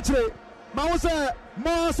 One Jretri. Mausa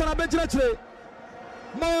Mawson a Benjretri.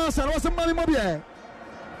 Mawson was a money mobile.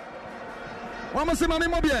 One was a money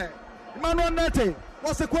mobile. Emmanuel Nete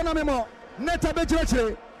was a corner memo. Neta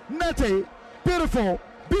Benjretri. Nete. Beautiful.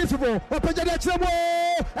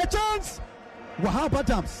 A chance. Wahab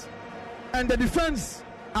Adams and the defense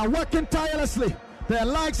are working tirelessly. The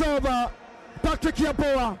likes of Patrick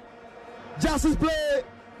Yapoa, Justice Play,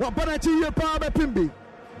 Wabanachi Yapa Pimbi.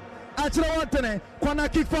 Actually, Kwana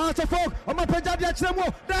kick for Hearts of Folk. Omapejadi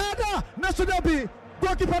Achilemo. Dada Nasudabi.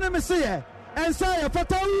 Goalkeeper Nemesia. And Saya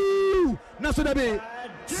Fatau Nasudabi.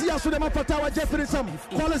 Sia Sudema Fatawa Jeffrey Sam.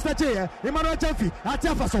 Collins Nache. Emmanuel Jaffi.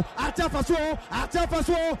 Atiafaso.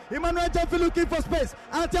 Emmanuel Jaffi looking for space.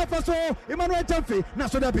 Atiafaso. Emmanuel Jaffi.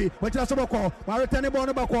 Nasudabi. Wachila Soboko. Maritani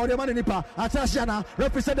Bonoba Kwa. Yamani Nipa. Atashana.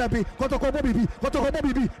 Representative. Kotoko Bobibi.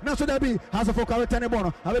 Nasudabi. Has a Folk. Maritani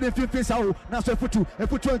Bono. Already 15 Sao. Nasu Futu.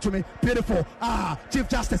 Futu to me. Beautiful. Chief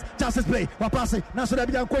Justice. Justice Play. Wapasi.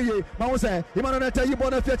 Nasudabi Yankoye. Mawose. Emmanuel Tayi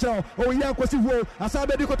Bono Future. Oh, Yankosi Wo.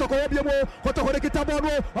 Asabe Kotoko Obiamo. Kotoko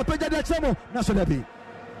Kitabano.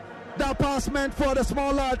 That pass meant for the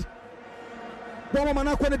small lad.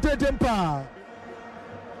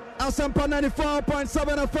 Asempa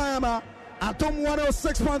 94.7 FM, Atom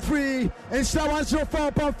 106.3, and Sha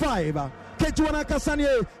 104.5. Kejuana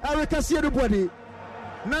Kasanye, Erica Siedubodi,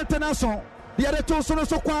 Nantenason, the other two Sono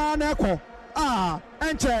Sokwa Neko.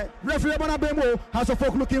 Enche, referee Bonabemo has a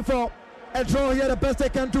folk looking for a draw here, the best they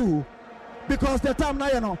can do. Because the time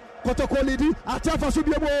now, Kotoko Lidi, Atafa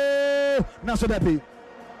Subiabo, Nasodabi.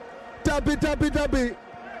 Dabi,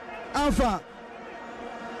 Alpha,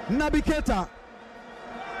 Nabi Keita.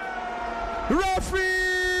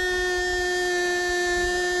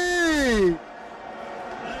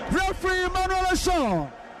 Referee Emmanuel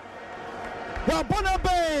Ashon. Wabona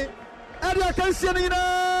Bay, Adia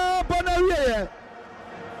Kansianina, Bonarie.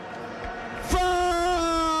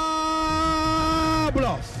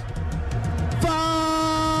 Fabulous.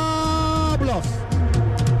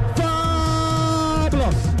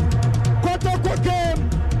 Kotoko came,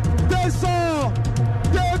 they saw,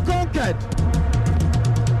 they conquered.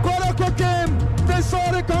 Kotoko came, they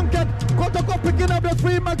saw, they conquered. Kotoko picking up the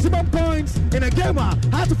 3 maximum points in a game.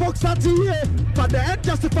 Had to focus that here, but the end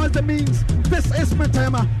justifies the means. This is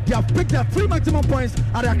Mentama. They have picked their 3 maximum points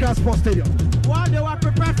at the Accra Sports Stadium. While they were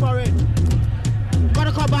prepared for it,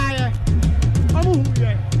 Kotoko buy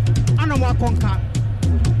Anamwa conquer.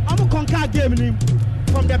 I'm conquer game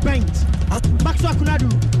from the bench. Maxwell Kunadu,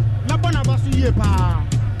 Mabona Basu Yepa,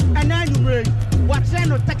 and then you read what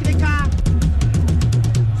kind of technical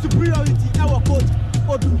superiority our coach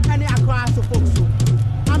or do any across the folks.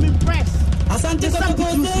 I'm impressed. Asante Even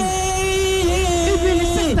the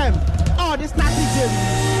system, the starting game.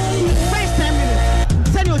 First 10 minutes,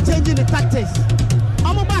 said you're changing the tactics.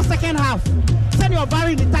 I'm about second half, said you're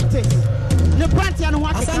varying the tactics. The party and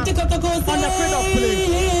what on the field of play.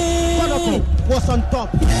 Kodoko was on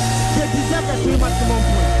top. They deserve the 3 maximum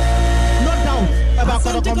points. No doubt about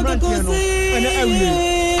Kodoko Brantiano and the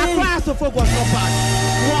area. Across the folk was not bad.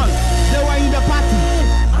 One, they were in the party.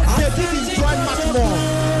 They did enjoy much more.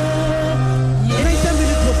 90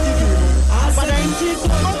 minutes was given. But I indeed,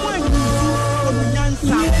 someone who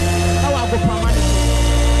chances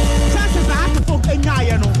are to folk in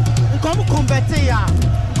Yano. Come convert here.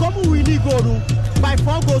 Come really go by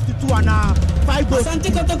 4 goals to 2 and 5 goals. The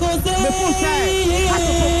phone say has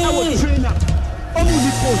to put our trainer.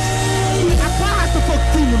 Only coach. As far as the folk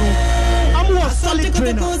team, I'm Omu was solid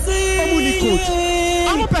trainer. Omu ni coach.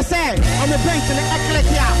 Omu per se on the bench in the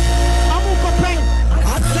Eklekia. Omu Kopeng.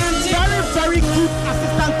 Very, very good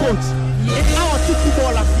assistant coach. Our two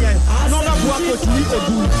footballers here. Another coach we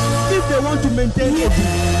Odu. If they want to maintain Odu,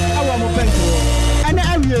 our bench. And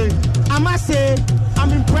I must say,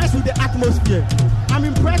 I'm impressed with the atmosphere. I'm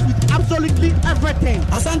impressed with absolutely everything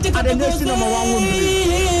at the nation number 1 Wimbledon.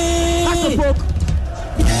 That's the book.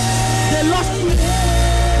 They lost the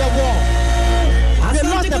war. They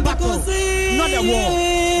lost the battle, not the war.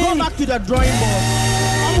 Go back to the drawing board.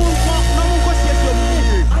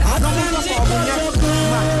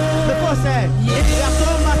 Before say, there are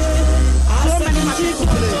so many matches to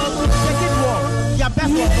play. Second war, your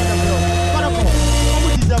best was for the blow.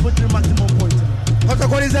 What deserve 3 maximum points?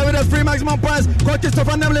 Kotoko deserve the 3 maximum points. Coach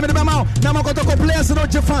Christopher Nemli with the mouth. Now Kotoko players no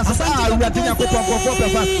defense. We are taking a couple of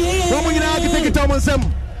fast. One more you take it on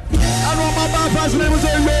some. I know my fast name was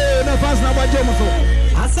no fast now by Jomoso.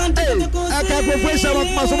 I can't professional of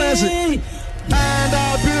Masomesi. And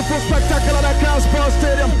a beautiful spectacle at the Crown Sports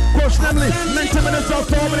Stadium. Coach Nemli, 90 minutes or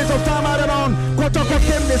 4 minutes of time added on. Kotoko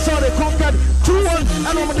came, they saw they conquered 2-1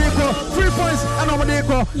 and Omadeko, 3 points and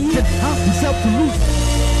Omadeko. It has deserved to lose.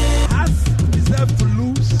 Has deserved to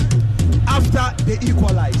lose after they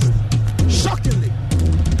equalized. Shockingly.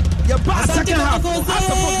 Your second half has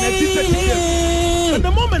to put and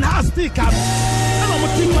the moment has still come. And I'm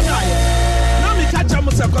going to die. Now me catch up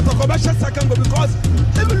myself second goal because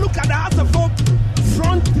if you look at the Asempa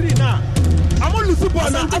front 3 now, I'm on the ball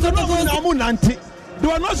now. I don't know I'm on 90. They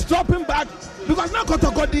were not dropping back because now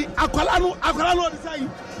Kotoko the Akwalano is saying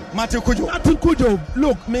Martin Kujo.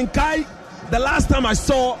 Look, Menkai, the last time I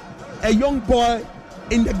saw a young boy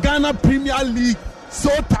in the Ghana Premier League so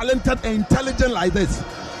talented and intelligent like this.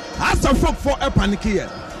 Asempa for a panic here.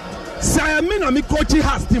 Sayamina mi coach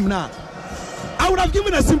has team now. I would have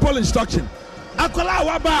given a simple instruction. Akola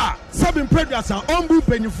waba sabin previous and ombu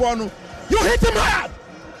penyifono. You hit him hard.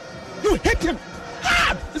 You hit him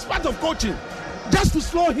hard. It's part of coaching. Just to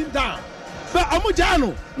slow him down. But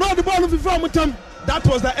Amujano, no the ball of the that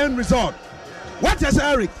was the end result. What is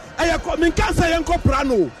Eric?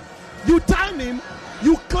 You time him,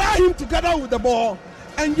 you clear him together with the ball,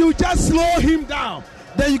 and you just slow him down.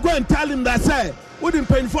 Then you go and tell him that say wouldn't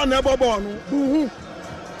pay for never born.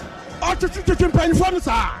 Or to pay for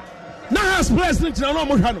sir. Now has president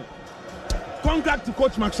no. Congrats to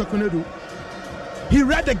Coach Max Sokonedu. He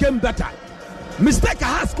read the game better. Mistake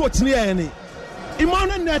has coach near any.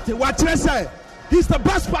 Imane Nete, what I say, he's the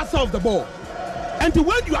best passer of the ball. And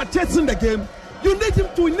when you are chasing the game, you need him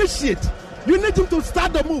to initiate. You need him to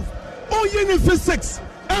start the move. Oh, you need physics.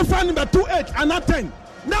 And find number 2-8 and not 10.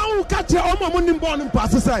 Now catch your own money born in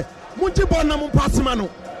passes.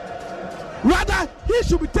 Rather, he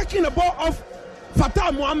should be taking the ball off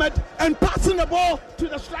Fatah Mohammed and passing the ball to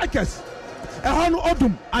the strikers. Ehonu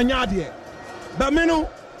Odum Anyadie. Bamino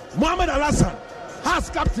Mohammed Al-Hassan has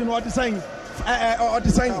captain or design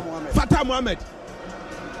Fatah Mohammed.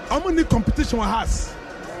 How many competition has?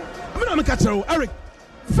 I mean, catch Eric.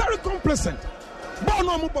 Very complacent.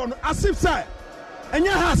 Bono as if say, and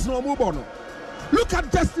your has no mubono. Look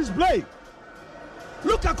at Justice Blake.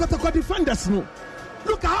 Look at Kotoko defenders. No.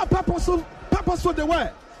 Look at how purposeful they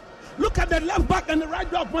were. Look at the left back and the right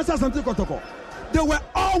back of Moses and Kotoko. They were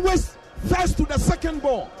always first to the second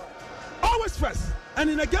ball. Always first. And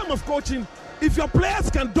in a game of coaching, if your players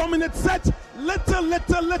can dominate such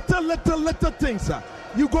little things,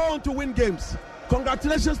 you go on to win games.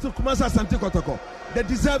 Congratulations to Kumasa Santi Kotoko. They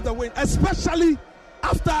deserve the win, especially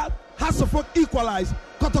after Hasselhoff equalized.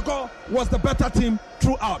 Kotoko was the better team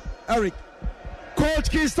throughout. Eric. Coach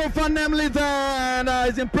Christopher Nemli there, and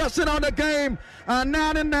his impression on the game. And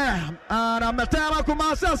now and there. And I'm a time of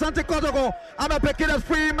Kumasa Santi Kotoko. I'm a picking at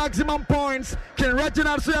 3 maximum points. Ken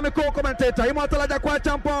Reginald Suyami co-commentator. Immortal Ajakwa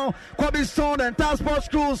Champon, Kobe Stone, and Task Force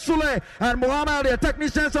Crew, Sule, and Muhammad, the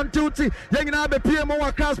technicians on duty. Yangina be PMO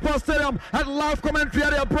across Sports Stadium at live commentary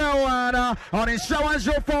at the Bro. And on Inshawan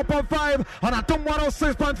Show 4.5, on Atom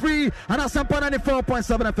 106.3, and Asempa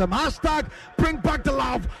 94.7 FM. Hashtag bring back the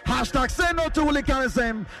love. Hashtag say no to Willie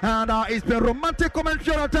Carrison. And it's been romantic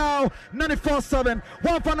commentary on Tao 94.7.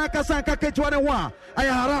 One for Nakasanka K21.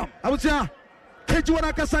 Ayaharam. I would say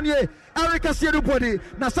K21 Kasanye. Eric Asiedu Body.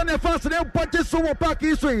 Nasanya fast and Elpati Sumo Park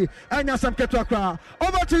Isui. And Yasam Ketwakra.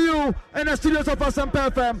 Over to you in the studios of Asempa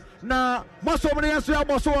FM. Now, most of the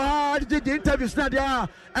also hard did the interviews Nadia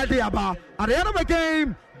at the Aba. At the end of the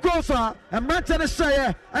game, Gosa and Manchester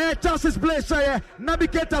Shire, and chances play Shire,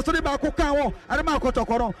 Navigator, so the Bakukawa, and the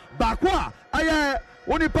Makotokoro, Bakwa,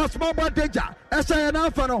 Only pass more danger. Esa na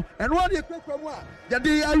fano and one ye quick from one.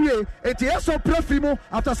 Yadi aye eti prefimo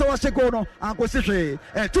after so no anko sihwe.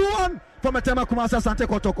 2-1 from Etema Kumasi Asante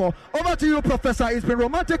Kotoko. Over to you, Professor. It's been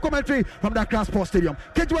romantic commentary from the Accra Sports Stadium.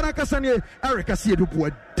 Kejwana Kasanye, Eric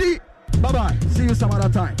Asiedupu. Bye bye. See you some other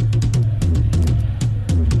time.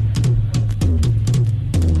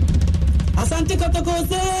 Asante Kotoko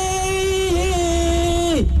say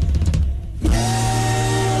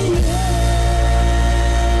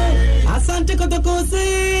Asante Kotoko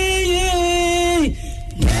say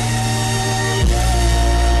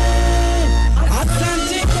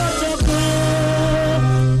Asante Kotoko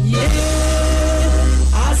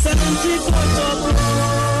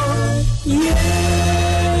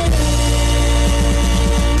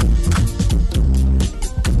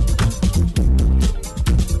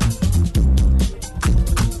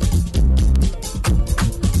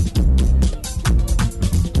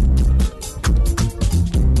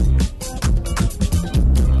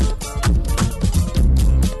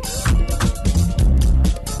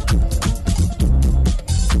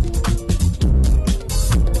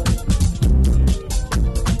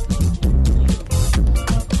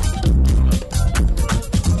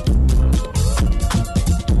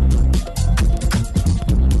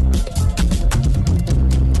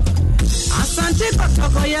Asante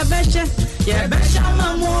Kotoko Yebesha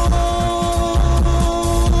mamo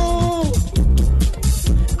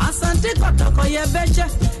Asante Kotoko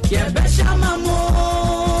Yebesha mamo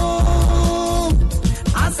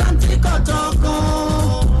Asante Kotoko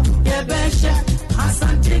Yebesha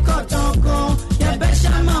Asante Kotoko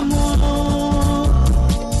Yebesha mamo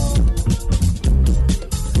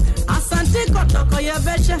Asante Kotoko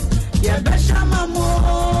Yebesha mamo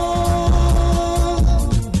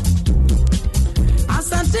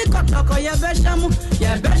Asante Kotoko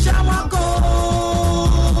Yebesha wako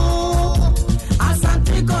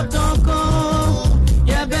Asante Kotoko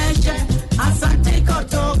Yebesha Asante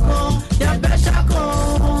Kotoko Yebesha ko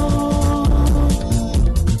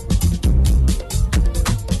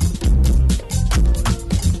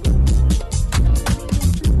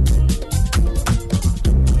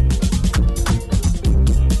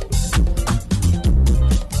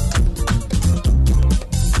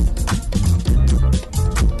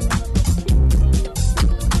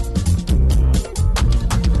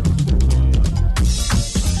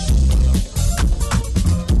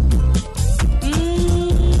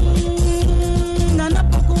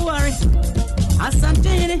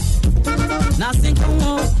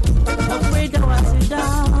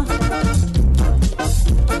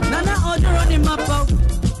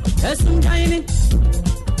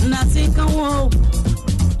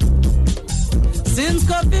Since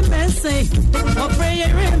coffee men say, oh pray your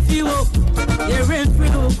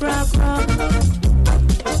refuel, crap.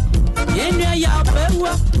 Yenya ya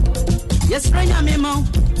bewa, yes renya memo,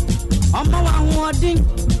 omo wa wording,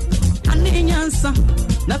 ani nyansa,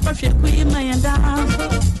 na fafye kui mayenda.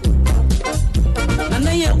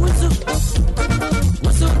 Nana ye wusu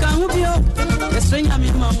kahubio, yes renya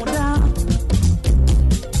memo muda.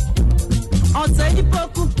 Ota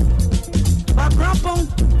ipoku, bakrapon.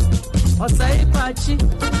 Osai pachi,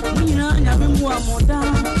 muna nyabimu amoda.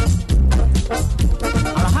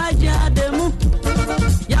 Alhaja demu,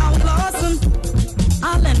 ya Lawson,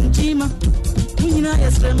 Allen Jima, muna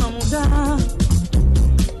yesrema muda.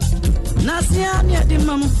 Nasiani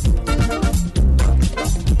adimamu.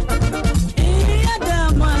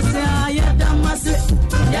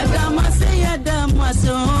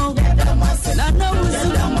 Yadamase. Nana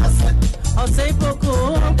wusu, osai poko,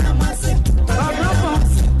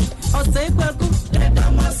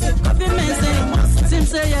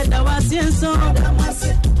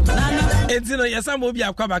 Etino yesam obi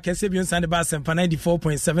akwaba kese bi nsande ba Asempa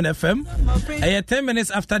 94.7 FM. 10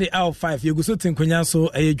 minutes after the hour 5 you go so tinkonya so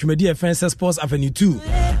dwumadi FM Sports Avenue 2.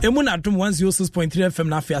 Emu na dum 106.3 FM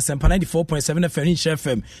na afia Asempa 94.7 FM in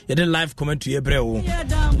FM. Ye de live commentary ebre wo.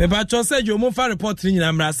 Me ba cho say jo mo fa report ni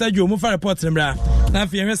nyina mra, say jo mo fa report ni mra. Na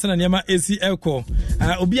afia hwese na niam ACL ko.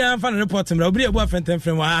 Obi an fa report mra, obi ebu afentem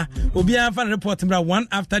frem ha. Obi an fa report mra one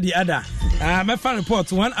after the other. Me fa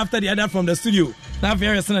report one after the other from the studio. Now if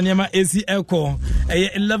you're saying Yama ACL call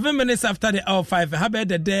 11 minutes after the hour 5 how about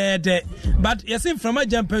the day but you see from a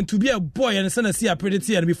jump to be a boy and son see a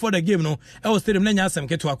pretty and before the game no I was telling them some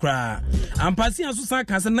get to Accra I'm passing as Susan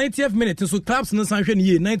has a 90th minute so claps no sanction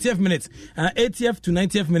ye 90th minute 80th to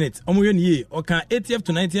 90th minute omo ye or can 80th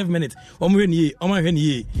to 90th minute omo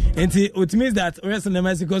ye and it means that rest in the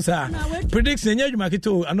Mexico sir prediction you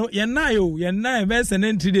makito I know ye na verse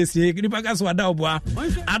and 3 days ye nipa ka so ada oboa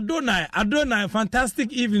Adonai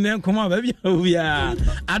fantastic evening and come on baby. We are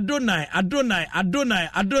Adonai.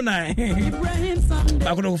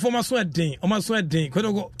 Bakono former sweating, almost sweating. Could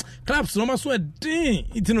go claps, almost sweating.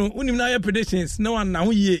 It no unim na predictions. No one now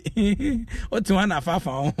ye. What to one afa.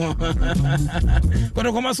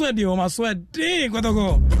 Koto koma sweating, almost sweating. Koto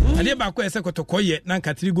go. And the back west koto koye. Nan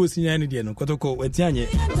katri go senior any day no. Koto ko wetianye.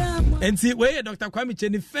 And see where Dr. Kwame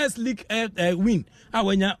Cheni first league win.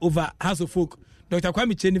 Awenya over House of Folk. Dr.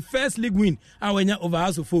 Kwame Cheni first league win. Awenya over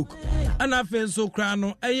House of Folk. And I feel so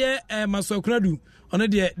crano. Masokradu. Ono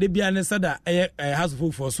de bia ne sada House of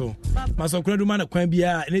Folk for so. Masokradu man kwan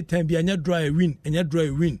bia anytime bia nya draw a win.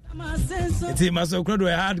 It's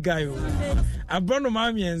Masokradu a hard guy. Abrono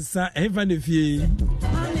mami ensa efa ne fie.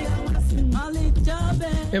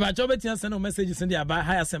 Eba chobe tia send messages in the aba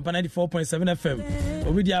higher Asempa 94.7 FM.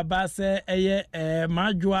 Obi di aba say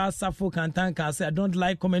Majwa Safo Kantan can say I don't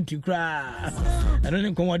like commentary cry. I don't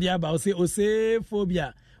know come dia aba say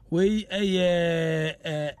phobia. We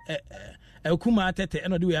Kuma tete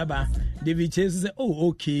eno di we aba. David Chase say oh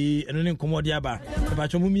okay eno ne come dia aba. Eba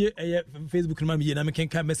chomo mi Facebook ma mi na me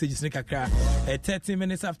can messages ne kakra 30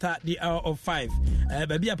 minutes after the hour of 5.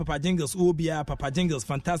 Baby Papa Jingles Obia Papa Jingles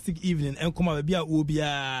fantastic evening and come baby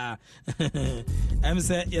Obia. I'm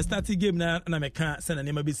say you start the game na me can send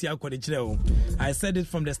na be see akwa de kire. I said it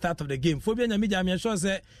from the start of the game. Phobia nyamija me sure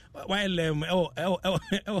say while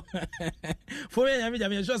Phobia nyamija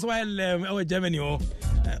me sure while Germany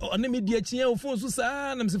on me dia chie phone so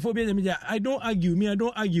sa na me Phobia nyamija. I don't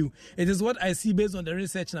argue. It is what I see based on the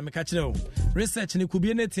research na me ka kire. Research ni could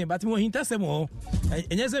be anything but me hinta say mo.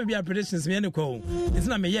 Enye say be predictions me ko. It's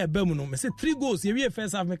not me yeah bemu no me say 3 goals here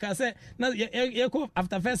first half me can say na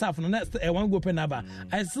after first half no next one goal penaba.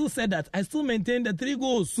 I still said that I still maintain the 3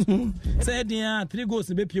 goals. Said yeah 3 goals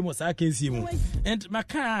be pimo sa kensi mu and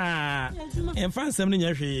maka en fan sem no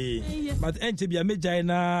nyahwe but enche bia mejai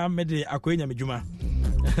na me de akonya medjuma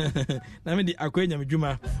na me de akonya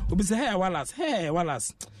medjuma obi say hey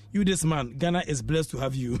Wallace you this man Ghana is blessed to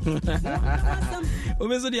have you.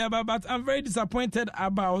 But I'm very disappointed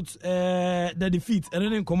about the defeat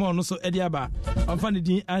and then come on so Ediaba I'm funny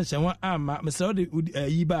din answer one ama me say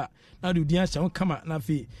yiba na do din answer come na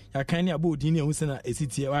fi ya kan ni abo din e hu na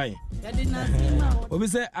esiti why obi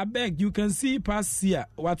say abeg you can see past here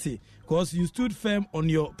what because you stood firm on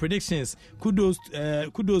your predictions kudos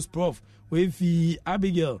prof we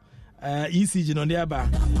Abigail ECG on the aba.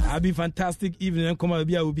 I'll be fantastic evening and come will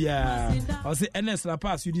be I'll say NS La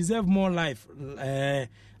Paz, you deserve more life.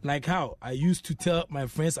 Like how I used to tell my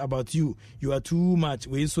friends about you. You are too much.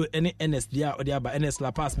 We so any NS dia or the aba NS La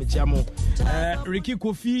Paz me chamo. Ricky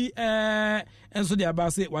Kofi and so the aba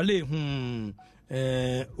say wale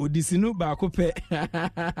Odisinu Bakope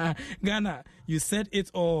Ghana, you said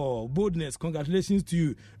it all. Boldness, congratulations to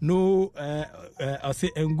you. No, I'll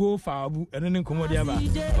say and go Fabu and then Komodiaba.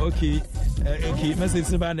 Okay,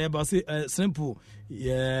 message about say simple.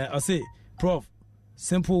 Yeah, I'll say Prof.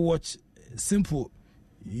 Simple watch, simple.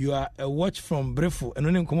 You are a watch from Brefo and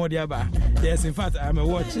then Komodiaba. Yes, in fact, I'm a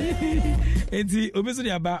watch. And the obviously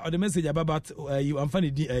about or the message about you. I'm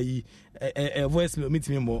funny. A voice will meet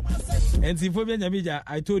me more. And the Phobia Nyamija,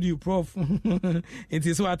 I told you, Prof. It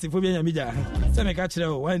is what Phobia Nyamija. So I catch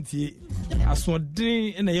you one tea. I swan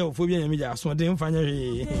drink in a year of Phobia Nyamija. I swan drink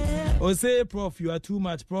finally. Or say, Prof, you are too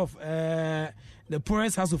much, Prof. The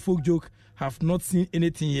poorest House of Folk joke have not seen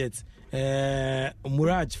anything yet.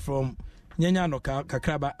 Muraj from Nyanya no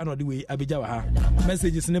kakraba another way abijawa ha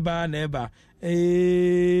messages neba neba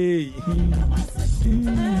hey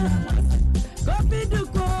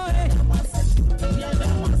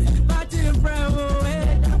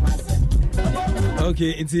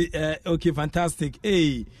okay it's okay fantastic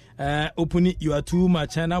hey Opuni, you are too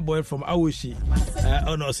much China boy from Awoshi.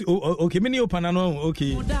 Oh no, okay, many open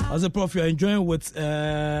okay. As a prof, you are enjoying what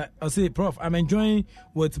I say, Prof, I'm enjoying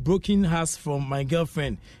what broken hearts from my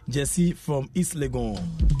girlfriend Jessie from East Legon.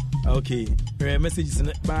 Okay, messages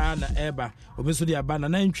in Bana Eba, obviously a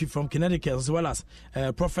banana entry from Connecticut as well as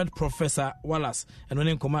Prophet Professor Wallace, and when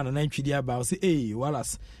in command an entry there about say, hey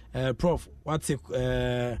Wallace, Prof, what's it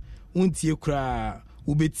unti kra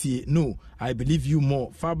ubeti no I believe you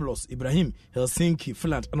more fabulous Ibrahim Helsinki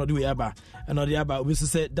Finland another way aba we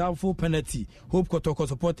say doubtful penalty hope Kotoko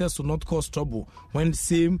supporters will not cause trouble when the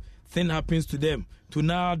same thing happens to them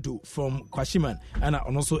Tunado from Kwashiman and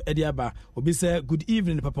also Ediaba. Obi say good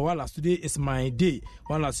evening, Papa Wallace. Today is my day.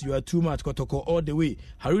 Wallace, you are too much. Kotoko all the way.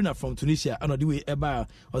 Haruna from Tunisia. And the way Eba.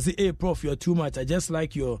 I say, hey, Prof, you are too much. I just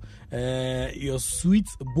like your sweet,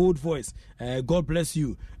 bold voice. God bless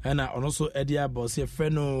you. And also Ediaba. Say,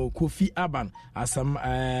 Freno Kofi Aban.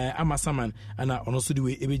 Amasaman. And also the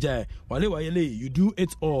way Ebijay. Wale, you do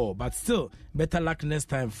it all, but still better luck next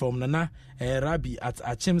time from Nana Rabi at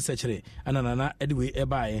Achem Sechere. And Nana Edway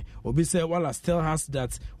Ebae. Obi say Wallace tell us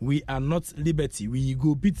that we are not liberty. We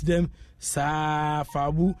go beat them. Sa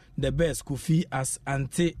Fabu the best Kofi as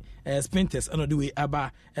anti Spinters. And the way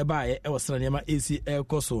Aba Ebae Ewasranema AC El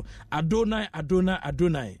Koso. Adonai.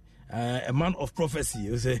 A man of prophecy.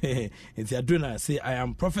 You say it's Adonai. Say I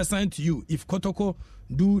am prophesying to you. If Kotoko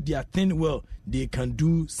do their thing well, they can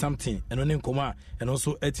do something. And on Koma and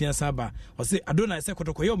also Etienne Saba. Or say Adonai say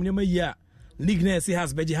Kotoko yo mnyama ya. Ligne say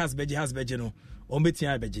has beji no.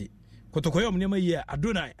 Ombetia beji. Kotoko yo mnyama ya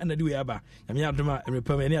Adonai and the way aba. Yami Adoma and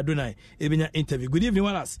repame Adonai. Ebenya interview. Good evening,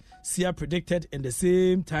 Wallace. Sia predicted in the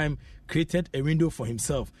same time created a window for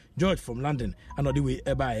himself. George from London and the way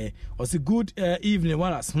eba. Or say good evening,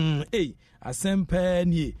 Wallace. Hey, Asempa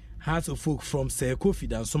ni. Hearts of folk from Sir Kofi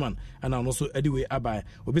Dansoman and I'm also Ediwe Abai.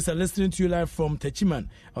 We'll be listening to you live from Techiman.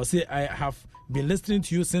 I'll say I have been listening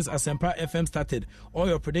to you since Asempa FM started. All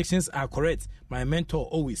your predictions are correct. My mentor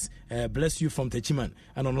always bless you from Techiman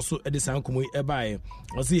and I'm also Edison Kumui Abai.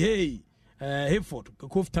 I'll say hey, Hayford,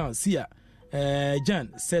 Cove Town, Sia.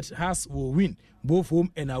 Jan said Haas will win both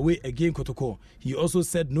home and away again Kotoko. He also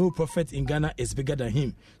said no prophet in Ghana is bigger than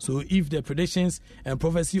him. So if the predictions and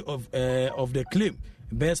prophecy of the claim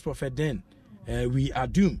best prophet, then we are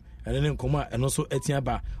doomed. And then Koma and also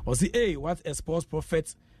Etiaba. Or say, hey, what a sports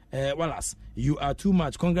prophet, Wallace. You are too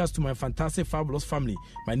much. Congrats to my fantastic, fabulous family.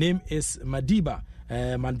 My name is Madiba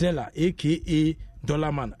Mandela, aka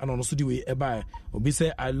Dollarman, and also the way Ebai. Obi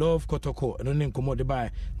say, I love Kotoko, and then Komo de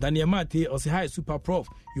Bai. Daniel Mate, or say, hi, super prof.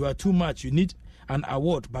 You are too much. You need an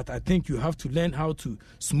award, but I think you have to learn how to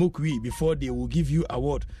smoke weed before they will give you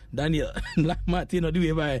award. Daniel, Martin, or do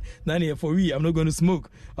you buy Daniel for weed? I'm not going to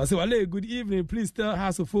smoke. I say, well, good evening. Please tell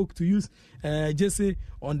House of Folk to use Jesse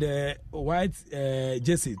on the white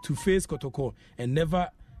Jesse to face Kotoko and never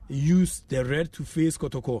use the red to face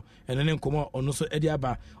Kotoko. And then come on also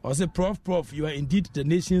Ediaba. I say, Prof, you are indeed the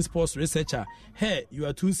nation's sports researcher. Hey, you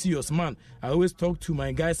are too serious, man. I always talk to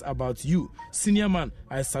my guys about you. Senior man,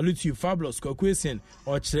 I salute you. Fabulous question.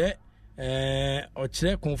 Ochre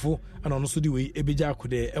Konfo and also the way Ebija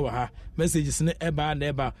could ever messages in Eba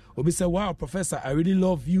Neba. Obi say, wow, Professor, I really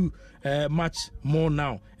love you much more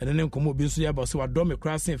now. And then come on, Binsu Yaba. So I don't me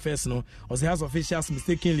crossing first, no. Or the house officials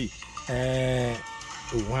mistakenly.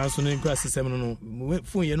 Once on the class system, no,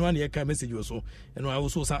 phone you know, and you can message you so, and I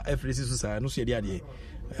also saw every sister, no, see the idea.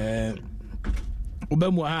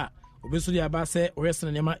 Obama, Obesu Yaba say,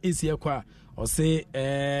 Western Yama is here, or say,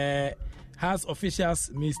 has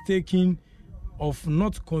officials mistaken of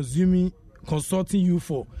not consulting you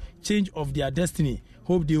for change of their destiny.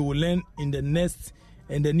 Hope they will learn in the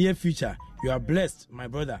near future. You are blessed, my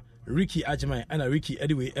brother. Ricky Ajimai and Ricky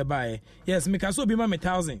anyway Ebae. Yes, me can so be my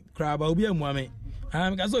 1,000. Crab, I'll be a muame.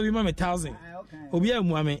 I can so be my 1,000. Obi a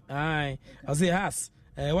muame. Aye. I'll say has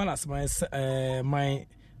Wallace,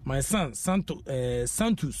 my son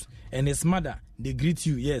Santos and his mother, they greet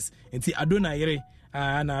you. Yes. Until Adonai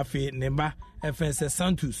and I feel Nemba FNS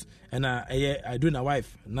Santos and I do a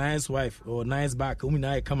wife, nice wife or nice back.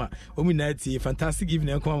 Umina come Umina fantastic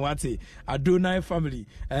evening. Come what Adonai family.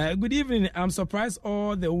 Good evening. I'm surprised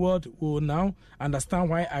all the world will now understand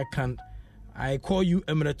why I call you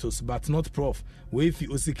emeritus but not prof. We if you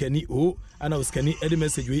osikani oh and I was canny any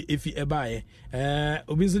message we if you ebae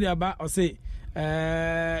obviously about or say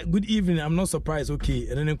good evening. I'm not surprised. Okay,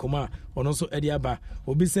 and then come on also Ediaba.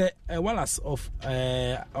 Obi say Wallace of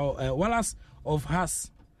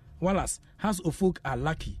Has of folk are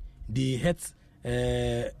lucky. They hit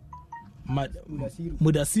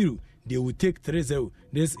Mudasiru. They will take 3-0.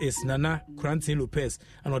 This is Nana Cranton Lopez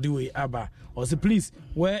and Odiwe Abba. Also, please,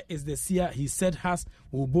 where is the seer? He said Has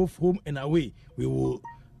will both home and away. We will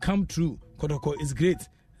come through. Kotoko is great.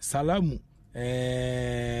 Salamu.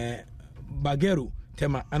 Bagero.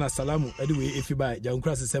 Tema ana salamu. Anyway, if you buy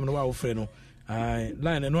Jankras 7 wa ofreno.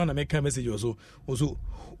 Line and one make a message also.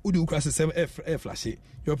 Udu Crass 7 flash.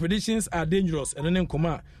 Your predictions are dangerous and then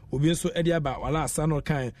come will be so Ediaba wala son or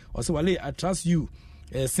kind. Also, Wale, I trust you.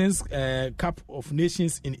 since Cup of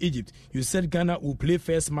Nations in Egypt. You said Ghana will play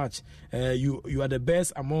first match. You are the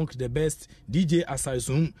best among the best. DJ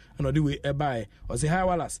Asaisun and Odiwe Ebai. I say, hi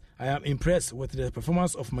Wallace, I am impressed with the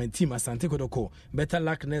performance of my team at Asante Kotoko. Better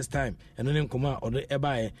luck next time. And then Koma or the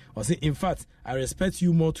Ebai. I say, in fact, I respect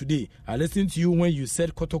you more today. I listened to you when you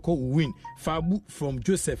said Kotoko will win. Fabu from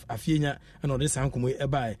Joseph Afienya and Ode Sankumu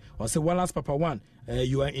Ebai. I say, Wallace Papa 1.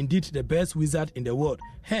 You are indeed the best wizard in the world.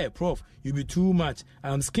 Hey, Prof, you be too much.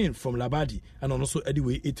 I'm Skin from Labadi and also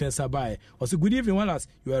anyway Sabai. Also, good evening, Wallace.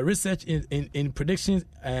 You are research in predictions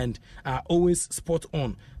and are always spot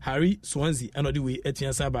on. Harry Swansea and anyway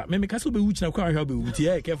Etienne Saba. Maybe Castle be which now can help you with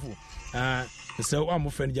here. Careful. So I'm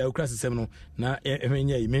a friend. Your class is 7. Now,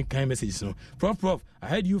 you make kind messages. Prof, I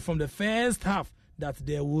heard you from the first half that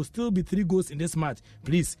there will still be 3 goals in this match.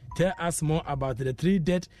 Please tell us more about the 3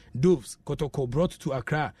 dead doves Kotoko brought to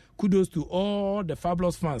Accra. Kudos to all the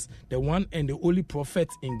fabulous fans, the one and the only prophet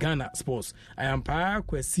in Ghana sports. I am Pa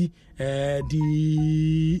Kwesi,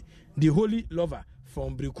 the holy lover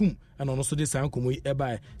from Brekum, and also the Sankumu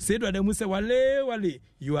Ebai. Said what they say, Wale,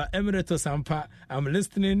 you are Emeritus Asempa. I'm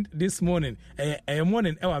listening this morning.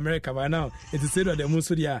 Morning, America by now. It is said what the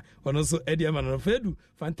Musudia, and also Eddie Fedu.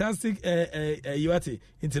 Fantastic, Yuati.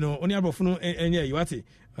 It's no only about Yuati.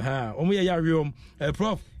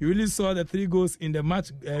 Prof, you really saw the 3 goals in the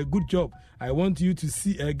match. Good job. I want you to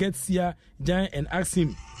see get Sia Jan and ask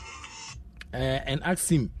him.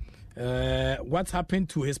 What happened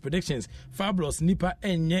to his predictions? Fabulous Nipa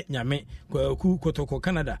Enye Nyame Kotoko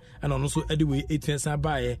Canada and also anyway 18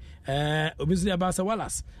 by obviously Abasa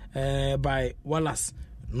Wallace by Wallace.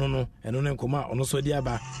 No, and no Koma, and also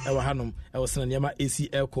Diaba, our Hanum, our son Yama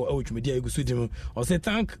ACL co, which media you could or say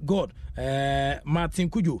thank God. Martin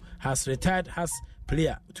Kuju has retired as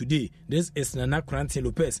player today. This is Nana Kranti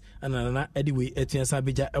Lopez and Nana Ediwe Etienne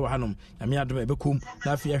Sabija Ewa Hanum. Namia Dome Bekum,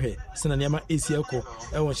 Lafia, Senanyama ACL co,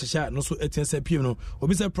 Ewan Shisha, no so Etienne Sepino.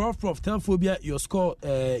 Obisa Prof, tell Phobia your score,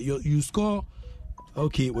 you score.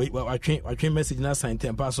 Okay, wait, well, I train message now sign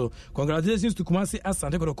 10 so congratulations to Kumasi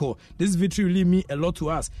Asante Kotoko. This victory really mean a lot to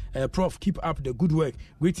us. Prof, keep up the good work.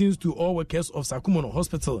 Greetings to all workers of Sakumono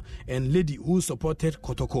Hospital and lady who supported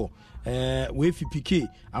Kotoko. Wefi PK,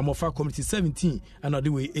 Amofa Community 17, and the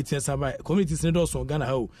way 18 Sabai Community Senators on Ghana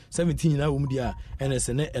Ho 17 now Umdia and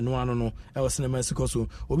SNA and one I was in Mexico. So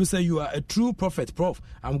we say you are a true prophet, Prof.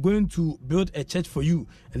 I'm going to build a church for you.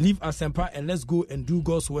 Leave Asempa and let's go and do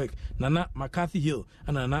God's work. Nana McCarthy Hill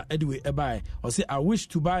and Nana Edway Ebai. Or say I wish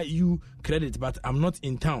to buy you credit, but I'm not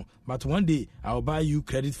in town. But one day I'll buy you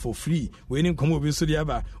credit for free. We didn't come over to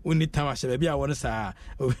the only time I shall be. I want to say,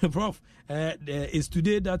 Prof. It's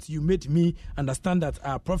today that you made me understand that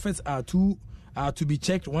our prophets are to be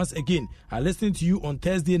checked once again. I listened to you on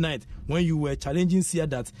Thursday night when you were challenging Sia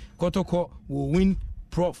that Kotoko will win.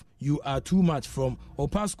 Prof, you are too much from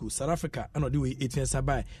Opasco, South Africa.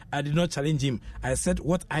 I did not challenge him. I said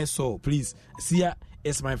what I saw. Please, Sia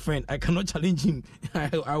is my friend. I cannot challenge him.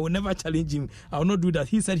 I will never challenge him. I will not do that.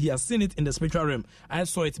 He said he has seen it in the spiritual realm. I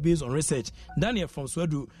saw it based on research. Daniel from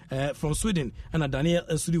Sweden, and Daniel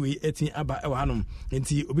Sudiwe Etin Abba Ewanum.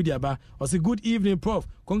 Inti Obidiaba was a good evening, Prof.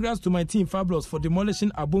 Congrats to my team, Fabulous, for demolishing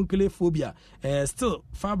Abonkele phobia. Still,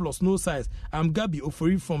 Fabulous, no size. I'm Gabi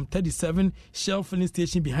Ofori from 37 Shell filling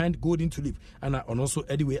station behind Golden Tulip. And also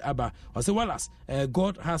Ediwe Abba. I say, Wallace,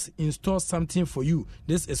 God has installed something for you.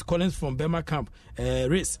 This is Collins from Bema Camp.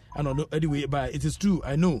 Race and anyway, but it is true.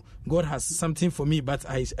 I know God has something for me, but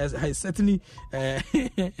I certainly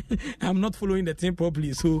I'm not following the thing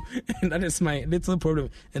properly. So that is my little problem.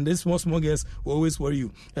 And this small girls will always worry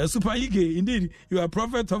you. Super Ike, indeed, you are a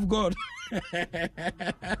prophet of God.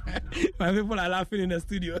 My people are laughing in the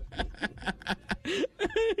studio.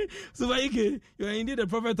 Super Ike, you are indeed a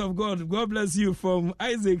prophet of God. God bless you from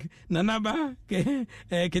Isaac Nanaba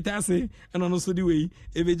Ketase and also the way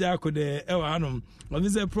Ebejako de Ewanum. Well,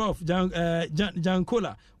 this is a Prof. Jan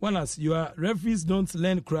Kola. Wallace, your referees don't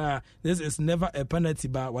learn cry. This is never a penalty,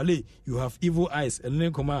 but Wale, you have evil eyes. And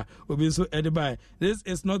then Koma will be so edible. This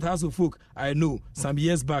is not House of Folk. I know. Some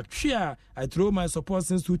years back, I throw my support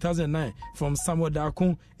since 2009 from Samuel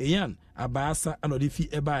Dakon, Eyan, Abasa, and Odifi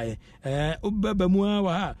Ebae.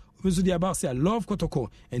 Ubabamua. I love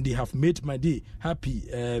Kotoko and they have made my day happy.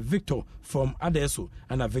 Victor from Adeso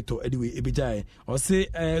and Victor anyway Ebijai. Or say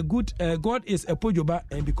God is a pojoba,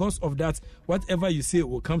 and because of that, whatever you say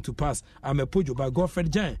will come to pass. I'm a pojoba,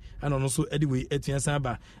 Godfred Giant, and also anyway Etienne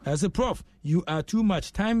Saba. As a Prof, you are too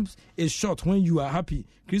much. Time is short when you are happy.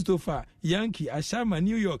 Christopher Yankee, Ashama,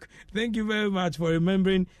 New York. Thank you very much for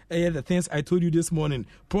remembering the things I told you this morning.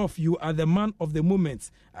 Prof, you are the man of the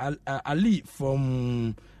moment. Ali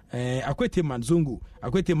from Akwete man zongo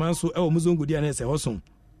akwete man so muzongo dia na se hoson.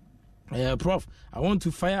 Prof, I want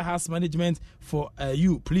to fire house management for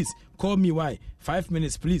you. Please call me. Why? 5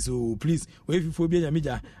 minutes, please. Oh, please. If you phobia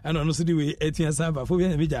media, I don't know. So the way 18 Samba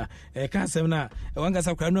phobia media. Can't say na. One guy's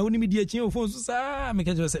crowd. No, only media change phone. So make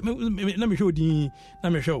it say. Let me show the.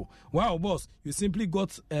 Let me show. Wow, boss, you simply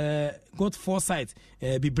got foresight.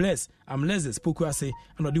 Be blessed. I'm less spoke. I say.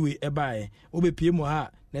 I know the way. Bye. Obe PM ha.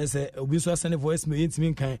 There's a obi so send a voice me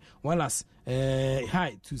intimi kan. One last.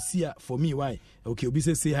 Hi to see her for me. Why? Okay, obi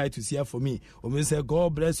say hi to see her for me. Obi say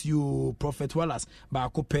God bless you, Prophet Wallace.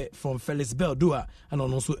 Bakope from Felix Bell Dua and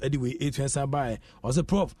also anyway 8 by. I say,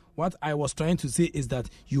 Prof, what I was trying to say is that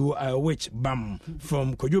you are a witch. Bam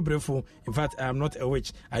from Kojo Brefo. In fact, I am not a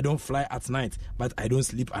witch. I don't fly at night, but I don't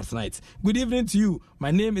sleep at night. Good evening to you.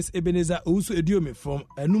 My name is Ebenezer Ousu Ediome from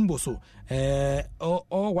Numboso.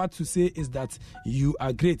 All what to say is that you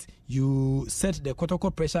are great. You said the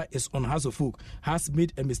Kotoko pressure is on House of Folk has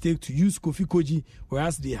made a mistake to use Kofi Koji,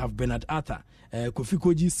 whereas they have Bernard Arthur. Kofi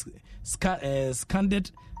Koji's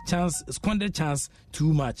squandered chance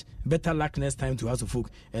too much. Better luck next time to House of Folk.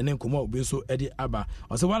 And then come out so Eddie Abba.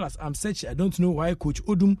 Also, while I'm searching, I don't know why Coach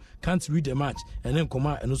Odum can't read the match. And then come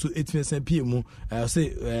out and also 8 p.m. I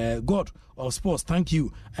say, God of sports, thank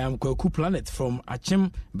you. I am Kwaku Planet from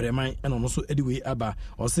Achem Bremai and also Eddie Abba.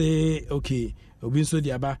 Or say, okay, Obin so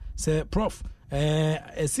the Abba say, Prof.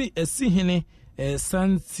 See hene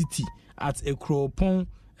Sun City at a Cropon.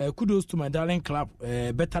 Kudos to my darling club.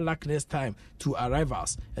 Better luck next time to our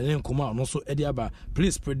rivals. And then come out and also Ediaba.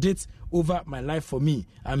 Please predict over my life for me.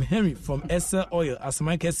 I'm Henry from SL Oil. As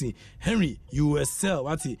my Cassie, Henry, you will sell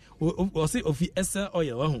what he or say of SL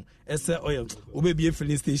Oil. SL Oil. Obe a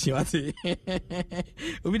filling station. What he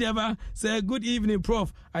Obidiaba say good evening,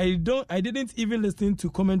 Prof. I didn't even listen to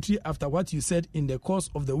commentary after what you said in the course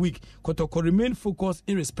of the week. Kotoko remain focused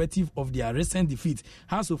irrespective of their recent defeat.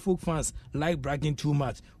 House of Folk fans like bragging too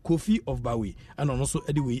much. Kofi of Bawi and also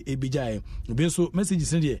anyway Abijay. Obi so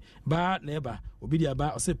messages in there. Ba neighbor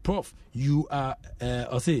Obidiaba say Prof, you are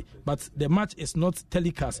say but the match is not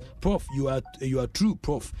telecast. Prof, you are true,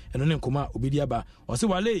 Prof. And then Koma Obidiaba or say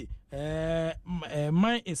Wale.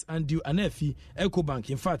 Mine is Andu Anefi EcoBank.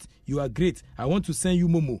 In fact, you are great. I want to send you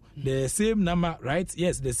Momo. The same number, right?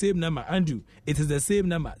 Yes, the same number, Andu. It is the same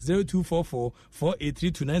number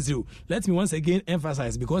 0244-483-290. Let me once again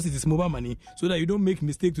emphasize because it is mobile money, so that you don't make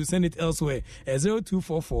mistake to send it elsewhere.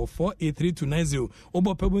 0244-483-290.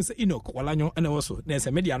 Obo Pebun say Enoch Walanyo and also there's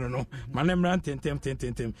a media no. My name ran 10.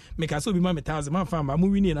 Make us so be my 1,000 man farm. I'm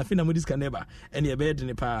moving in. I feel I'm this can never. And your bed in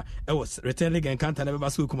the power. I was returning and can't never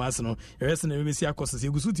so come. No, yes, and we see a course.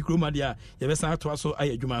 You go to Chromadia, you have to also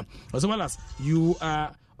Ayajuma. As well as you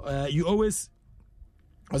are, you always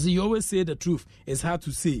say the truth. It's hard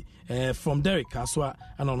to say. From Derek Kaswa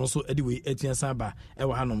and also anyway, Etienne Samba,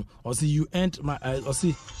 Ewahanum. Or see you end my, or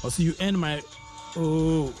see you end my.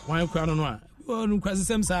 Oh, one crown on one. Oh, no, crazy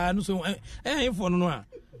same side. No, so for no.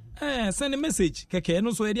 Send a message. Keke,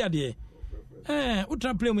 no, so idea.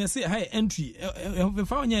 Ultra play me say high entry.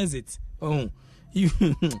 Found is it? Oh. You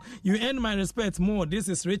earn my respect more. This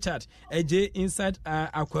is Richard AJ inside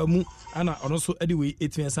Aquamu and also anyway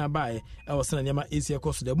 18 by I was saying Yama AC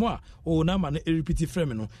across the more now man repeat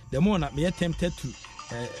frame the more not me tempted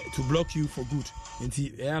to block you for good.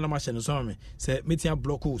 Inti animation so me say meeting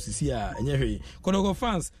block us see here and Kotoko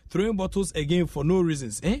fans throwing bottles again for no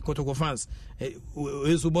reasons. Kotoko fans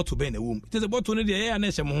so bottle be in the womb. It is a bottle in the air and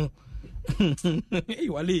hey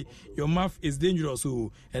Wale, your mouth is dangerous.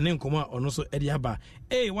 So and then come out on also Ediaba.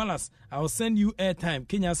 Hey Wallace, I'll send you airtime.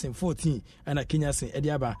 Kenya Sin 14 and a Kenya Sin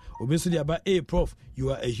Ediaba. Obesodiaba. Hey Prof,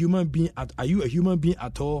 you are a human being. Are you a human being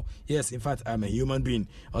at all? Yes, in fact, I'm a human being.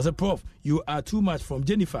 I said, Prof, you are too much from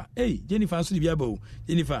Jennifer. Hey Jennifer,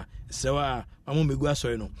 Jennifer. So I'm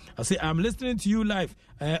sorry no. I say I'm listening to you live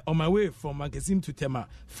on my way from Magasim to Tema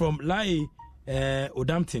from Lai.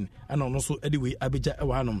 Odampton and also anyway Abija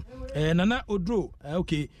Ewanum. Nana Odro,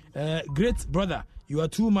 okay, great brother, you are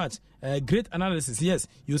too much. Great analysis, yes,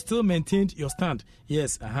 you still maintained your stand,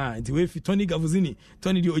 yes, the way Tony Gavuzini,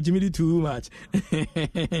 Tony Ojimidi too much.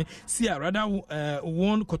 See, I rather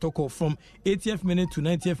won Kotoko from 80th minute to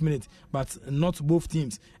 90th minute, but not both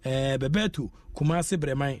teams. Bebetu, Kumase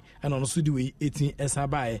Bremai, and also the way 18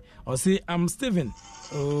 Esabai. Or say, I'm Steven.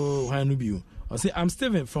 Oh, Hanubiu. I say, I'm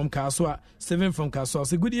Stephen from Kaswa. I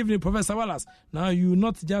say, good evening, Professor Wallace. Now, you're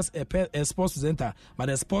not just a sports presenter, but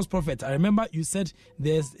a sports prophet. I remember you said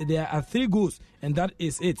there are 3 goals, and that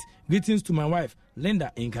is it. Greetings to my wife,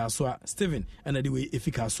 Linda in Kaswa, Stephen, and anyway, if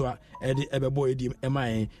you Kaswa, Eddie Ebeboy,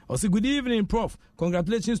 MIA. I say, good evening, Prof.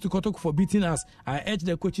 Congratulations to Kotoko for beating us. I urge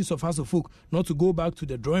the coaches of House of Folk not to go back to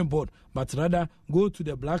the drawing board, but rather go to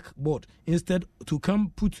the blackboard instead, to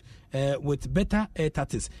come put with better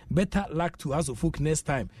tactics, better luck to House of Folk next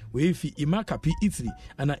time. We if Ima Kapi Italy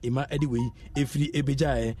and Ima anyway, if the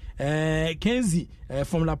Ebeja Kenzie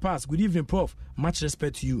from La Paz. Good evening, Prof. Much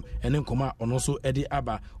respect to you. And then come on also Eddie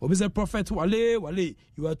Abba. Obisa Prophet Wale,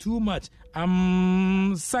 you are too much.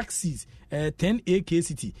 Success 10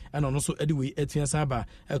 AKCT and also anyway Etienne Saba.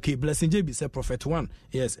 Okay, blessing JB said Prophet 1.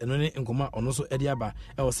 Yes, and then Nkoma on also Eddie Abba.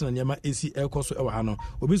 I was saying Yama AC El Coso Ewahano.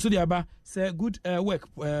 Obiso the Abba say good work,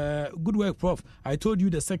 Prof. I told you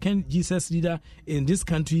the second Jesus leader in this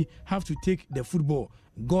country have to take the football.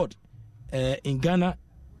 God in Ghana,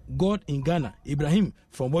 Ibrahim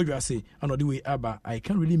from what you are saying, and the way Abba, I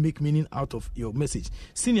can't really make meaning out of your message.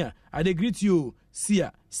 Senior, I greet you.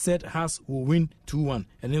 Sia said Has will win 2-1,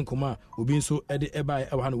 and then Koma will be so at the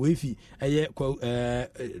Eba Ewan Wafi,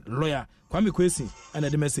 lawyer Kwame Kwesi, and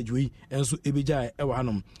the message we and so Ebijai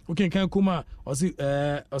Ewanum. Okay, can Koma or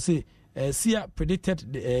say Sia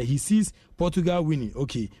predicted he sees Portugal winning.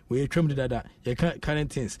 Okay, we trembled that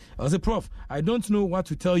current things. I was a Prof. I don't know what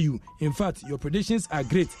to tell you. In fact, your predictions are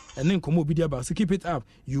great. And then Komo Bidiaba, so keep it up.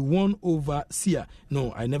 You won over Sia.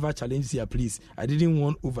 No, I never challenged Sia, please. I didn't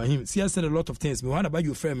won over him. Sia said a lot of things. Me what about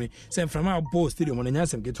you, friend? Me say from our ball stadium on the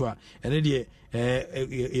Nyasem Getwa, and then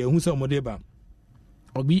Husa Modeba.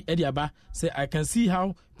 Obi Ediaba say I can see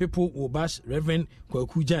how people will bash Reverend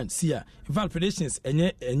Kwakujan Sia. In fact, predictions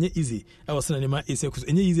enye easy. I was saying is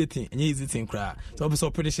enye easy thing cry. So also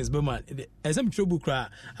predictions, but man, some trouble cry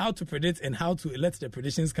how to predict and how to let the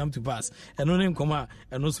predictions come to pass. And no name come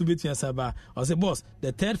and also between Saba. I say, boss,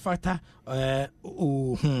 the third factor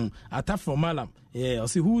attack from Malam. Yeah, I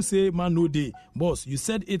see who say man no day. Boss, you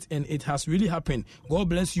said it and it has really happened. God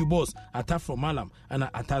bless you, boss. Attack from Malam and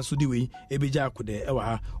attack Sudiwi Ebija Kude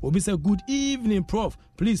Ewaha. Obi say good evening, Prof.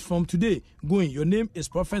 Please from today going. Your name is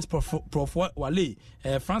Prophet Prof Wale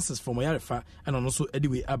Francis from Oyarifa and also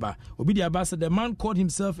Ediwe Abba. Obi the Abba said the man called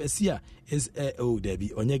himself a seer is Debbie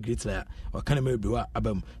Onye great liar or can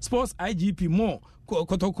Abam Sports IGP more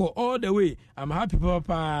Kotoko all the way. I'm happy,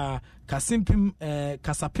 Papa.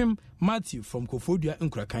 Kasapim Matthew from Kofodia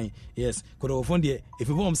Unkrakai. Yes, Kodofondia. If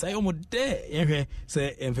you want say almost there,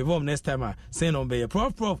 say if you want next time, say no be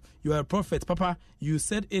Prof. You are a prophet, Papa. You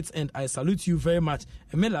said it, and I salute you very much.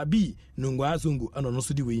 Mela B Nungwa Zungu and on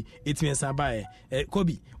also the way it means Abai.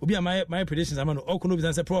 Kobe, Obi my predictions. I'm on all Konobi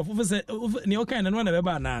and Prof. Say New kind and one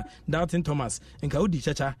of na Doubting Thomas and Kaudi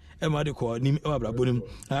Chacha and Madiko Nim Obrabunim.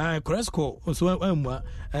 Koresko so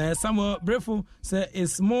Samuel Brefo say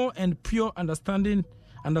it's more and pure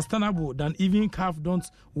understandable than even CAF don't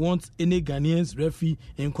want any Ghanaians referee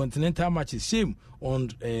in continental matches. Shame on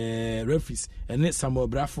referees. And let Samuel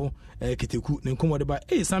Brafo Kiteku Nkomodeba.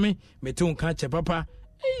 Hey Sammy, Meton Kache Papa.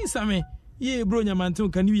 Hey Sammy. Yeah, bro,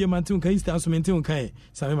 Yamanton, can you Yamanton? Can you stand some Menton Kai?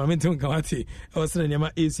 Sammy Mamenton Kawati. I was saying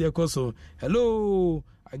Yama Asia Koso. Hello.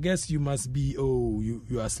 I guess you must be, you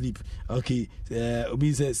are asleep. Okay,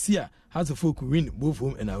 Obi says, Sia, House of Folk will win both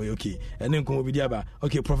home and away. Okay, and then come over Diaba.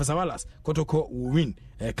 Okay, Professor Wallace, Kotoko will win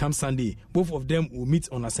come Sunday. Both of them will meet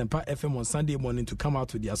on Asempa FM on Sunday morning to come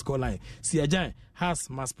out with their scoreline. Sia Jan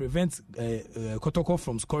must prevent Kotoko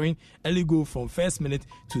from scoring early goal from 1st minute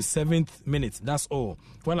to 7th minute. That's all.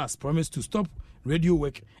 Wallace promised to stop radio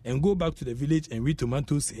work and go back to the village and read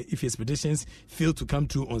tomatoes if his predictions fail to come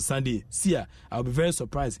true on Sunday. Sia, I'll be very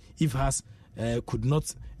surprised if Has could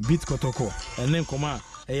not beat Kotoko. And then Koma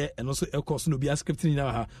and also of course no be a scripting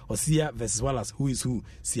now or Sia versus Wallace. Who is who?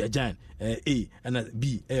 Sia Jan A and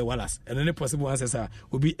B Wallace. And then the possible answers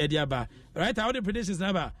will be Ediaba. Right, how the predictions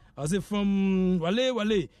now? I say from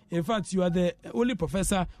Wale. In fact, you are the only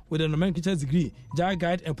professor with a nomenclature degree. Jar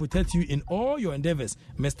guide and protect you in all your endeavors,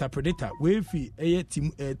 Mr. Predator. Wefi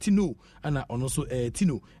Tino and also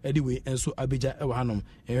Tino anyway and so Abija Ewahanum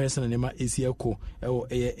and Resan and Emma ACL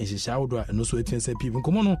and Shishaudra and also 10 people.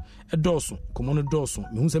 Come on, a dorsum,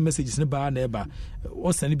 who's a message is never never.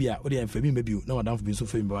 Or Sanibia or the Amphibia maybe no one for being so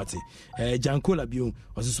famous about it. Jankola Bium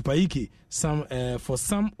was a superiki. For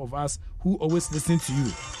some of us who always listen to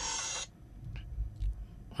you.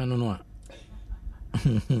 I don't know.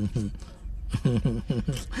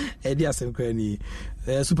 Eddie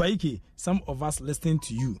Super Iki, some of us listening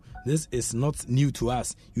to you. This is not new to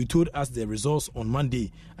us. You told us the results on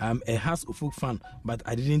Monday. I'm a Hearts of Folk fan, but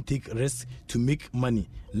I didn't take risks to make money.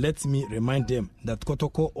 Let me remind them that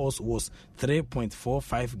Kotoko odds was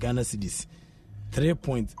 3.45 Ghana cedis.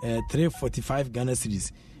 3.345 Ghana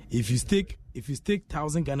cedis. If you stake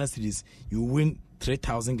 1,000 Ghana cedis, you win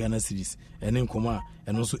 3,000 Ghana cedis. And then Koma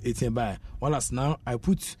and also 18 buy. Well, as now I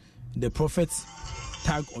put the prophet's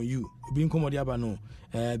tag on you. Being Komodiaba no,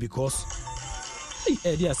 because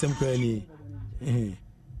the Asempa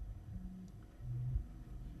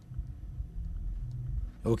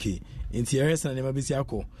okay. In Tierras and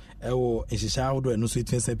Mabisiako, or in Shishao, and no sweet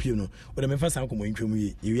Puno, or the Memphis Uncle in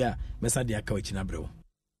Crumi, you are Messadia Coachinabro.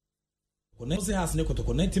 When I say has Nico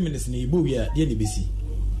to 90 minutes in Ibuya, the NBC.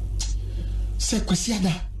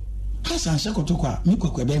 Sequesiada has an Shakotokwa, Miko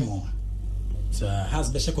Quebemo. Sir, has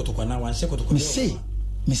Beshakotokwa now and Shakotokwa.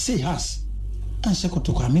 Me say has and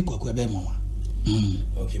Shakotokwa Miko Quebemo.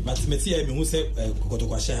 Okay, but Metia, who said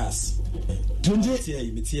Kokotokwa has. Don't you see?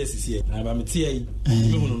 I'm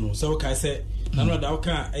a so I said, none of the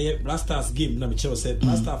Oka Blasters game. Namicho said,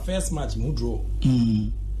 Blaster first match, Mudro.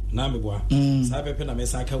 Namibwa, Sabe and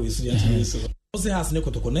Mesaka with Suya. Also has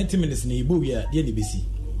Nico to 90 minutes in Ibuya, the NBC.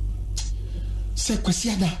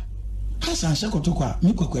 Sequesiada has an Shakotokwa,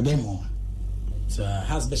 Miko Quebemo. Sir,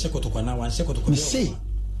 has Beshakotokwa now and Shakotokwa.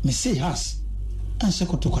 Me say has and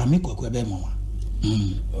Shakotokwa Miko Quebemo.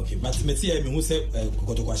 Okay, but Metia, who said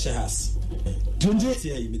Kokotokwa has. Don't you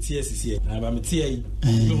see? Metia, I'm a Metia.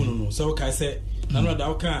 No, so I said, none of the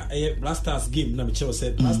Oka Blasters game. Namicho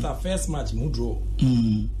said, Blaster first match, Mudro.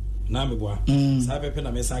 Namibwa, Sabe and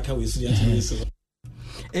Mesaka with Suya.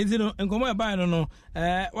 And you know, and come on, I don't know.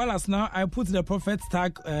 Well, as now I put the prophet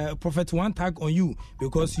tag, prophet one tag on you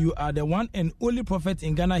because you are the one and only prophet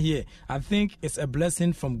in Ghana here. I think it's a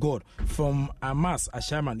blessing from God, from Amas, a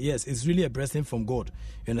shaman. Yes, it's really a blessing from God.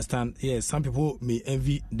 You understand? Yes, some people may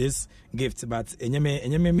envy this gift, but just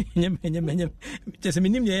a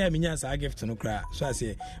minimum, I gift no cry. So I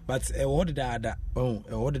say, but what did I ada? Oh,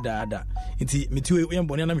 what did I ada? It's me too. I'm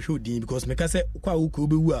born and I'm sure because me say,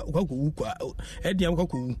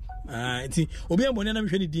 nti obi ambone na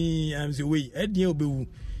mhwe din am say we adie obewu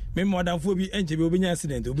me modamfo bi enche bi obenya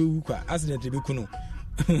accident obewu kwa accident be kuno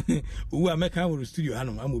owu ameka wo studio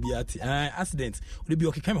hanom am obi ati accident odi bi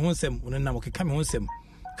okeka me ho nsem onenam okeka me ho nsem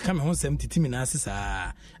keka me ho nsem titimi na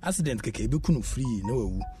asesa accident keke be kuno free na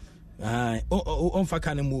wawu on fa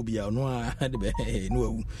kan mo bia no a de be no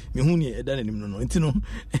wawu me hu ni eda nanim no nti no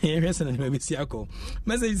hwese na me be si akọ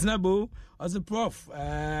message na bo as a prof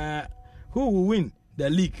who will win the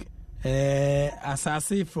league?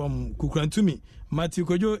 Asase from Kukrantumi. Matthew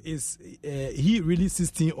Kojo is he really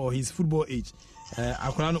 16 or his football age?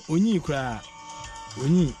 Akwara no onyi kra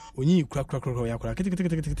yakura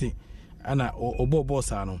kiti ana obo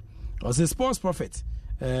sa no. As a sports prophet,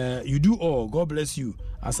 you do all. God bless you.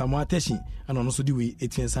 Asamoah Teshi and also the way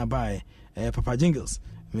 18 by Papa Jingles.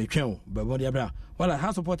 Well,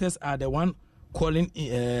 our supporters are the one calling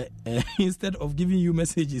instead of giving you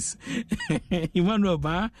messages. Emmanuel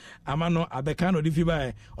Ba, Amano Abekano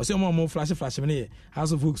Difiba, or some more flash me.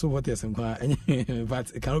 House of Folk supporters, but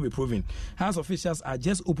it cannot be proven. House officials are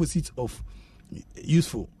just opposite of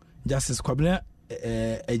useful. Justice Kwabena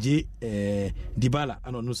AJ Dibala,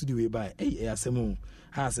 and on no city way by Asemo.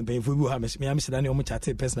 Has and painful who have me. I'm sitting on my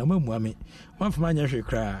chat person. I'm one for my natural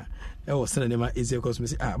cry. I was sending my easier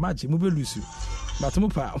cosmos. Match, move loose. But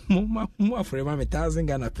more for 1,000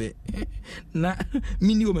 Ghana pay. Na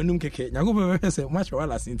mini woman keke. Now go say much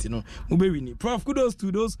while I sent no. Mubewini. Prof, kudos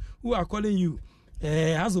to those who are calling you.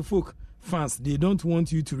 As a folk fans, they don't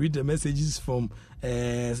want you to read the messages from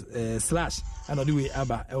slash and the way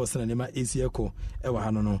Abba I was sending my AC echo. Ewa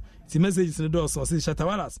hanono. The messages in the door so say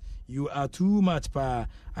Shatawalas, you are too much pa.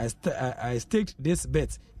 I staked this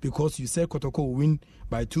bet because you said Kotoko will win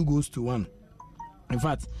by 2-1. In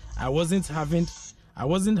fact, I wasn't having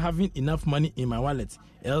enough money in my wallet,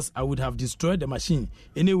 else I would have destroyed the machine.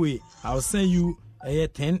 Anyway, I'll send you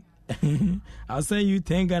 10 I'll send you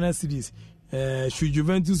 10 Ghana cedis. Should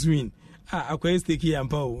Juventus win? I quite stake here and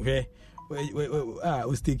pow. Okay. Wait,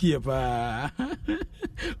 stake here pa.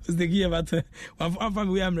 Stake here but one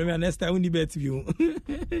family I'm remember next time we bet you.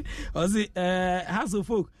 I say House of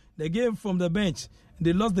Folk, the game from the bench.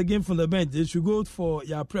 They lost the game from the bench. They should go for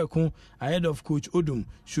Yaprekon ahead of Coach Odum.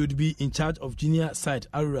 Should be in charge of junior side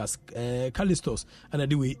Aruras, Callistos, and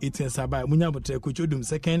the way it's in Sabai. Munyabote Coach Odum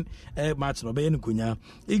second match no Bayan Kunya.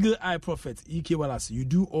 Eagle Eye Prophet EK Wallace. You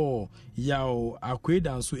do all Yao Akwe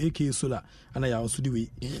dan so AK Sola and I also do it.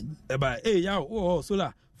 Yao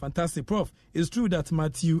Sola fantastic. Prof, it's true that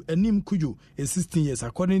Matthew Enim Kujo is 16 years,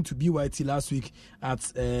 according to BYT last week at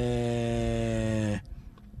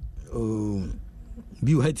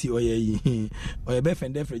BYT or your birth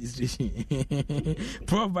and death registration.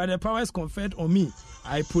 Prof, by the powers conferred on me,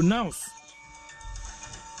 I pronounce.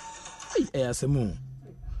 Asempa.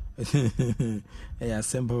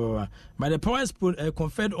 Asempa. By the powers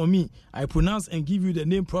conferred on me, I pronounce and give you the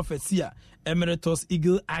name Prophecia Emeritus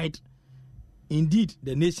Eagle-Eyed. Indeed,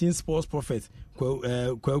 the nation's sports prophet,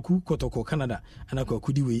 Kwaku Kotoko Canada, and a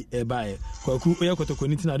Kwakudi by Kwaku Kotoko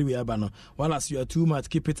Nitinadi Abano. While as you are too much,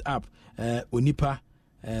 keep it up. Onipaba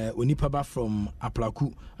from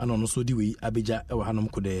Aplaku, and also the way Abija Hanum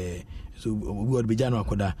Kode. So we would be Jano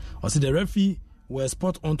Koda. Or see the referee were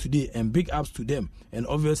spot on today, and big ups to them. And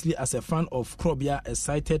obviously, as a fan of Krobia,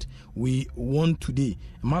 excited we won today.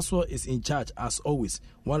 Maswa is in charge as always.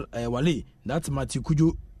 While Wale, that Matthew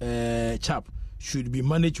Kujo chap should be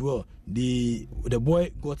managed well. The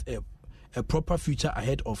boy got a proper future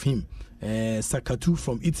ahead of him. Sakatu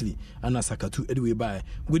from Italy, Anna Sakatu anyway by.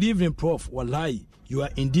 Good evening, Prof. Wallahi, you are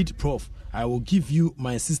indeed Prof. I will give you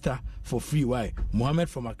my sister for free. Why? Mohammed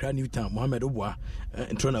from Accra, Newtown. Mohammed Obwa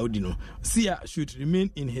and Trona Odino. Sia should remain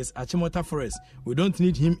in his Achimota forest. We don't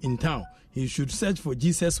need him in town. He should search for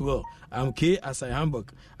Jesus well. I'm K as I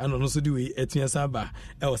Hamburg. And also do we Etienne Saba.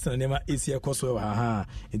 I was the name of Asia Coswell. Haha.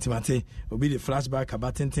 Intimate will be the flashback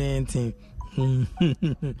about 10.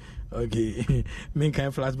 Okay. Main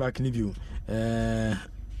kind flashback in view.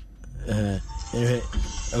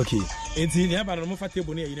 Okay. It's in the Abba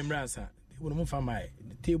table near in Brasa. The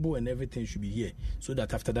table and everything should be here so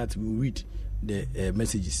that after that we will read the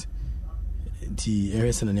messages. The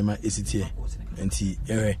errors and name is it here and the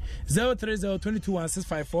error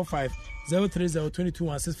 03022165545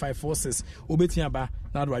 03022165546 Obetiaba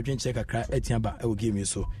now do I drink check a crack etiaba I will give me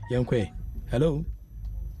so young quay. Hello.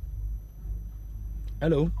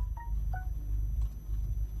 Hello.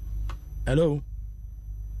 Hello.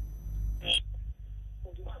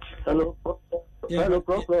 Hello. Yeah, Hello,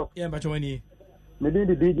 Prof. Yeah, but when you maybe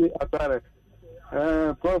the DJ Atare.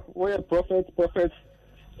 Prof, we are prophet.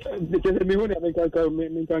 Because me when I make a me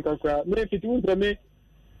it was me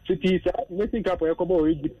cities making up a couple of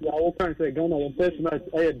Egypt. I can't say Ghana and first match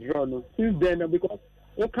I drawn. Since then, because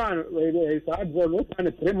what kind of I drawn what kind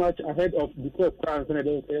of pretty much ahead of the top France and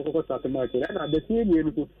they start the match. And at the same way,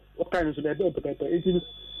 what kind of so they don't prepare it.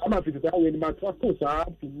 I'm happy to win my trust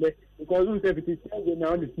because we say it is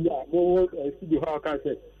now the see how can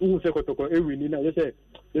say who say every night I say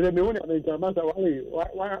there's me only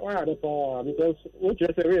why are the because what you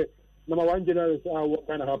say number one general is what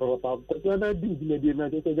kind of happen because when I do maybe I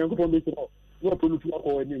say you go me to no police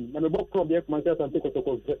or any and about from the myself and take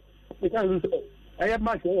because I have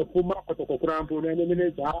match for mark to cramp and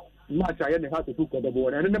then match I have to cook the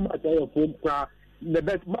board and then match for the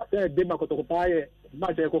best match they make to buy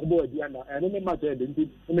match I cook board and then match didn't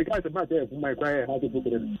make us a match for my cry how to put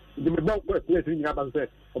it the best place in Japan said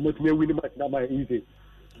almost me win match now my easy.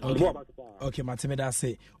 Okay, Matimeda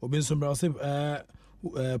say Obinson Brown say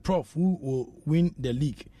Prof who will win the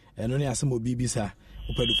league and only Asempa Bibisa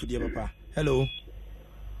Upedu Fudia Papa. Hello.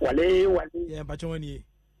 Wale. Yeah, Pachoni.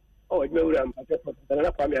 Oh, I'm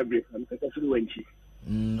a family brief. I'm okay.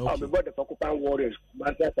 About the Pocopan Warriors,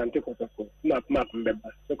 Master and Tecoco, Map member,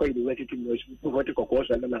 so called University of Cocoa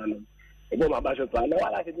and Anano. About my bachelor, no,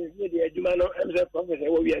 I said, Jumano, I'm the professor,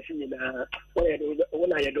 we are seeing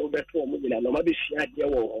when I had over 4 million, no, maybe she had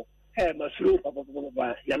your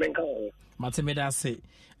Matimeda say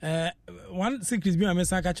one secret be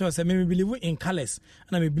a catcher say me believe in colors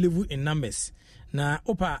and I believe in numbers. Na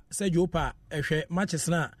opa say you opa matches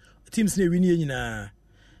na teams na win nyina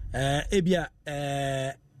ebia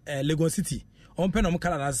Legon City on pen on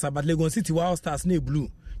color but Legon City Wild Stars na blue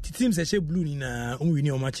teams say blue ni na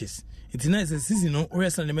win matches. It's nice season no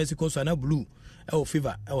wrestling na Mexico so na blue e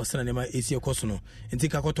favor e was na ma AC cost no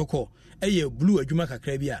ntika kotoko e blue adwuma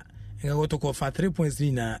kakra bia nga go to call for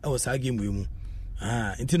 3.3 na e was game we mu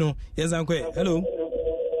intino yes uncle hello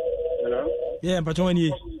yeah pacho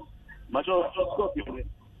wani macho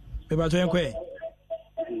be pacho enque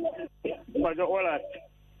macho wala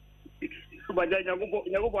baja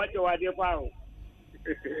nyago acho wade pa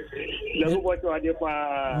nyago acho wade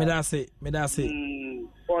pa medase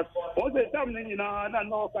o se tam ni na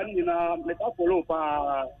no kan ni na meta follow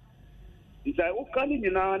pa isa ukani ni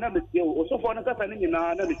na meti o so fo na kasa ni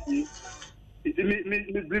na meti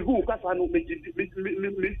mi brigu kasa no me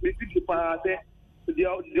pa te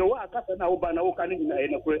de wa kasa na oba na ukani ni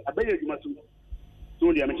na ko abeye juma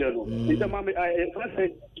so dia me chero isa ma me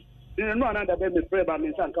france ni no ananda be me pre ba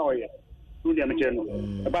me san ka oye do the channel.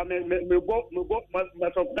 About me go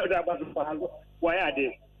why are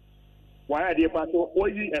they? Why are they? But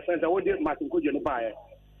what you a friend? I would get Martin Kujan buy.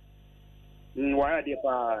 Why are they?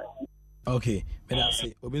 Okay, but that's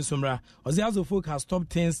it. Obin Sumra, Oziazo folk has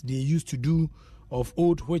stopped things they used to do of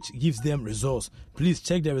old, which gives them results. Please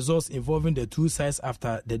check the results involving the two sides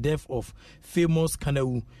after the death of famous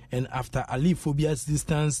Kanau and after Ali Phobias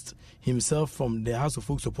distanced himself from the House of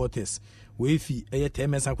Folk supporters. Wefi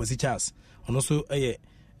Temes and Kwasi and also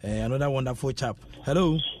another wonderful chap.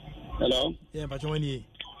 Hello. Hello. Yeah, but you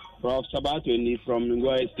Prof Sabato from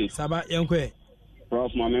Ngoy State. Sabat Yankwe.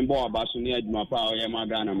 Prof Mamembo Abasuni Admapa Oyema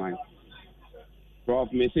Ghana man.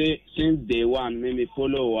 Prof me say since day one me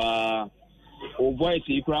follow o voice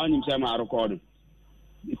he crown himself my record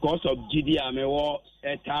because of GD amewo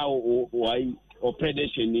eta o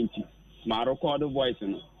predation ninti my record voice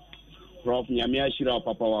no Prof nyame ashira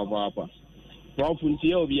papa wa Prof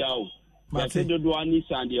ntie obi awo ma se dodo ani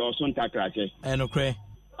sande o so ntakrache no kre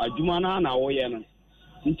adwuma na wo ye no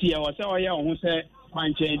nti e wo se oye ho se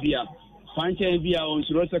kwanchen bia o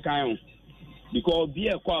nsuro se kan because bi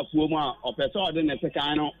e kwa afuo mu a opese ode ne se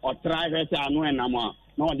kan no o try hete anu enam a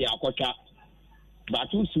na ode akotwa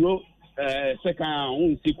batu slow second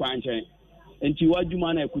unti kwanchen enti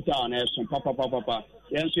wadwuma na ekuta na eso papa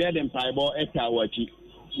yenso ye de mpaibo eta wachi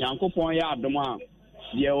nyankopon ya adoma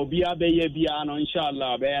de obi abeye bia no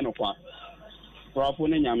inshallah be no kwa profo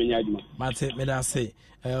ne nyame nyaduma mate me da say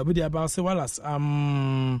obi de about say wallace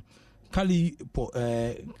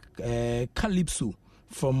Calypso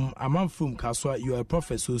from Amanfum Kaswa, you are a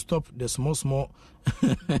prophet, so stop the small.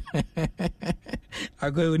 I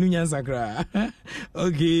go Union Sakra.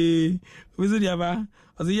 Okay. Wizard Yaba.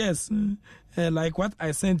 I say yes. Like what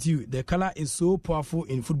I sent you, the color is so powerful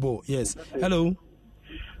in football. Yes. Hello.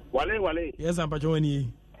 Wale. Yes, I'm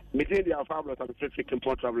Pachoni. Meeting the fabulous and specific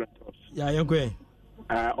import travel. Yeah, you're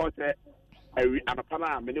also, I'm a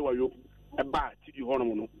pana, many were you a bat to you,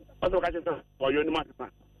 Honomo. Also, I just for your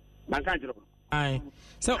master. Mancangelo. Aye.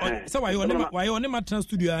 So why you on the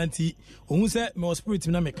studio auntie? Who said more spirit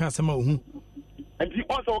in a cancer? And he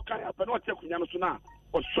also can't have not take Yanasuna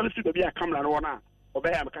or solicit to be a camera runner or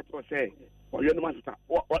bear a cat or say, or your master.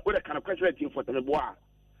 What kind of question you for the bois?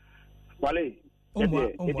 Wale,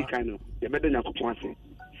 Eddie Kano, the Medina Kupansi,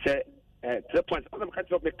 say, 3 points. Other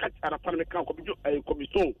catch of the catch at a family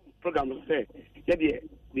commission program say, the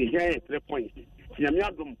here 3 points.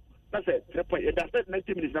 Yamiadum. That's it. 3 points. That's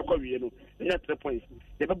 90 minutes. Now, you know, 3 points.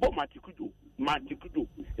 They have bought Matikudu.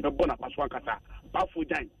 They have bought a Paswakata. Bafu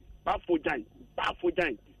Jine.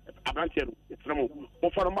 Abrantier. It's Ramo.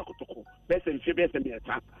 For a Makotoko. Best and Fibes and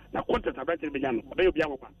Biata. Now, content Abrantier Biano. Bayo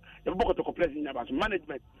Biama. The Bokotoko President about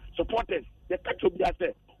management, supporters, the catch of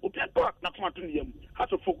Biase. Upiato, Nakumatunium.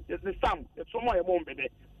 Has a folk. There's the Sam. There's so much more baby.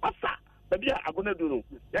 Asa. Baby, I'm going to do.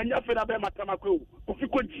 Then you feel about Matamako. Kofi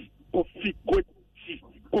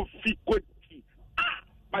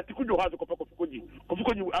Matikudu has a Kofi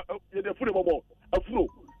the football. A flu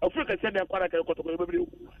can send their quarter to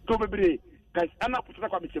be because I'm not putting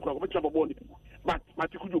up a body. But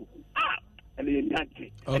Matikudu, and they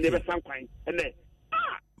never sang quite, and they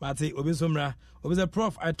Mati Obisumra, Obisa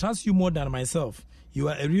Prof, I trust you more than myself. You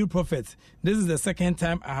are a real prophet. This is the second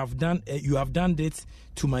time you have done it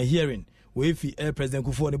to my hearing. Wefi President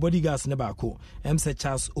Kufuor the bodyguards never ko. Say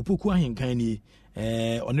Charles Opoku ahinkani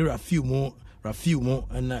onira few more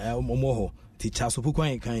and moho. Charles Opoku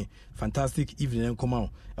ahinkani. Fantastic evening and come out.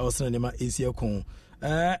 I was saying nema ACL kon.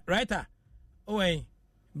 Writer. Owe.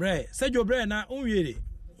 Bre, say your bre na unwiere.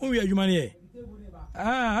 Unwiere jumani.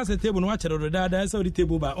 Has a table no watch it or the so the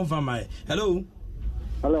table by over my. Hello.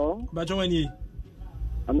 But when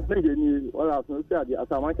I'm thinking you all have no study as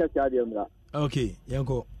a market stadium. Okay,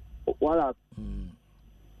 Yanko. Wallace,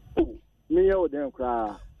 me or them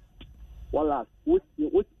cry. Wallace, which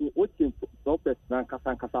prophet and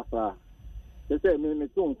Casafra. They say, me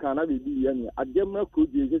soon cannot be any. A general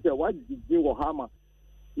could be. They say, why did you go hammer?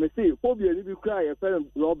 Me see, phobia, if you cry, a friend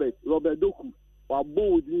Robert Doku, or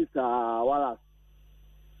bold is Wallace.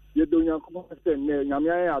 You don't understand,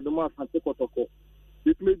 Yamia, the mass and Tekotoko.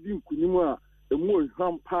 It made him Kunima, the more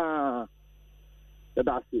hamper.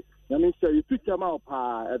 That's it. You took them out,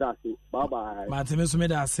 that's it. Bye bye. Martinus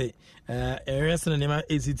made us say, a restaurant name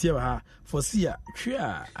is it here for Sia.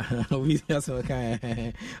 We as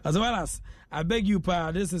well as I beg you,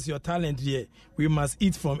 Pa, this is your talent here. We must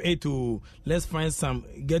eat from A to let's find some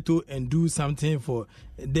ghetto and do something for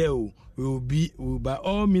there. We will by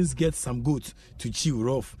all means get some goat to chew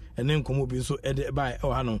rough and then come up so by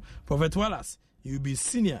Ohano. Prophet Wallace, you'll be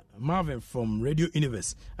senior Marvin from Radio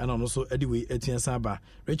Universe, and also anyway Etienne Saba.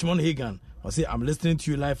 Richmond Hagan, I say I'm listening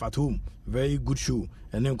to you live at home. Very good show.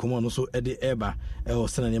 And then come on also Eddie Eba, or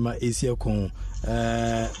Sanema ACL Con.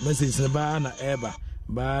 Message Bana Eba,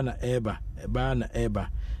 Bana Eba.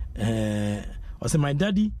 I say my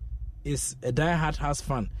daddy is a die-hard House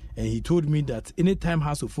fan, and he told me that anytime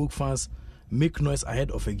House of Folk fans make noise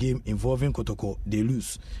ahead of a game involving Kotoko, they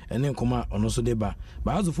lose. And then come on also deba.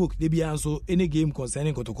 But House of Folk, they be also any game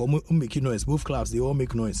concerning Kotoko make noise. Both clubs they all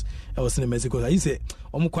make noise. I was in Mexico. I say,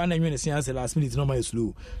 Omukwana when the last minute no my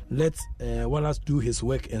slow. Let Wallace do his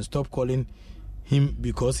work and stop calling him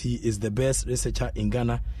because he is the best researcher in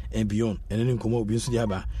Ghana and beyond. And then come out.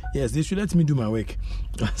 Yes, they should let me do my work.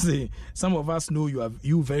 I say some of us know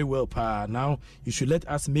you very well, pa. Now you should let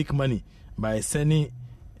us make money by sending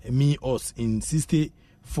us in 60-40,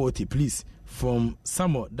 please, from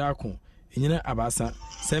Samo Darko. Inyana abasa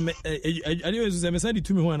seme anyway seme sadi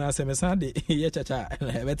to me ho na seme sadi ye chacha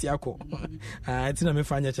ebeti akọ atina me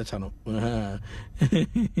fanya chacha no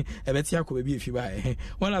ebeti akọ be bi efi ba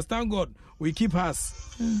well, thank God we keep us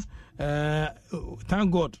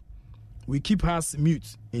thank God we keep us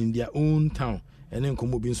mute in their own town and then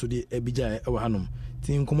komo bi nso de ebija e wa hanom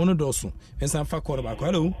tin komo no doso ensan fa call ba ko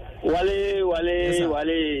hello wale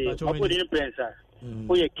apo din prensa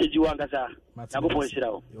oye keji wangasa na go for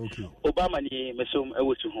shirawo Obama ni mesom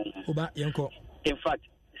ewotu home Oba yenko in fact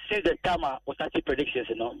since the time was starting predictions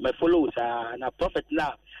my followers na prophet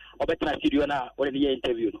na obetina studio na when the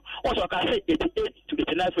interview no also I say 88 to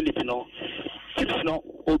 89 for no tips no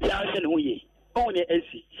obi answer no ye on the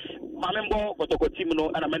AC mamembo Kotoko team no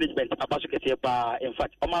and management about to pa in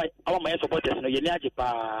fact my supporters no ye niaje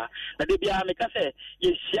pa na de bia me ka say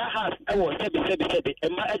ye share has I was sebi e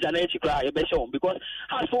ma eja na echi kra ye be show because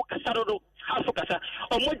has for kasado has for kasa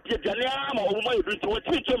omo jane ama omo you do what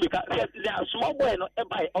you me ka small boy no e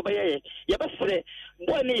buy obeye ye be free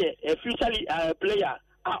boy ni a future player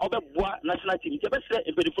obeboa national team ye be free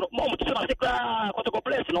e be for mo to say kra Kotoko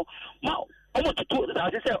players no ma almost two that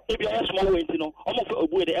I say if you are small way no almost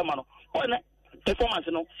obu de ema no on performance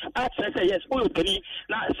no I say yes o tani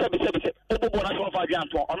na sebi obu na so fa gyan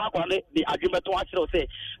to on akwa the agreement to actually say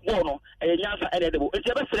bo no e nyansa e de bo e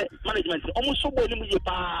be say management almost so bo ni mu ye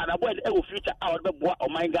pa na bo e go future out be bo o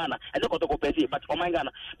man Ghana e de Kotoko pesi but o man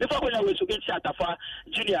Ghana before go na we so get chat afa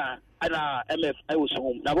junior ana MF I was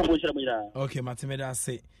home na go shira mu ina okay matemeda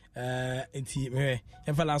say enti me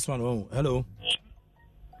em last one hello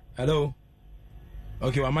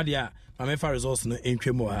okay, Wamadia, my mefa results no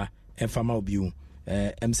entwemo ha emfama obiu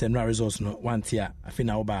emsenra results no one tier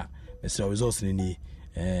afina oba Mr. results ni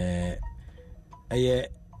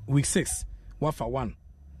week 6 Wafa 1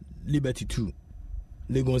 Liberty 2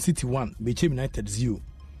 Lagos City 1 Bechem United 0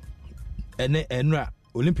 enra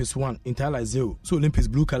Olympics 1 Interlight 0 so Olympics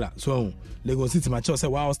blue color so Lagos City match say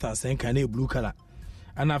Wild Stars and can blue color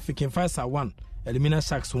and African Fighter 1 Elimina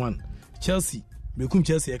Sharks 1 Chelsea Bekum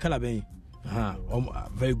Chelsea e color ben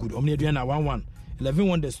very good. Omni Adriana 1-1. 11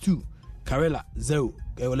 Wonders 2. Karela 0.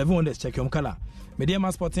 11 Wonders check your color.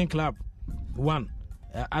 Mediama Sporting Club 1.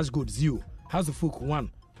 Ashgood 0. House of Folk 1.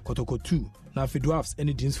 Kotoko 2. Now if Dwarfs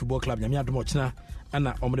any Deans Football Club Yamia Domochna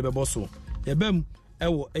Anna Omrebe Bosso. Yabem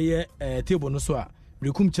Ewo table no so.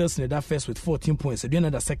 Rekum Chelsea that first with 14 points. Adriana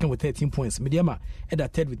that second with 13 points. Mediama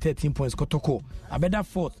that third with 13 points. Kotoko. Abeda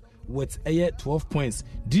fourth with 12 points.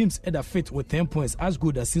 Dreams at the 5th with 10 points. As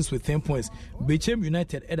good as 6th with 10 points. Bechem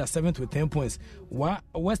United at the 7th with 10 points.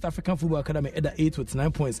 West African Football Academy at the 8th with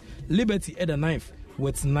 9 points. Liberty at the 9th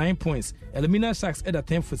with 9 points. Elimina Sharks at the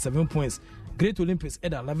 10th with 7 points. Great Olympics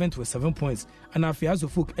at the 11th with 7 points. And Afiazo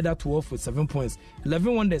Folk at the 12th with 7 points.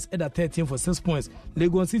 11 Wonders at the 13th for 6 points.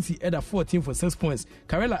 Lagos City at the 14th for 6 points.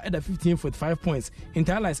 Karela at the 15th with 5 points.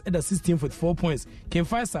 Interlights at the 16th with 4 points. Ken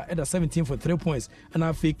Faisa at the 17th for 3 points. And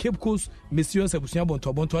Afi Cape Coast, Messieurs Ebusiabon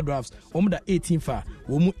Tobonto Drafts, the 18th for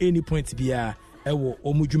Womu any points bia. Ewo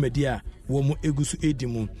Omu Jumedia, Womu Egusu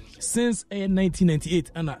Edimu. Since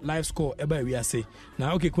 1998, and a live score eba we say.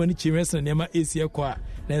 Now okay, when the wrestling nema ACL kwa,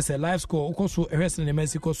 there's a live score also a wrestling nema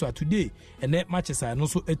Mexico so today. And that matches are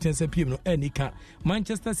also 10 PM no any can.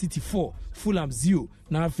 Manchester City 4, Fulham 0.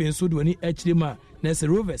 Now fe so do any actually ma there's a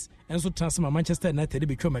Rovers and so transfer Manchester United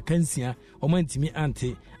become Mackenzie or Mantimi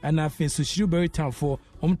Ante and now fe so Shrewsbury Town 4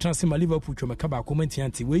 transfer Liverpool to Macaba Comenti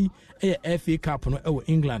Ante way a FA Cup no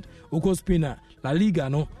England. Oko Spain La Liga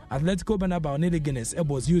no Atletico Bernabeu ne Leganes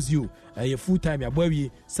Ebos use you a full time ya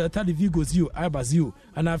boy Celta de Vigo 0 Alba 0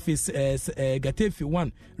 and now face Getafe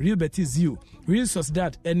 1 Real Betis 0 Real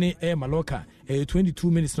Sociedad any Mallorca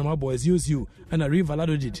 22 minutes normal boys use you and a Real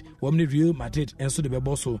Valladolid Real Madrid and so the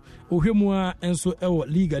Beboso Ohemua and so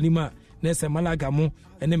Liga Lima Nessa Malaga mo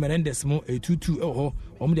ene Menendez mo 2-2 ho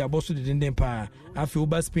om de aboso de den pa afi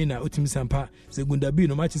oba Spain na otimi sampa segunda bi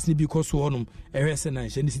no matches ni bi koso honum ehwese na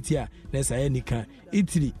nhye ni city a nessa ya nika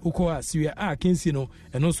Italy ukoa Syria a Kensi no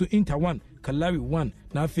eno so Inter 1 Calari 1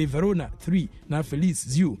 na fe Verona 3 na Felice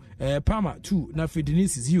 0 Parma 2 na fe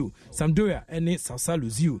Denise 0 Sampdoria ene Sassuolo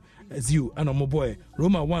 0 ana mo boy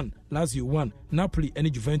Roma 1 Lazio 1 Napoli ene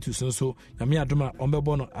Juventus nso na me adoma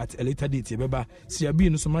ombebo no at a later date beba Serie B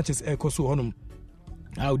no so matches koso honum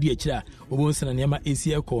Audi Echira, Obonsana Niama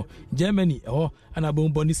ACL Germany, ana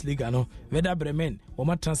Bundesliga no, Werder Bremen,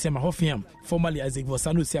 Oma Transfer Hoffenheim, formerly Isaac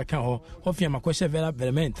Vosano Siakan Hoffenheim Akwesha Werder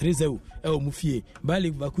Bremen 3-0, Mufie,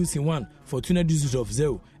 Bayer Leverkusen 1, Fortuna Düsseldorf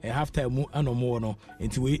 0, a halftime mu anomo no,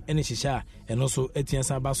 into we any shisha, and also Etienne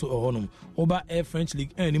Sabaso or Honum, Oba Air French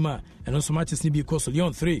League Anima, and also matches Nibi Cost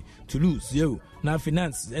Lyon 3, Toulouse 0. Now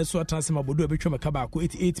finance, Eswa Transfer Bodo Betrum Kabako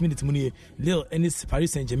 88 minutes money, Lille and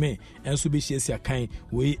Paris Saint-Germain, and Subishia Kain,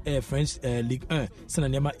 we Air French League 1,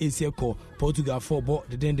 Sananema ACL Portugal 4 ball,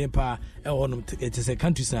 the Denden Pa, Honum, it is a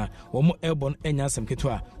country, sir, or more airborne and Yasam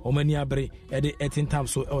Ketua, or many abre, at the 18 times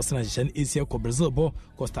so Elsan ACL Brazil ball,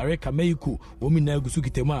 Costa Rica, Mexico, women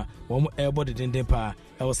Nagusuki Tema, one more airborne, the Denden Pa,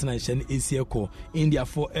 Elsan ACL India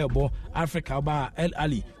 4 airball, Africa Ba El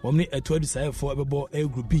Ali, woman at 12 for airball Air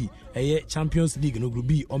Group B, a Champions League no Group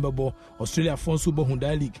B on ball, Australia Fonso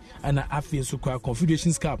Hyundai League, and a Afian Sukra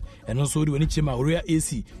Confederations Cup, and also the Wenichima Urea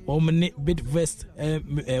AC, woman bit vest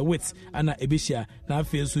width, and a Ebisha,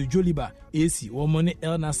 Nafian Su Joliba AC, woman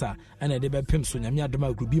El Nasa, and a Deba Pimson, Yamia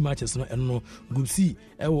Doma Group B matches no Group C,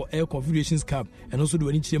 Air Confederations Cup, and also the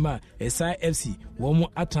Wenichima, SI FC, Womo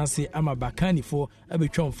Atanse Ama Bakani for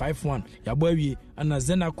Abitron 5-1, Yaboy, and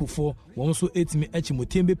Zenaku for one so 8 me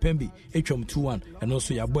Echimotembe Pembe, Echom 2-1, and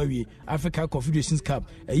also Yaboy, Africa Confederations Cup,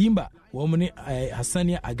 Yimba, woman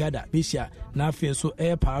Hassania Agada, Bishia, Nafian so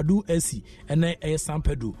Air Padu Esi, and Air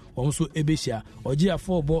Sampedu, also Ebisha, or Gia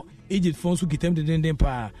 4 ball, Egypt Fonsu Kitem de Denden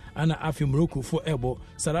Pa, Anna Afi Morocco for Ebo,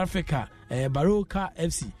 South Africa, Baroka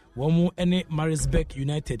FC. One more any Marisbeck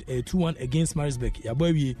United 2-1 against Marisbeck.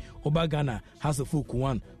 Yaboy Obagana has a full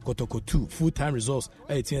 1 Kotoko 2 full-time results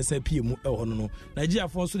at TNSP mu no. Nigeria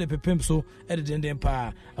Fonso de Pepemso at the Denden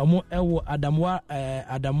Pa Amo Ewo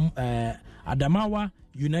Adamawa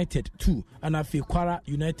United 2 and Afi Kwara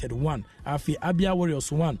United 1 Afi Abia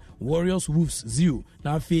Warriors 1 Warriors Wolves 0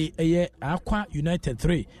 na Afi Aqua United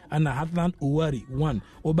 3 and Heartland Owari 1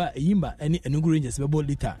 Oba Yimba any Enugu Rangers bebo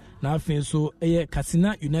liter na Afi so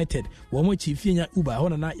Kasina United womo chifienya Uba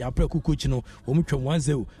hona na yapre kukochi no womo twem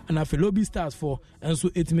 1-0 and Afi Lobby Stars 4 and so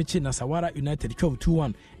Etimechi na Sawara United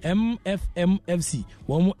 2-1 MFM FC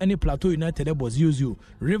womo any Plateau United ebo 0-0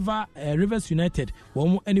 Rivers United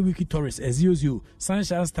womo any Wiki Torres 0-0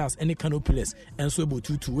 Sunshine Stars any Canopilas and so able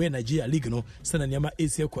to win Nigeria League no Sananyama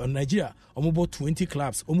ACL Nigeria omobo 20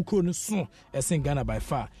 clubs omukro no so esen Ghana by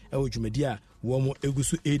far Jumedia womo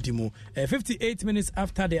egusu edimo 58 minutes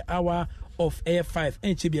after the hour of Air 5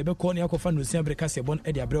 and Chibia Beko ni akofa no sia breka se bon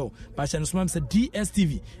e dia breo ba sha no so say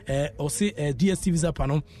DSTV or say DSTV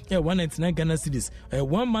zapano 199 Ghana cedis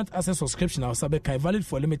 1 month access subscription or sabe kai valid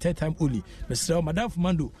for limited time only Mr. Madam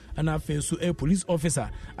Fumando and afenso a police officer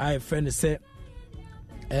I friend say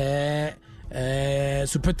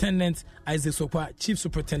Superintendent Isaac Sokwa, Chief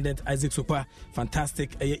Superintendent Isaac Sokwa,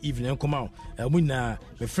 fantastic evening come out. Muna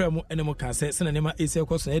me fremo enemo kan say senema ACL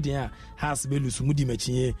course na dia has be lusumudi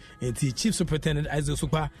machinye enti Chief Superintendent Isaac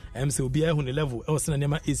Sokwa say obi a hu ne level e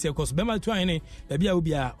senema ACL course be ma to ane da bia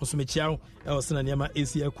obi a osomechiaw e senema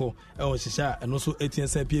ACL course e hihya eno so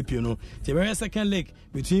etiensa piepie no the very second leg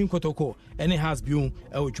between Kotoko and has biun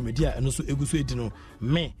e dwumedia eno so eguso edi no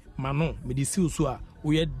me mano me di siu so a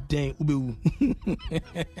we den ubewu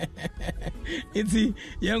iti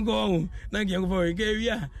yango na yango for ke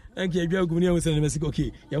wia na ke bia gumni o se na mesiko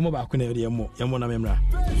okay yamo ba ko na yamo na memra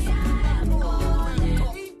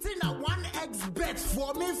one expert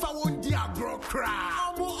for me fa won dia bro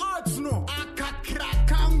cra omo arts no akakra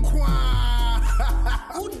kankwa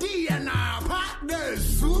udi na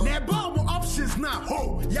partners ne bomb options na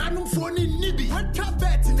ho yanu phone nidi what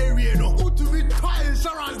bet na wie no utumi car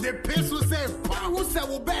insurance the peso say who say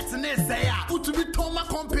we bet na say ya utumi toma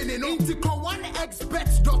company no intico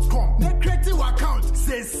oneexpert.com ne creative account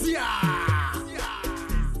say sia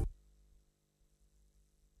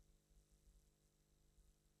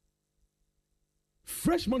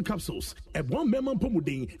Freshman capsules, a one memon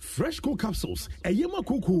pomudin, fresh cool capsules, a yema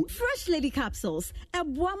cuckoo, fresh lady capsules, a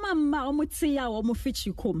woman maumutia or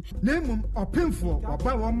mufichukum. Name or painful or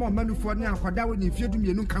buy one more menu for now for that when you feed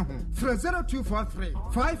me no come home. 0243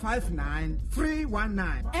 559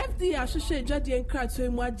 319. FD Associate Jadi and Crat to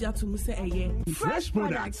Mwadia to Musa Aye. Fresh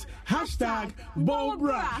products. Hashtag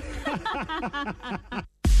Bobra.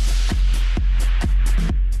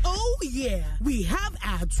 Oh yeah, we have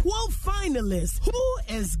our 12 finalists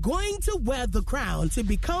who is going to wear the crown to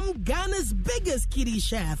become Ghana's biggest kiddie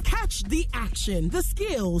chef. Catch the action, the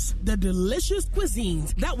skills, the delicious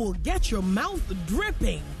cuisines that will get your mouth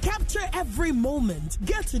dripping. Capture every moment,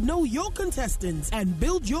 get to know your contestants and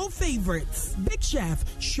build your favorites. Big Chef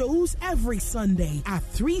shows every Sunday at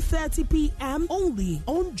 3:30 p.m. only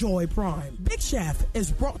on Joy Prime. Big Chef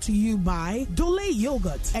is brought to you by Dole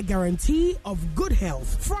Yogurt, a guarantee of good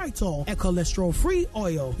health. Frytol, a cholesterol-free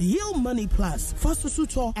oil. Yield Money Plus,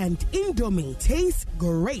 Fasusuto, and Indomie taste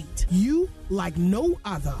great. You like no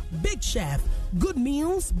other. Big Chef, good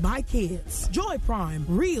meals by kids. Joy Prime,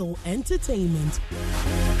 real entertainment.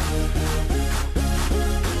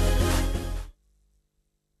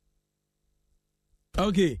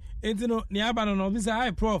 Okay,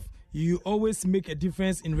 hi, Prof. You always make a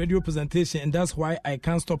difference in radio presentation, and that's why I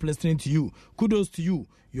can't stop listening to you. Kudos to you,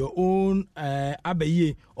 your own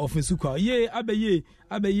Abeye of Nsuka. Yeah,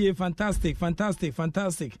 Abeye, fantastic.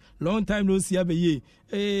 Long time no see Abeye.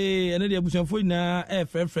 Hey, another abusion for na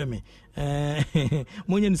friend me.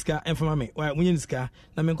 Munyeniska and for me. Why Munyeniska?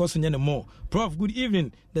 Na men koso nyane more. Prof, good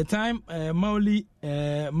evening. The time Mauli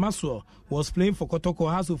Maswell was playing for Kotoko,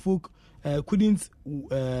 House of Folk couldn't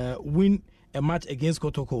win a match against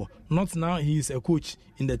Kotoko. Not now, he is a coach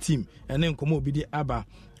in the team. And then Komo Bidi Abba.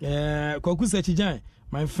 Kwaku Sechijan,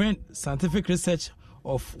 my friend, scientific research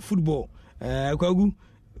of football. Kwaku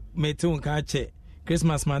Metonka Che,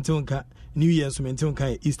 Christmas Mantonka, New Year's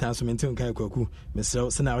Mentonka, Easter Mentonka Kwaku, Mr.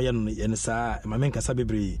 Senayan and Sa, Mamenka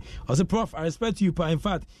Sabibre. Also, Prof, I respect you, in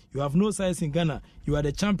fact, you have no size in Ghana. You are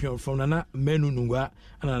the champion from Nana Menu Nungwa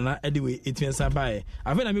and Nana Ediwe Etienne Sabai.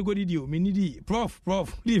 I've had a good deal. Minidi, Prof, good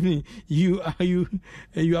evening. You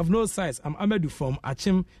have no size. I'm Amedu from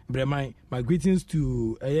Achim Bremai. My greetings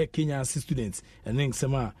to Kenya students and then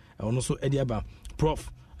Sema and also Ediaba. Prof,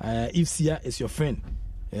 if Sia is your friend.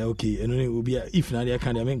 Okay, and it will be if Nadia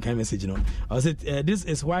can kind message. I said this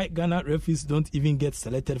is why Ghana referees don't even get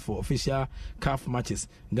selected for official CAF matches.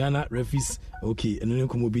 Ghana referees, okay, and then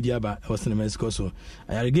come Bidiaba, I was in Mexico, so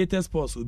Alligator Sports.